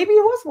 so maybe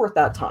it was worth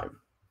that time.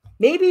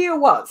 Maybe it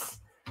was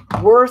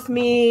worth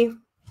me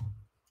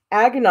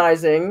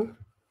agonizing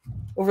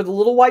over the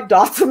little white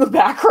dots in the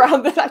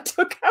background that I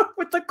took out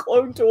with the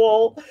clone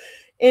tool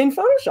in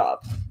Photoshop.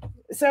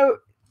 So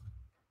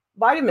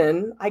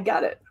vitamin, I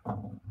get it.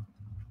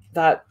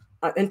 That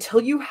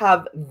until you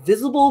have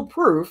visible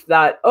proof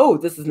that, oh,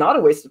 this is not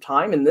a waste of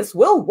time and this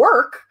will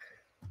work,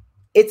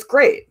 it's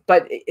great.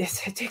 But it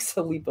takes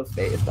a leap of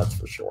faith, that's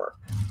for sure.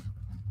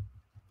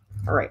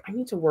 All right, I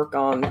need to work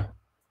on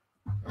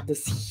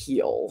this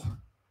heel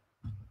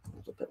a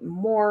little bit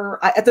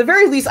more. At the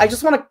very least, I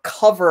just want to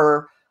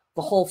cover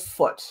the whole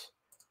foot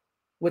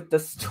with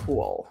this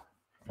tool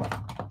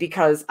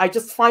because I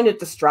just find it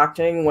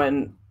distracting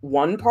when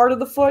one part of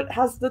the foot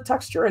has the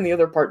texture and the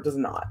other part does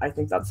not. I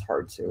think that's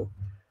hard to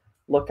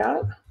look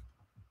at.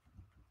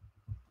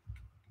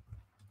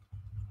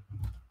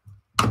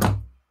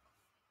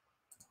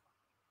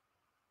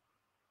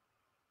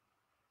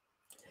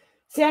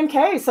 San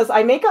K says,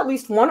 I make at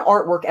least one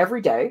artwork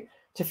every day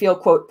to feel,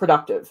 quote,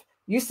 productive.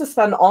 Used to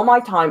spend all my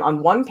time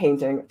on one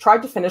painting,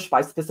 tried to finish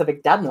by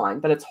specific deadline,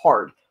 but it's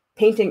hard.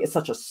 Painting is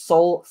such a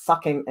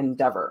soul-sucking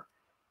endeavor.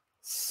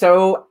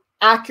 So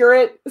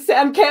accurate,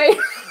 Sam K.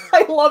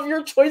 I love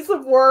your choice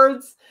of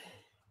words.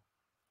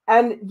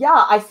 And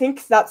yeah, I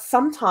think that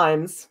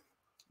sometimes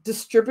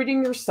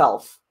distributing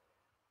yourself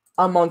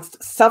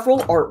amongst several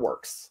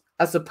artworks,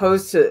 as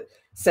opposed to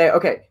say,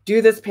 okay,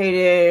 do this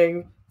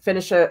painting,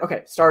 finish it,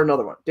 okay, start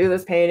another one. Do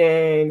this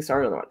painting,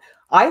 start another one.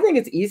 I think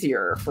it's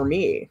easier for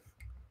me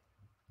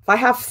if I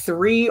have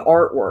 3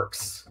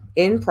 artworks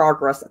in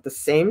progress at the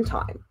same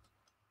time.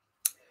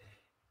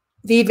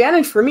 The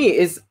advantage for me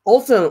is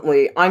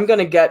ultimately I'm going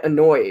to get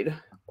annoyed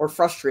or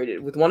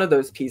frustrated with one of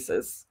those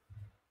pieces.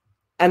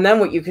 And then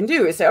what you can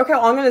do is say, okay,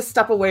 well, I'm going to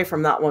step away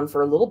from that one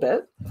for a little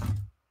bit.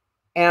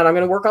 And I'm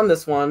going to work on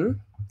this one.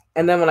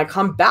 And then when I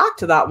come back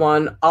to that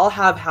one, I'll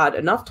have had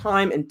enough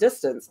time and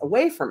distance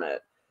away from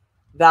it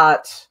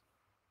that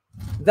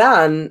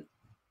then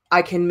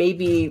I can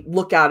maybe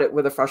look at it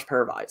with a fresh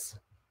pair of eyes.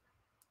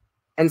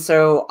 And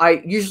so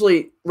I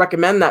usually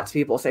recommend that to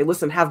people. Say,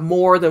 listen, have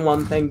more than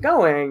one thing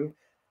going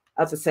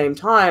at the same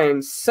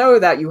time so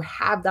that you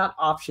have that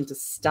option to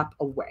step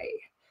away.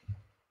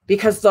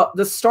 Because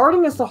the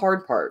starting is the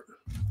hard part.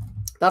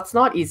 That's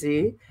not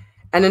easy.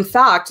 And in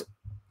fact,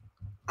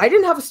 I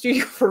didn't have a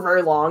studio for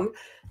very long.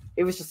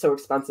 It was just so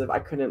expensive. I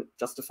couldn't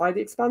justify the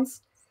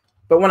expense.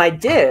 But when I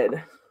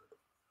did,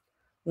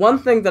 one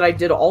thing that I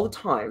did all the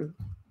time,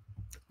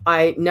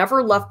 I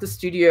never left the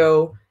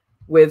studio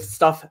with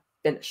stuff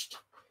finished.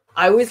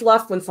 I always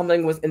left when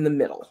something was in the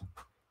middle.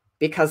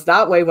 Because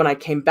that way, when I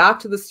came back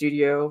to the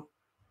studio,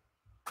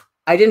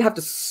 I didn't have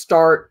to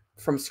start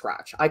from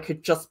scratch. I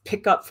could just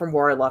pick up from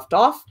where I left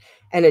off,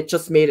 and it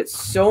just made it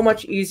so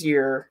much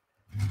easier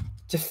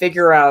to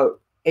figure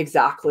out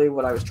exactly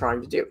what I was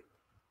trying to do.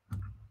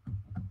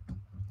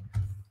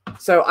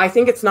 So I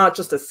think it's not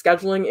just a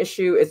scheduling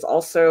issue, it's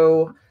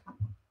also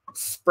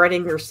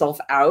spreading yourself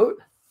out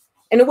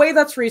in a way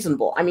that's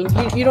reasonable. I mean,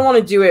 you don't want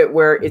to do it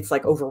where it's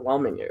like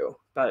overwhelming you,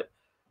 but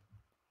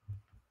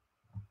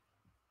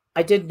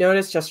I did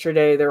notice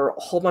yesterday there were a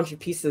whole bunch of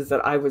pieces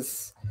that I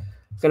was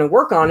going to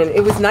work on, and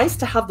it was nice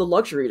to have the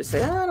luxury to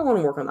say, I don't want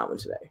to work on that one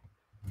today.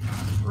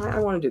 I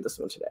want to do this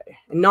one today,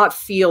 and not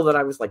feel that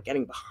I was like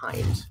getting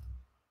behind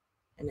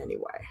in any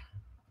way.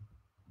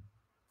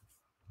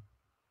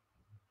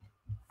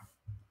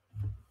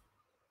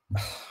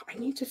 I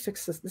need to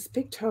fix this. This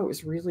big toe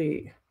is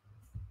really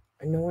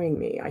annoying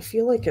me. I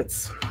feel like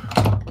it's,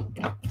 I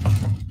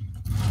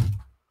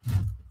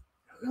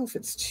don't know if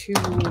it's too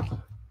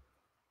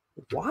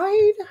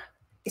wide.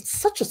 It's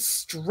such a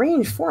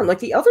strange form. Like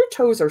the other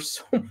toes are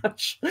so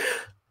much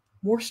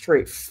more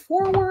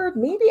straightforward.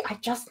 Maybe I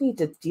just need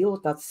to deal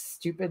with that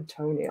stupid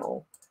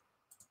toenail.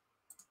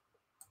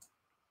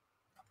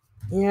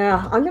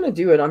 Yeah, I'm going to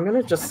do it. I'm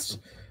going to just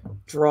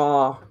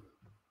draw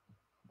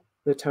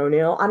the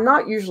toenail. I'm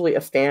not usually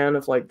a fan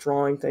of like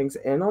drawing things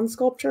in on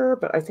sculpture,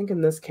 but I think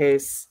in this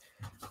case,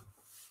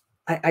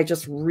 I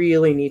just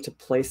really need to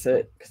place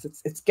it because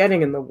it's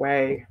getting in the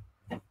way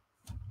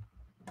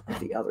of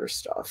the other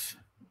stuff.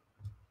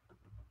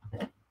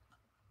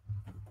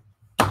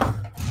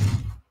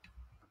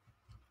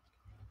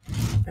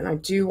 And I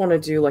do want to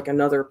do like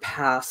another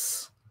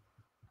pass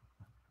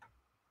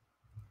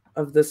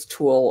of this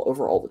tool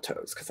over all the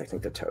toes because I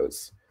think the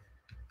toes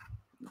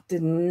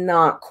did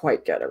not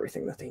quite get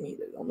everything that they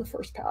needed on the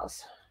first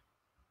pass.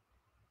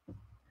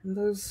 And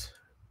those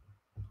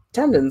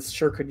tendons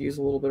sure could use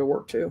a little bit of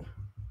work too.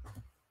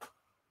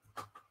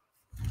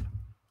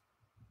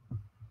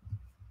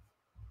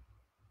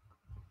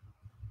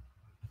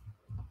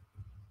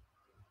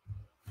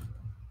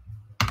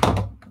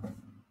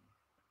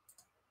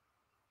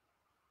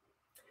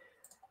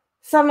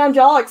 Seven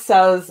Angelic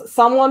says,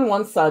 someone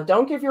once said,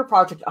 don't give your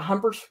project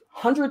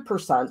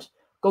 100%,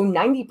 go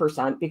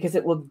 90% because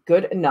it will be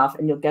good enough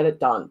and you'll get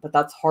it done. But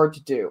that's hard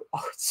to do.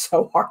 Oh, it's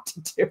so hard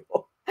to do.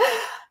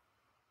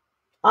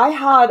 I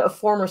had a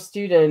former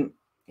student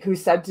who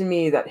said to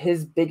me that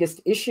his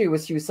biggest issue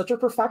was he was such a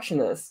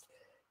perfectionist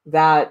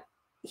that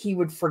he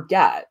would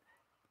forget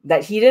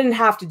that he didn't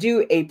have to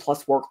do A+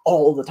 work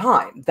all the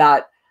time,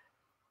 that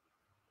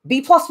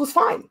B+ was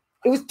fine.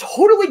 It was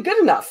totally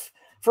good enough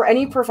for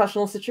any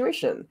professional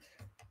situation.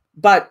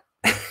 But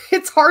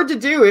it's hard to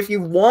do if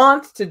you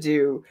want to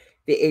do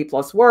the A+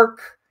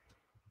 work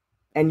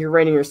and you're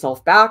reining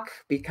yourself back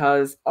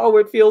because, oh,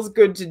 it feels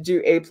good to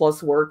do A+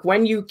 work.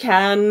 When you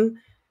can,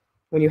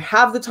 when you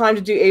have the time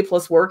to do A+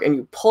 work and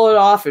you pull it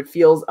off, it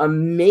feels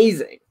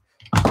amazing.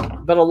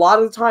 But a lot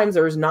of the times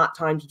there is not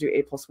time to do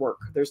A+ work.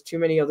 There's too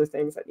many other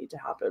things that need to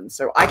happen.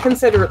 So I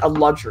consider it a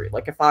luxury.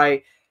 Like if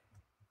I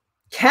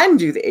can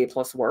do the A+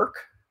 work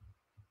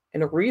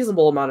in a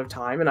reasonable amount of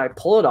time and I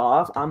pull it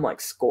off, I'm like,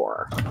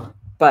 score.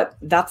 But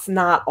that's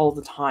not all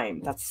the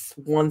time. That's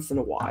once in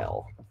a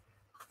while.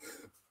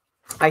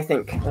 I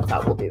think that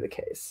that will be the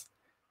case.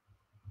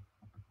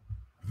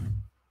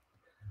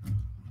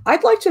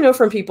 I'd like to know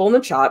from people in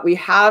the chat, we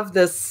have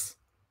this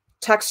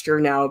texture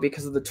now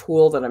because of the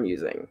tool that I'm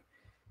using.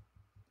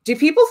 Do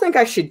people think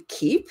I should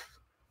keep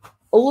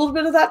a little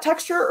bit of that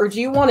texture, or do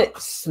you want it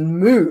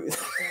smooth?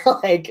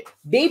 Like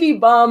baby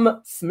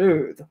bum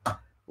smooth?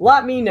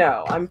 Let me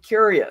know. I'm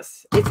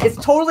curious.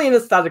 It's totally an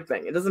aesthetic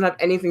thing. It doesn't have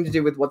anything to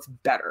do with what's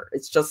better.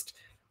 It's just,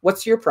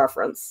 what's your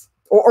preference?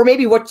 Or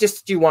maybe what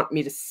just do you want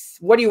me to,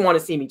 what do you want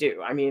to see me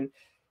do? I mean,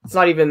 it's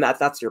not even that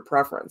that's your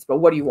preference, but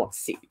what do you want to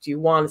see? Do you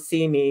want to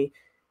see me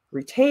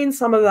retain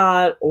some of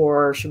that,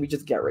 or should we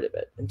just get rid of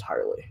it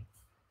entirely?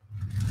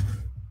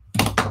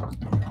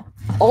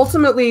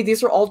 Ultimately,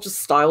 these are all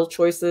just style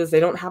choices. They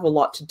don't have a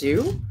lot to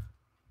do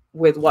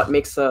with what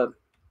makes a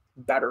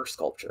better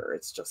sculpture.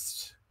 It's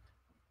just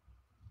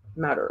a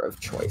matter of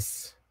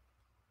choice.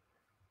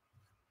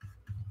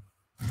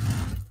 I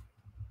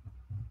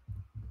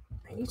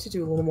need to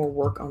do a little more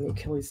work on the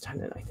Achilles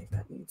tendon. I think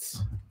that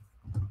needs.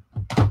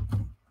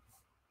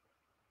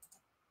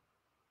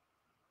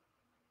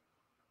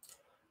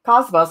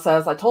 Kasba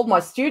says, I told my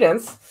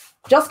students,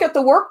 just get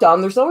the work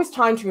done. There's always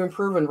time to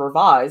improve and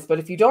revise, but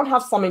if you don't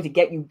have something to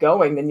get you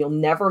going, then you'll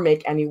never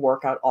make any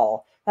work at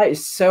all. That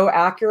is so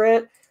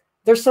accurate.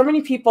 There's so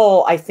many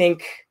people, I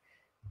think,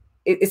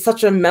 it's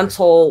such a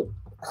mental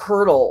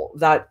hurdle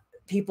that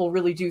people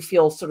really do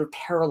feel sort of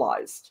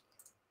paralyzed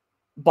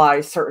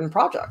by certain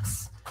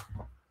projects.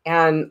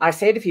 And I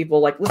say to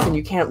people, like, listen,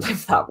 you can't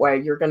live that way.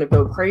 You're going to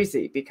go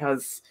crazy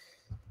because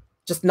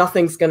just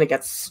nothing's going to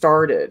get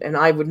started. And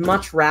I would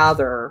much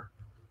rather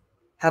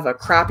have a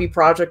crappy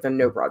project than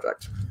no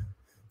project.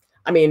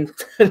 I mean,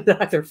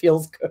 neither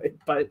feels good,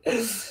 but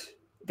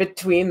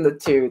between the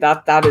two,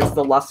 that is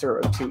the lesser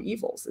of two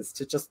evils, is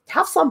to just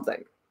have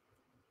something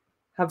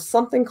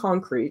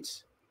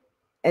concrete.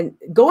 And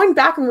going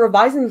back and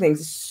revising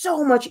things is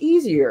so much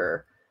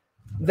easier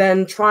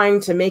than trying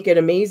to make it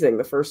amazing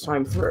the first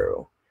time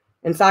through.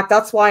 In fact,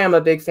 that's why I'm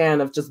a big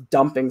fan of just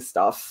dumping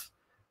stuff,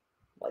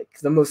 like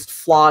the most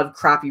flawed,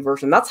 crappy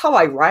version. That's how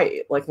I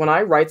write. Like when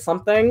I write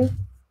something,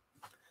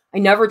 I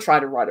never try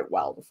to write it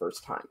well the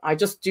first time. I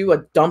just do a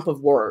dump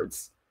of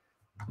words,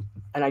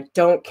 and I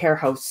don't care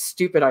how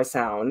stupid I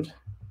sound.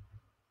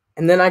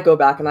 And then I go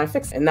back and I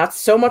fix it. And that's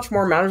so much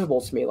more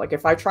manageable to me. Like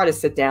if I try to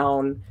sit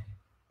down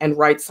and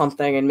write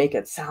something and make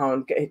it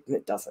sound good,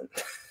 it doesn't.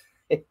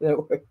 It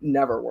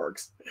never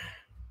works.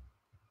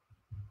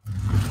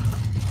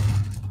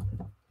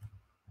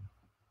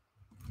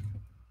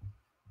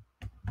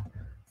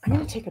 I'm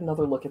going to take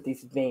another look at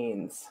these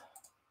veins.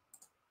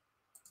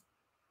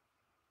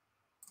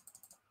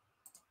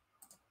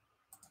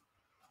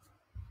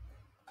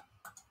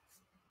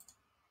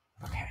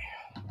 Okay.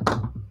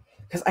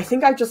 Because I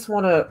think I just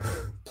want to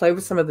play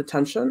with some of the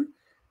tension,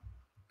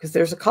 because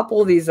there's a couple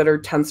of these that are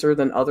tenser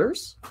than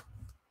others.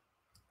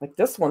 Like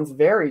this one's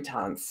very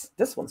tense.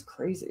 This one's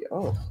crazy.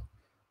 Oh, all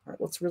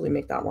right, let's really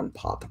make that one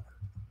pop.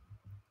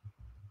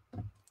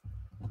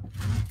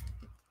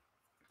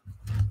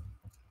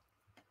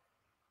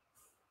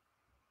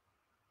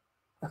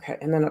 Okay,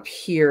 and then up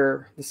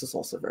here, this is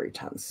also very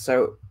tense.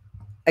 So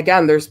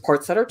again, there's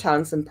parts that are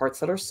tense and parts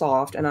that are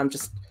soft, and I'm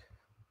just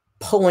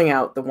pulling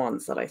out the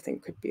ones that I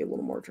think could be a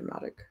little more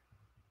dramatic.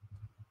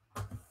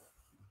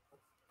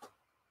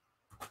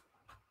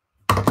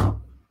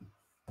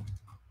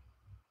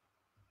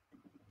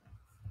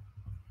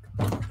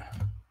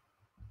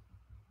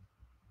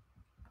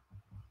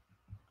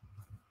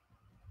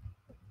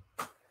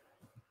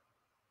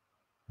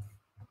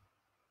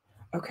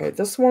 Okay,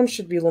 this one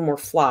should be a little more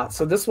flat.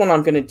 So this one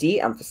I'm going to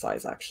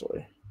de-emphasize,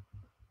 actually.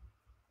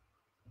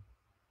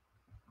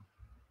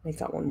 Make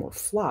that one more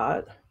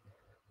flat,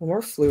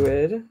 more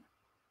fluid.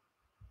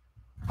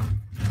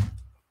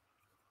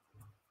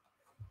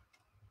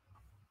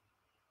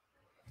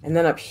 And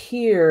then up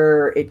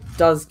here, it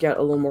does get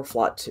a little more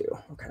flat too.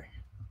 Okay.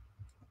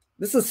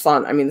 This is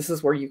fun. I mean, this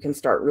is where you can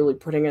start really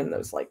putting in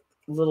those like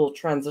little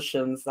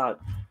transitions that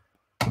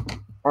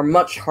are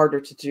much harder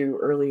to do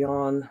early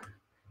on.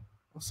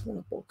 I also want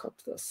to bulk up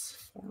this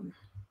form.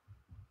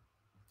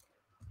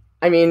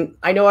 I mean,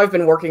 I know I've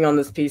been working on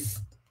this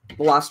piece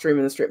the last stream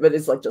in the stream, but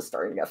it's like just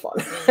starting to get fun.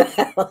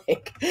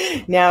 Like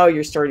now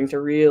you're starting to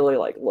really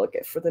like look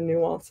at for the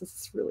nuances.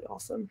 It's really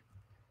awesome.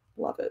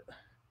 Love it.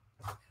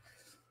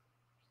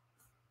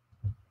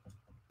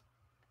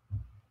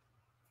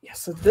 Yeah,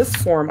 so this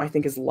form I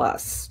think is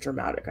less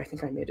dramatic. I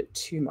think I made it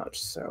too much,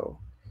 so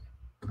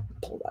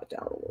pull that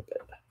down a little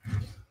bit.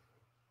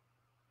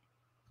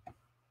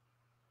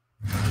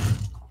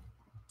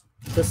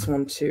 This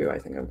one too, I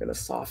think I'm going to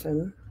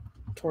soften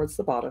towards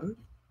the bottom.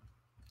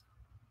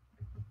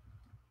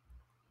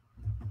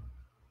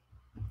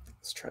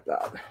 Let's try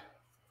that.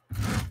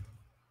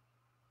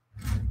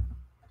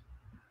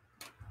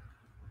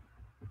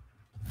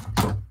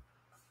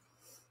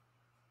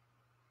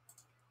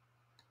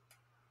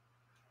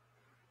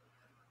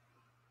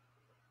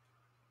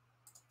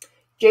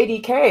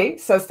 JDK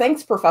says,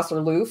 thanks,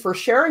 Professor Lieu, for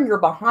sharing your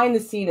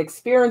behind-the-scene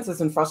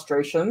experiences and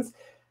frustrations.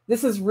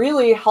 This is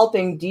really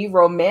helping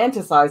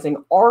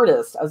de-romanticizing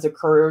artists as a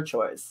career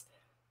choice.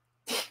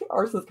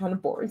 Art is kind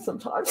of boring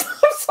sometimes.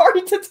 I'm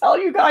sorry to tell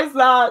you guys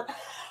that.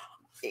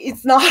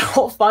 it's not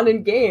all fun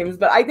and games,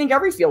 but I think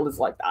every field is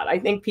like that. I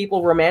think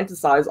people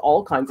romanticize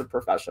all kinds of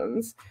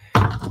professions.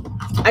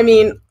 I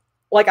mean,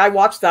 like I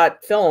watched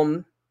that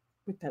film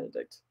with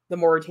Benedict, The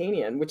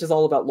Mauritanian, which is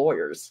all about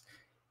lawyers,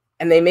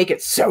 and they make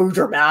it so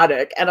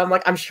dramatic. And I'm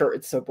like, I'm sure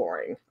it's so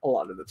boring a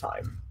lot of the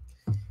time.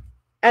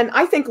 And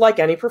I think like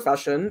any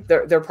profession,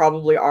 there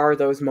probably are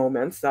those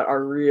moments that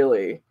are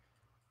really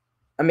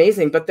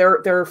amazing, but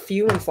they're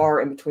few and far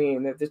in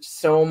between. There's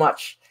so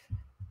much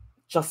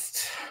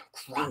just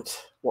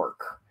grunt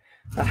work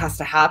that has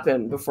to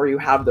happen before you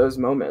have those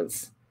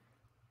moments.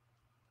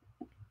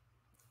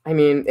 I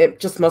mean, it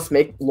just must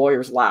make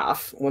lawyers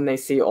laugh when they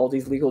see all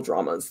these legal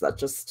dramas that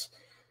just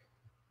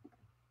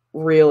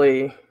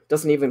really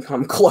doesn't even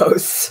come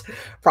close,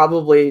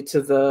 probably,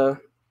 to the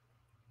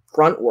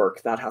grunt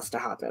work that has to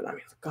happen. I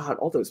mean, God,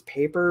 all those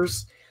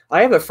papers.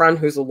 I have a friend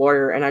who's a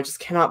lawyer, and I just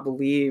cannot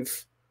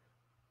believe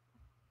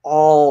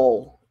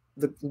all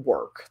the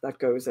work that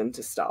goes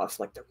into stuff,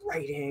 like the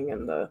writing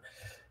and the,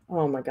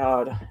 oh my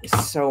God,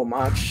 it's so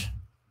much.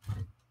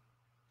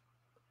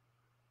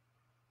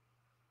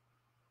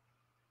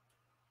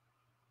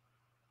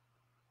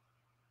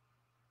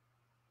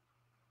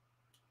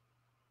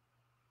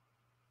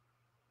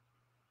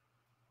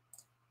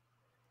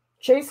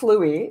 Chase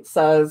Louis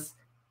says,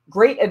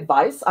 great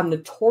advice. I'm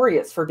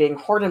notorious for being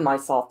hard on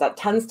myself. That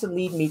tends to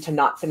lead me to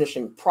not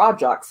finishing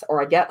projects,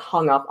 or I get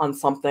hung up on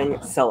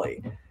something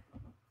silly.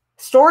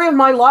 Story of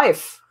my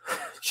life,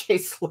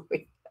 Chase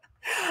Louis.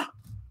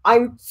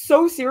 I'm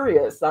so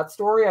serious. That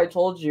story I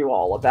told you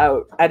all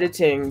about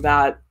editing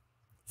that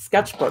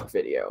sketchbook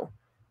video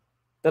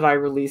that I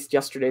released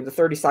yesterday, the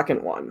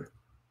 30-second one.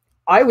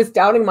 I was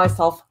doubting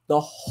myself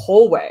the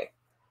whole way.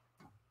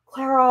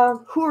 Clara,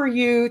 who are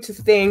you to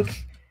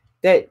think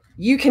that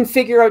you can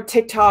figure out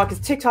TikTok? Is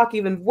TikTok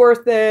even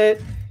worth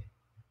it?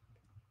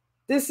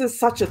 This is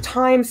such a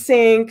time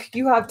sink.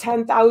 You have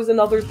 10,000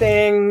 other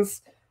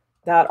things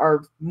that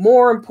are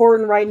more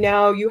important right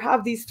now. You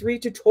have these 3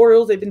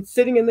 tutorials. They've been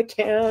sitting in the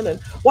can, and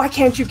why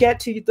can't you get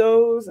to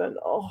those? And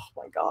oh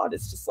my God,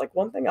 it's just like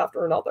one thing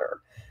after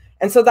another.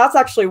 And so that's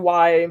actually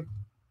why,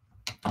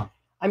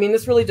 I mean,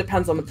 this really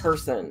depends on the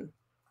person,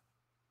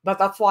 but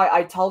that's why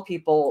I tell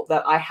people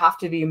that I have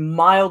to be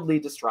mildly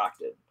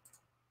distracted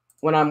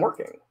when I'm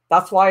working.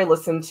 That's why I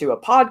listen to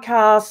a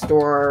podcast,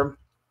 or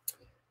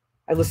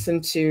I listen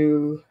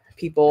to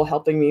people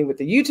helping me with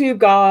the YouTube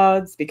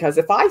gods, because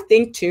if I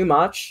think too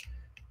much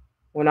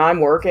when I'm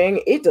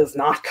working, it does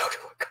not go to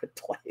a good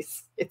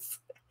place.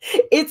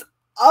 It's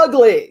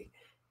ugly.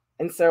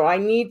 And so I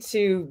need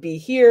to be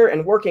here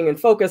and working and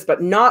focused,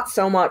 but not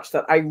so much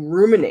that I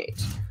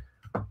ruminate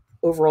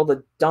over all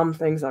the dumb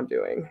things I'm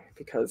doing,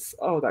 because,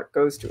 oh, that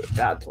goes to a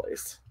bad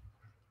place.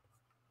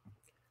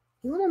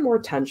 A little more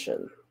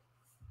tension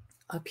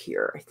up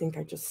here. I think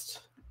I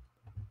just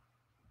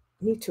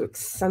need to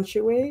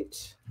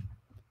accentuate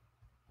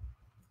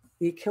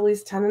the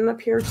Achilles tendon up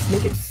here, just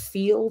make it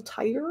feel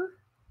tighter.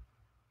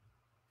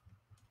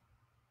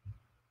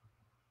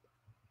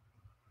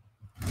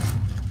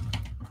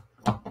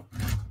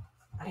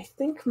 I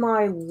think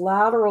my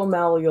lateral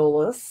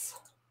malleolus,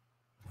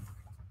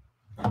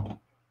 is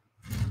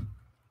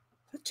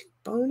that too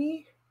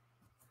bony?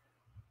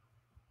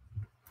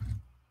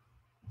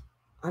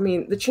 I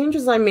mean, the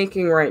changes I'm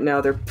making right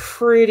now, they're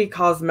pretty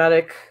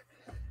cosmetic.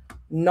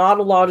 Not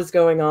a lot is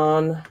going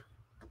on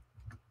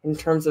in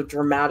terms of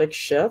dramatic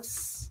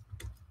shifts,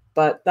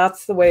 but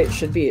that's the way it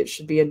should be. It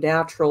should be a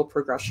natural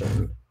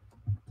progression.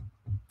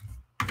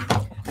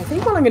 I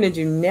think what I'm going to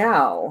do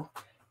now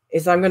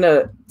is I'm going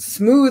to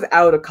smooth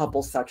out a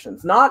couple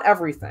sections, not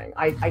everything.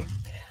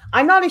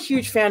 I'm not a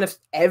huge fan of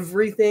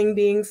everything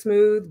being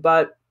smooth,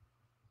 but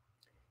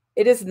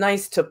it is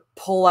nice to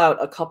pull out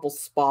a couple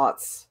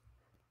spots.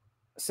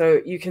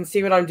 So you can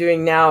see what I'm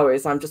doing now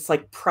is I'm just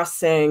like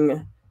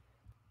pressing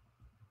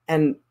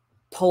and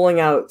pulling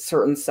out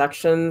certain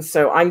sections.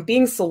 So I'm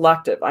being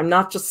selective. I'm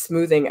not just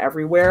smoothing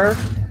everywhere.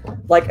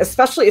 Like,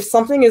 especially if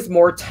something is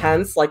more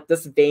tense, like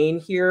this vein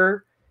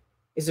here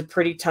is a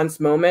pretty tense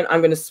moment,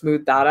 I'm going to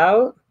smooth that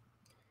out.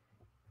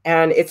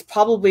 And it's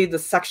probably the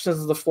sections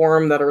of the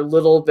form that are a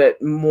little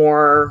bit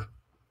more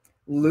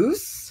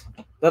loose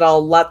that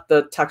I'll let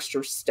the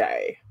texture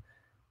stay.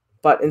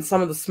 But in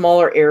some of the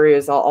smaller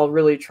areas, I'll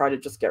really try to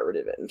just get rid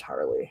of it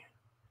entirely.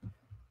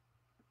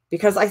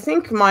 Because I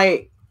think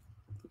my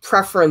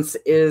preference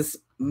is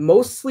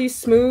mostly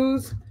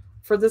smooth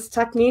for this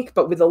technique,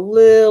 but with a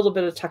little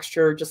bit of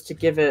texture just to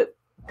give it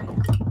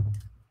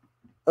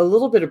a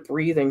little bit of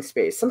breathing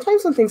space.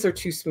 Sometimes when things are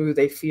too smooth,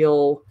 they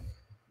feel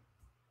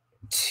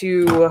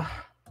too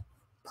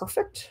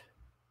perfect.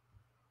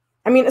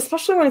 I mean,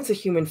 especially when it's a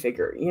human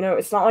figure. You know,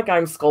 it's not like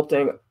I'm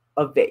sculpting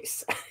a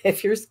vase.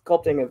 If you're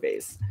sculpting a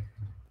vase,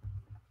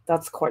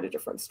 that's quite a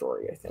different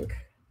story, I think,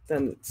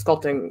 than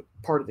sculpting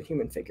part of the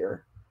human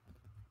figure,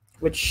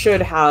 which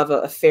should have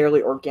a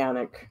fairly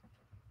organic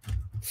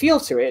feel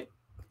to it,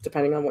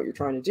 depending on what you're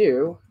trying to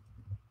do.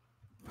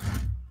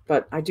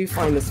 But I do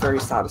find this very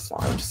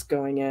satisfying, just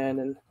going in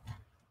and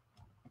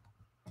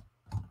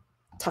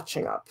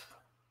touching up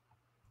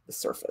the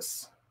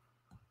surface.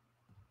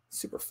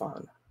 Super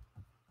fun.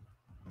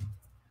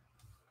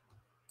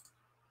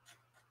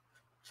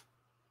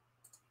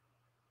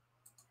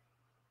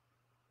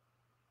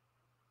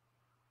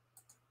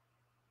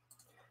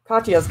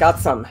 Katya's got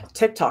some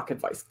TikTok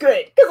advice.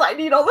 Good, because I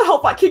need all the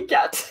help I can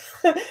get.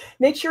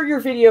 Make sure your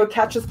video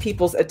catches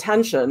people's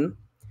attention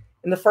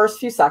in the first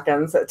few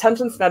seconds. The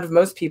attention span of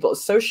most people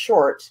is so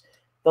short,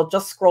 they'll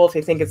just scroll if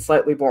they think it's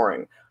slightly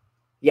boring.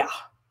 Yeah,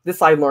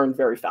 this I learned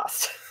very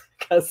fast.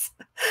 Because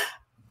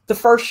the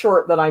first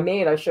short that I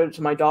made, I showed it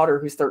to my daughter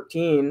who's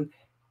 13,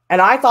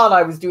 and I thought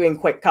I was doing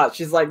quick cuts.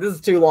 She's like, this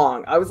is too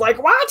long. I was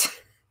like,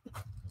 what?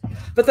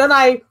 But then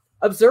I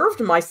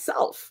observed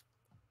myself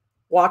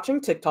watching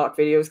TikTok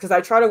videos, because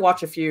I try to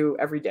watch a few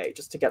every day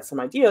just to get some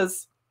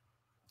ideas.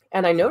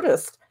 And I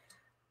noticed,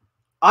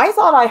 I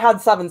thought I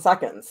had 7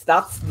 seconds.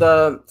 That's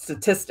the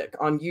statistic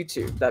on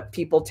YouTube, that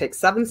people take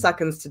 7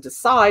 seconds to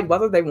decide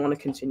whether they want to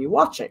continue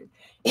watching.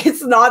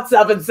 It's not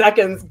 7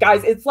 seconds,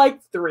 guys. It's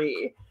like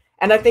 3.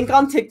 And I think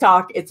on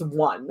TikTok, it's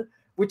 1,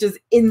 which is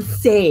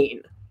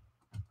insane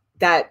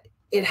that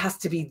it has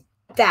to be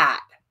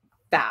that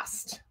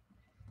fast.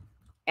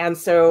 And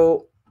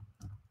so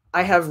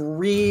I have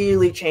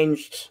really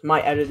changed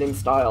my editing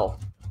style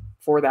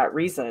for that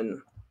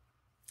reason,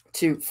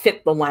 to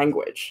fit the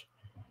language.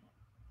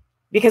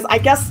 Because I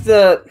guess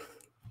the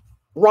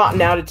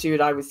rotten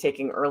attitude I was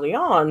taking early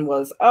on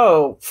was,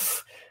 oh,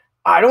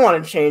 I don't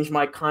want to change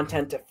my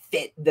content to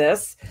fit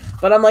this.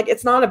 But I'm like,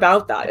 it's not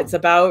about that. It's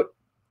about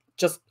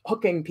just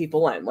hooking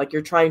people in. Like,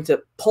 you're trying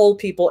to pull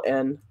people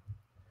in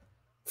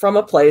from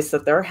a place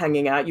that they're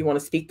hanging at. You want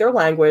to speak their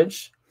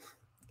language.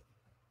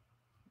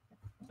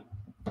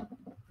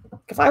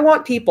 If I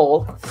want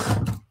people,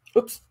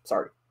 if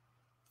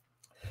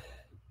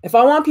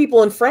I want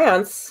people in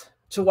France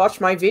to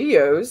watch my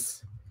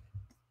videos,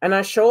 and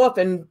I show up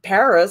in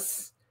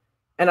Paris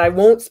and I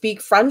won't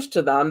speak French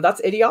to them,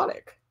 that's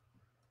idiotic.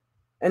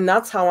 And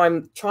that's how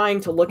I'm trying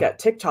to look at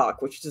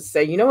TikTok, which is to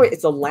say, you know what,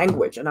 it's a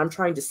language, and I'm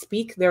trying to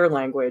speak their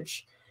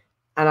language,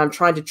 and I'm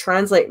trying to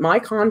translate my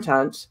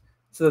content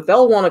so that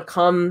they'll want to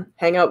come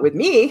hang out with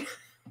me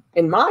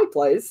in my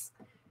place.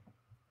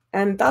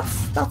 And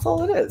that's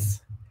all it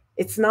is.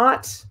 It's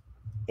not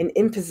an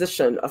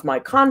imposition of my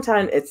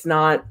content. It's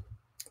not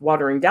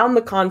watering down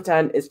the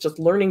content. It's just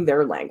learning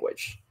their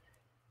language.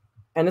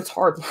 And it's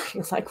hard.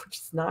 Learning a language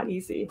is not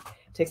easy.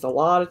 It takes a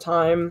lot of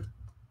time.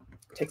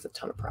 It takes a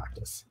ton of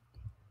practice.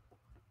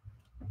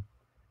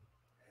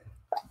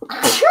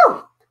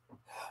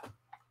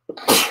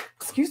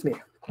 Excuse me.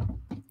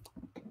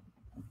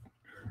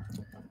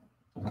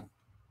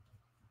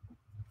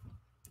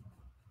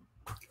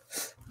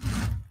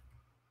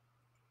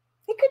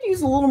 It could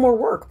use a little more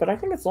work, but I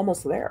think it's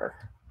almost there.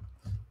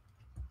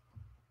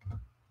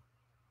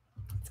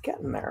 It's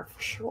getting there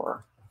for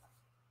sure.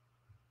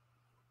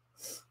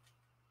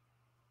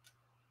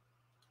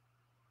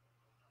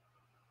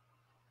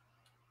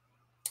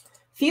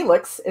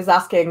 Felix is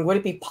asking, would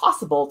it be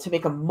possible to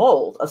make a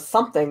mold of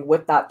something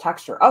with that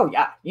texture? Oh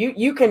yeah,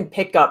 you can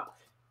pick up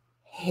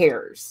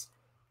hairs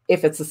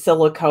if it's a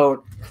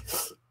silicone,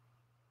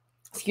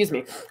 excuse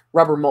me,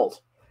 rubber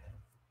mold.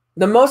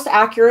 The most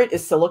accurate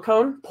is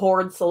silicone,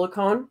 poured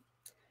silicone,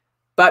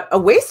 but a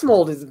waste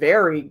mold is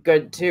very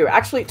good too.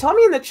 Actually, tell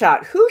me in the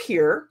chat, who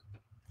here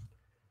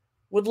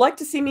would like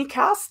to see me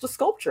cast a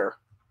sculpture?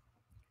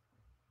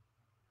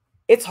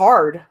 It's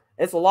hard.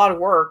 It's a lot of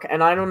work,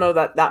 and I don't know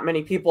that that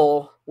many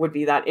people would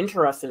be that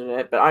interested in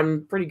it, but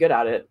I'm pretty good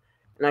at it,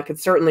 and I could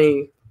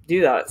certainly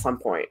do that at some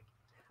point.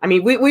 I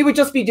mean, we would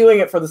just be doing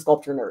it for the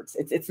sculpture nerds.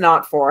 It's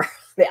not for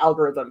the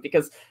algorithm,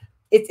 because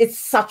it's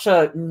such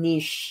a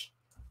niche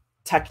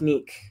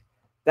technique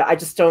that I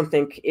just don't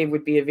think it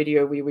would be a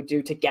video we would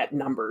do to get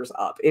numbers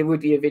up. It would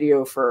be a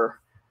video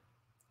for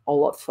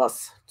all of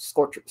us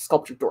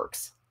sculpture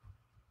dorks.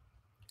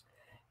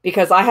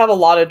 Because I have a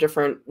lot of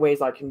different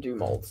ways I can do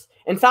molds.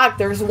 In fact,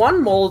 there's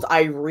one mold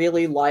I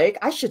really like.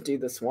 I should do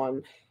this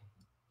one.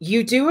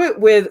 You do it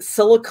with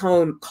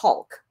silicone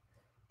caulk.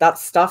 That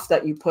stuff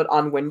that you put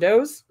on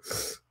windows.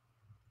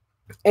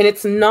 And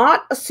it's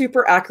not a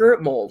super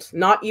accurate mold,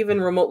 not even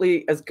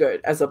remotely as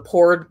good as a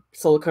poured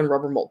silicone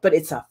rubber mold, but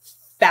it's a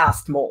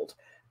fast mold.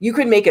 You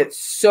could make it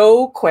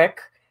so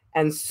quick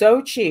and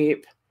so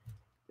cheap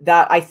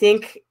that I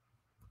think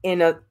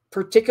in a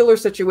particular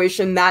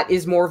situation that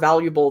is more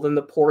valuable than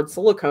the poured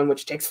silicone,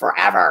 which takes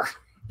forever.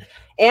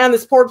 And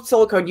this poured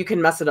silicone, you can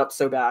mess it up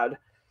so bad.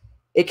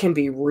 It can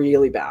be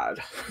really bad.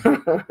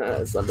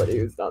 Somebody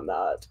who's done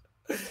that.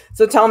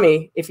 So tell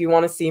me if you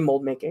want to see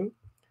mold making,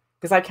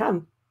 because I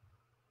can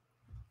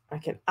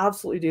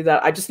absolutely do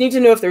that. I just need to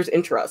know if there's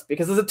interest,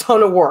 because it's a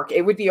ton of work.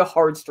 It would be a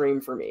hard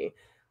stream for me.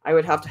 I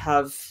would have to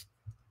have,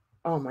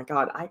 oh my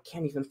God, I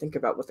can't even think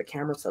about what the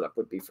camera setup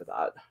would be for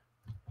that.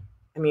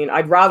 I mean,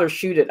 I'd rather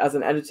shoot it as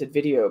an edited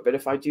video, but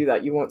if I do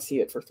that, you won't see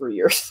it for 3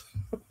 years.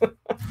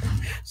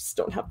 Just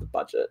don't have the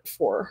budget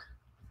for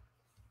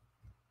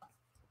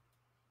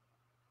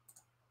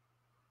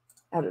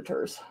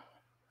editors.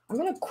 I'm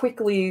going to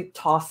quickly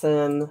toss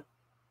in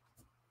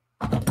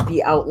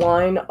the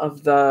outline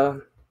of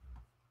the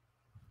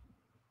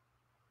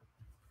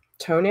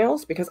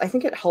toenails, because I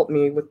think it helped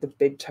me with the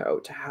big toe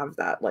to have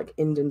that like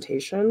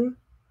indentation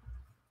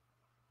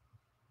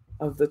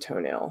of the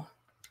toenail.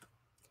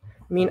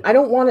 I mean, I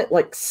don't want it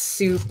like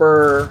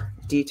super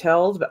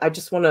detailed, but I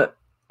just want to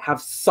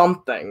have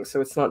something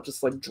so it's not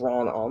just like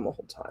drawn on the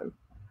whole time.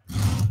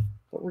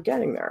 But we're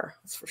getting there,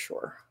 that's for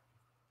sure.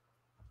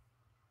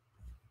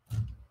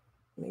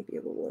 Maybe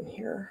a little in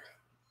here.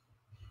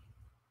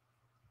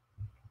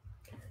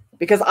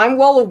 Because I'm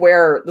well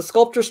aware the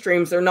sculpture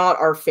streams, they're not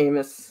our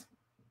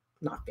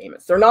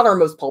they're not our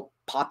most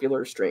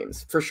popular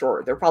streams, for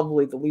sure. They're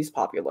probably the least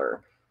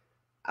popular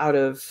out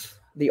of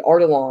the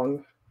art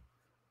along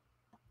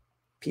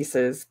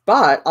pieces.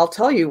 But I'll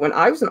tell you, when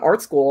I was in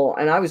art school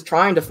and I was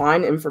trying to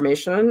find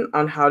information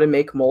on how to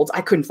make molds,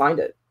 I couldn't find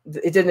it.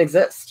 It didn't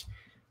exist.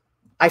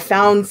 I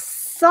found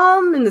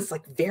some in this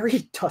like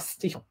very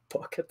dusty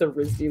book at the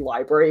RISD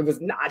library. It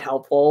was not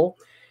helpful.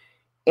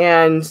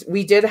 And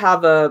we did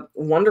have a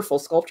wonderful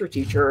sculpture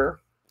teacher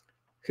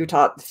who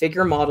taught the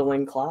figure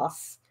modeling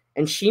class,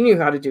 and she knew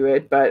how to do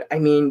it. But I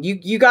mean,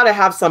 you got to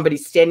have somebody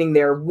standing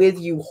there with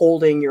you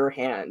holding your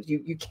hand.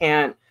 You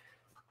can't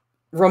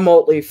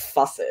remotely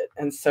fuss it.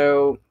 And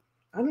so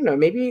I don't know,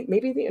 maybe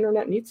the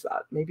internet needs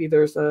that. Maybe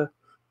there's a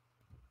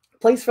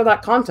place for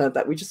that content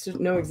that we just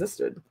didn't know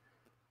existed.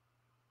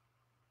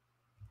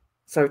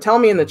 So tell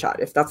me in the chat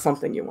if that's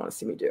something you want to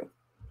see me do,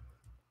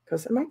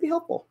 because it might be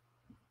helpful.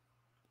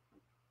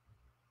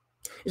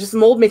 It's just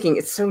mold making,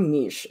 it's so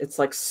niche. It's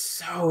like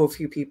so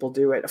few people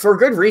do it for a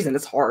good reason.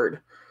 It's hard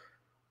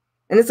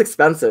and it's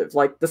expensive.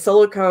 Like the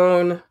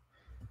silicone,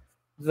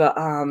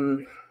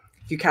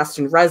 if you cast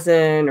in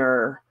resin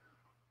or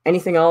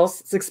anything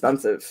else, it's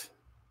expensive.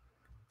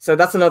 So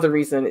that's another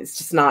reason it's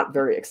just not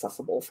very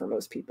accessible for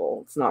most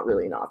people. It's not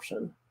really an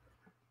option.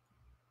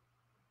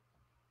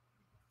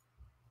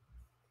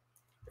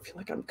 I feel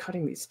like I'm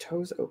cutting these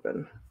toes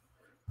open,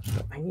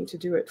 but I need to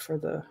do it for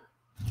the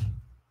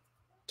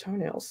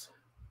toenails.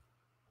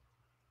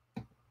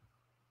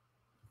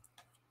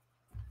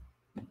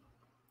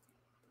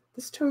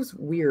 This toe's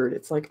weird.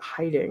 It's like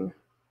hiding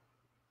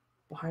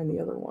behind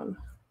the other one.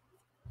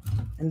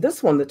 And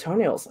this one, the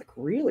toenail is like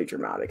really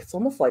dramatic. It's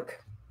almost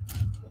like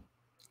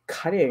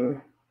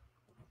cutting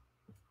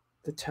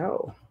the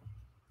toe,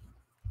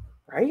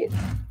 right?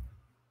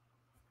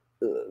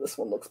 Ugh, this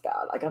one looks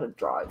bad. I gotta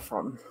draw it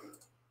from,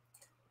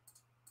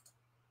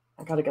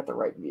 I gotta get the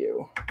right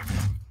view.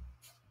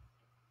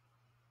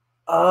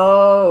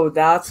 Oh,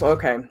 that's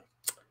okay.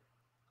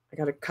 I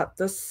gotta cut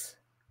this,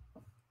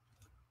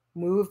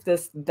 move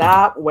this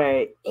that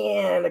way,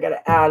 and I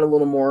gotta add a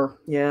little more.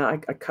 Yeah, I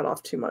cut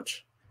off too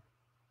much.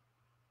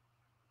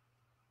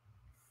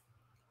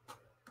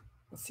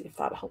 Let's see if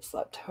that helps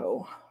that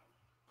toe.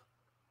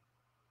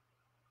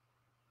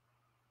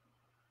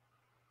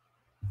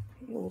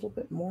 Maybe a little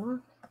bit more.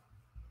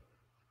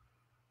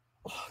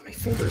 Oh, my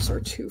fingers are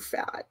too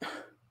fat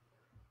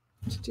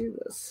to do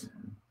this.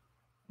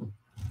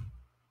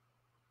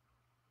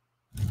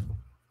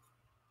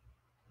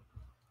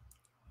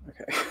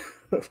 Okay,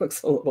 it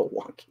looks a little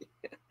wonky.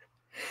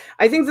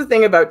 I think the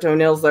thing about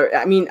toenails, though,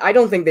 I mean, I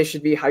don't think they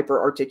should be hyper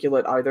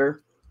articulate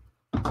either.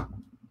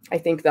 I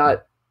think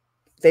that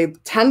they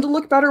tend to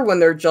look better when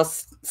they're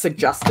just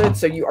suggested.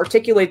 So you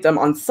articulate them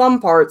on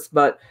some parts,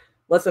 but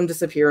let them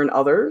disappear in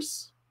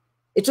others.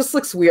 It just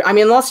looks weird. I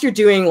mean, unless you're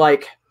doing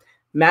like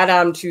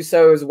Madame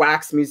Tussauds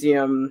Wax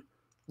Museum,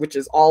 which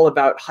is all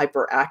about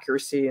hyper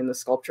accuracy in the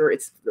sculpture,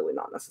 it's really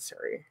not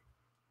necessary.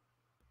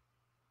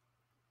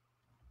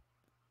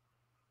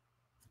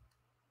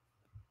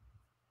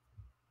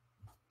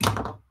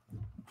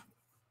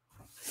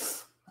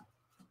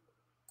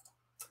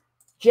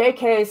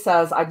 JK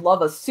says, I'd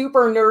love a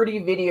super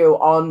nerdy video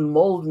on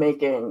mold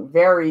making.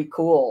 Very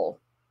cool.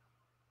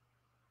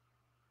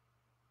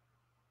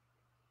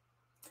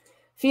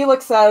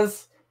 Felix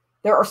says,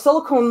 there are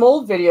silicone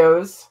mold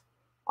videos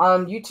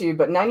on YouTube,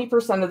 but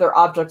 90% of their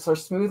objects are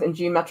smooth and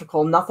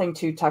geometrical, nothing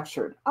too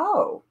textured.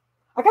 Oh,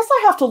 I guess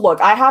I have to look.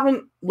 I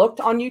haven't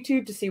looked on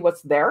YouTube to see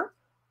what's there,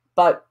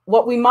 but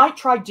what we might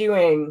try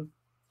doing,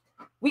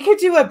 we could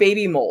do a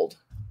baby mold,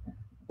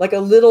 like a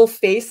little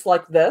face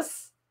like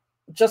this,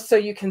 just so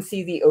you can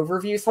see the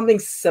overview, something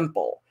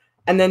simple.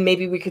 And then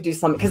maybe we could do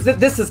something, because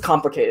this is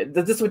complicated.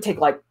 This would take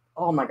like,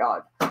 oh my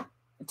God,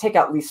 it'd take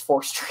at least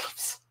 4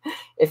 streams,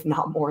 if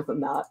not more than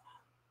that.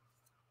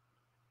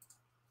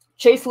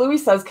 Chase Louis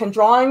says, can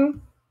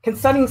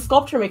studying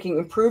sculpture making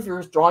improve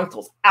your drawing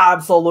tools?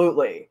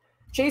 Absolutely.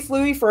 Chase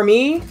Louis, for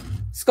me,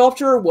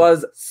 sculpture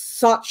was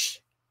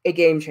such a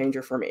game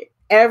changer for me.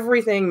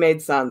 Everything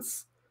made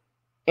sense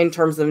in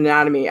terms of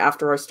anatomy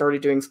after I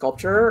started doing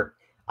sculpture.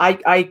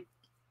 I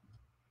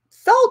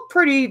felt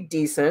pretty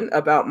decent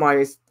about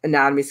my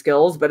anatomy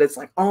skills, but it's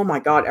like, oh my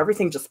God,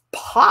 everything just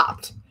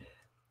popped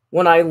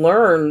when I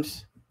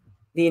learned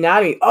the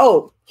anatomy.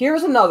 Oh,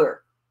 here's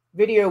another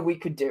video we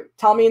could do.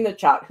 Tell me in the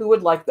chat, who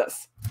would like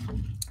this?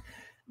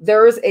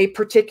 There is a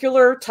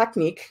particular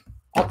technique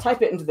I'll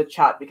type it into the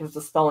chat because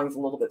the spelling is a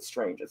little bit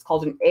strange. It's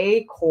called an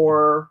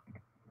a-crochet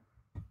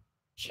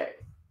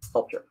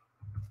sculpture.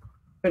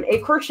 An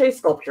a-crochet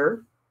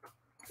sculpture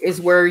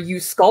is where you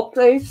sculpt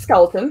a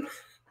skeleton,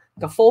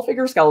 a full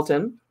figure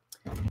skeleton.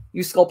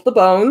 You sculpt the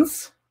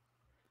bones,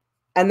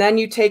 and then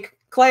you take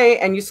clay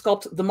and you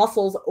sculpt the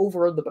muscles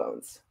over the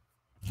bones.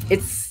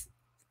 It's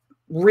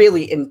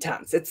really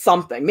intense. It's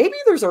something. Maybe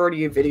there's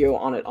already a video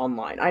on it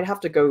online. I'd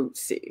have to go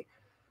see.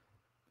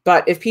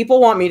 But if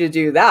people want me to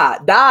do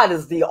that, that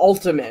is the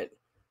ultimate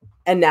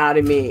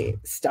anatomy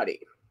study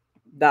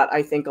that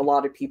I think a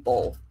lot of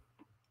people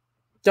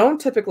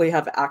don't typically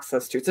have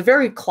access to. It's a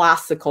very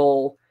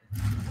classical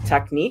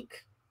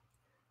technique.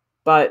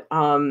 But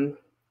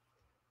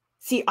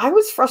see, I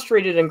was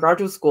frustrated in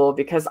graduate school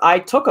because I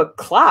took a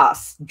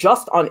class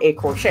just on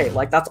a-crochet.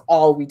 Like, that's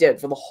all we did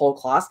for the whole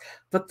class.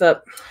 But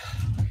the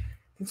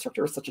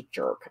instructor was such a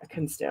jerk. I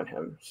couldn't stand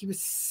him. He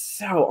was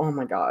so, oh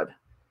my God.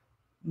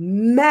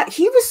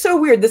 He was so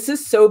weird. This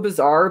is so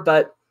bizarre,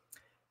 but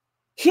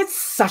he had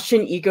such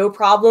an ego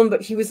problem,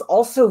 but he was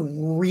also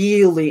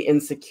really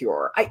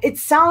insecure. It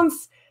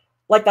sounds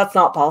like that's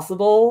not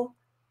possible,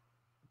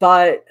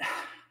 but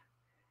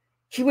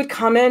he would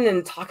come in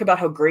and talk about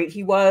how great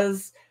he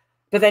was,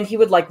 but then he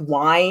would like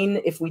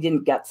whine if we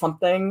didn't get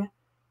something,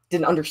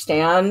 didn't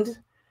understand.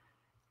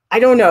 I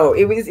don't know.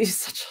 He was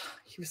such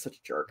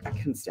a jerk. I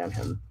couldn't stand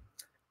him.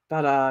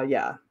 But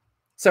yeah.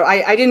 So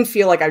I didn't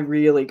feel like I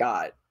really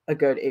got a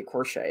good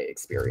a-crochet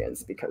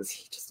experience because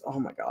he just, oh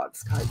my God,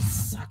 this guy's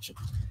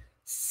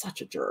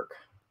such a jerk.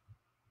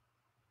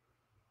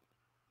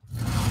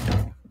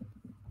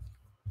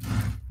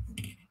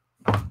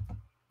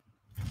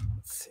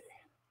 Let's see.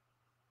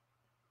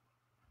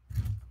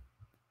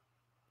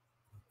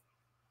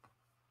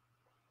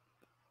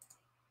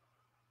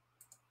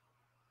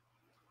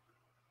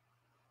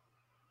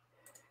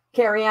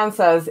 Carrie Ann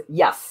says,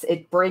 yes,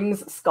 it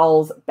brings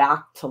skulls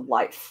back to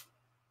life.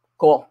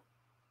 Cool.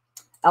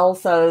 Elle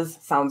says,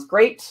 sounds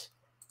great.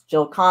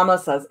 Jill Kama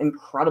says,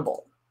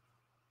 incredible.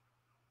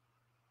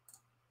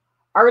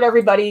 All right,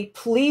 everybody,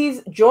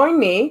 please join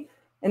me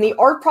in the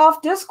Art Prof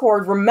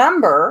Discord.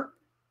 Remember,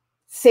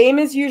 same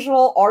as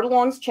usual, Art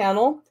Along's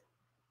channel.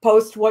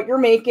 Post what you're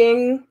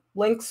making,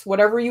 links,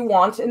 whatever you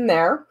want in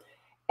there.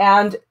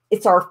 And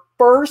it's our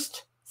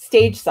first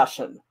stage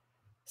session.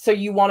 So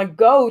you want to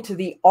go to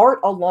the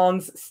Art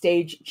Along's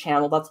stage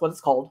channel. That's what it's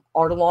called,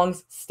 Art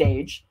Along's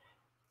stage.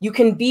 You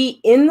can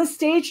be in the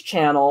stage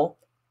channel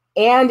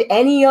and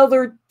any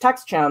other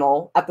text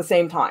channel at the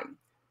same time.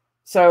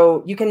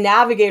 So you can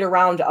navigate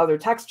around to other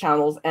text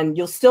channels and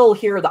you'll still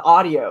hear the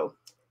audio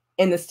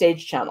in the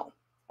stage channel.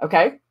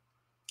 Okay?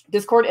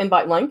 Discord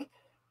invite link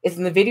is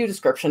in the video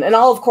description. And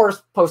I'll, of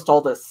course, post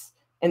all this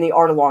in the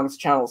Art Along's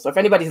channel. So if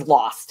anybody's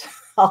lost,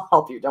 I'll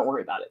help you. Don't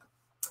worry about it.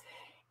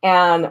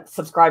 And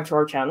subscribe to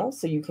our channel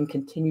so you can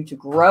continue to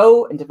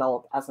grow and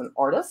develop as an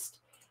artist.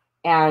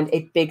 And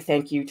a big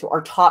thank you to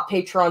our top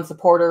Patreon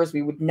supporters.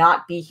 We would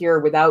not be here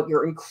without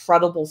your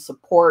incredible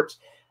support.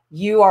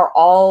 You are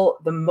all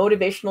the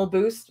motivational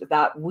boost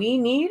that we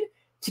need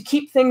to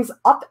keep things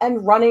up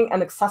and running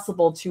and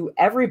accessible to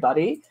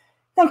everybody.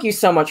 Thank you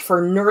so much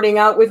for nerding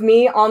out with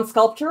me on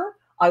sculpture.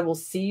 I will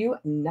see you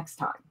next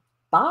time.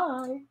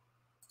 Bye.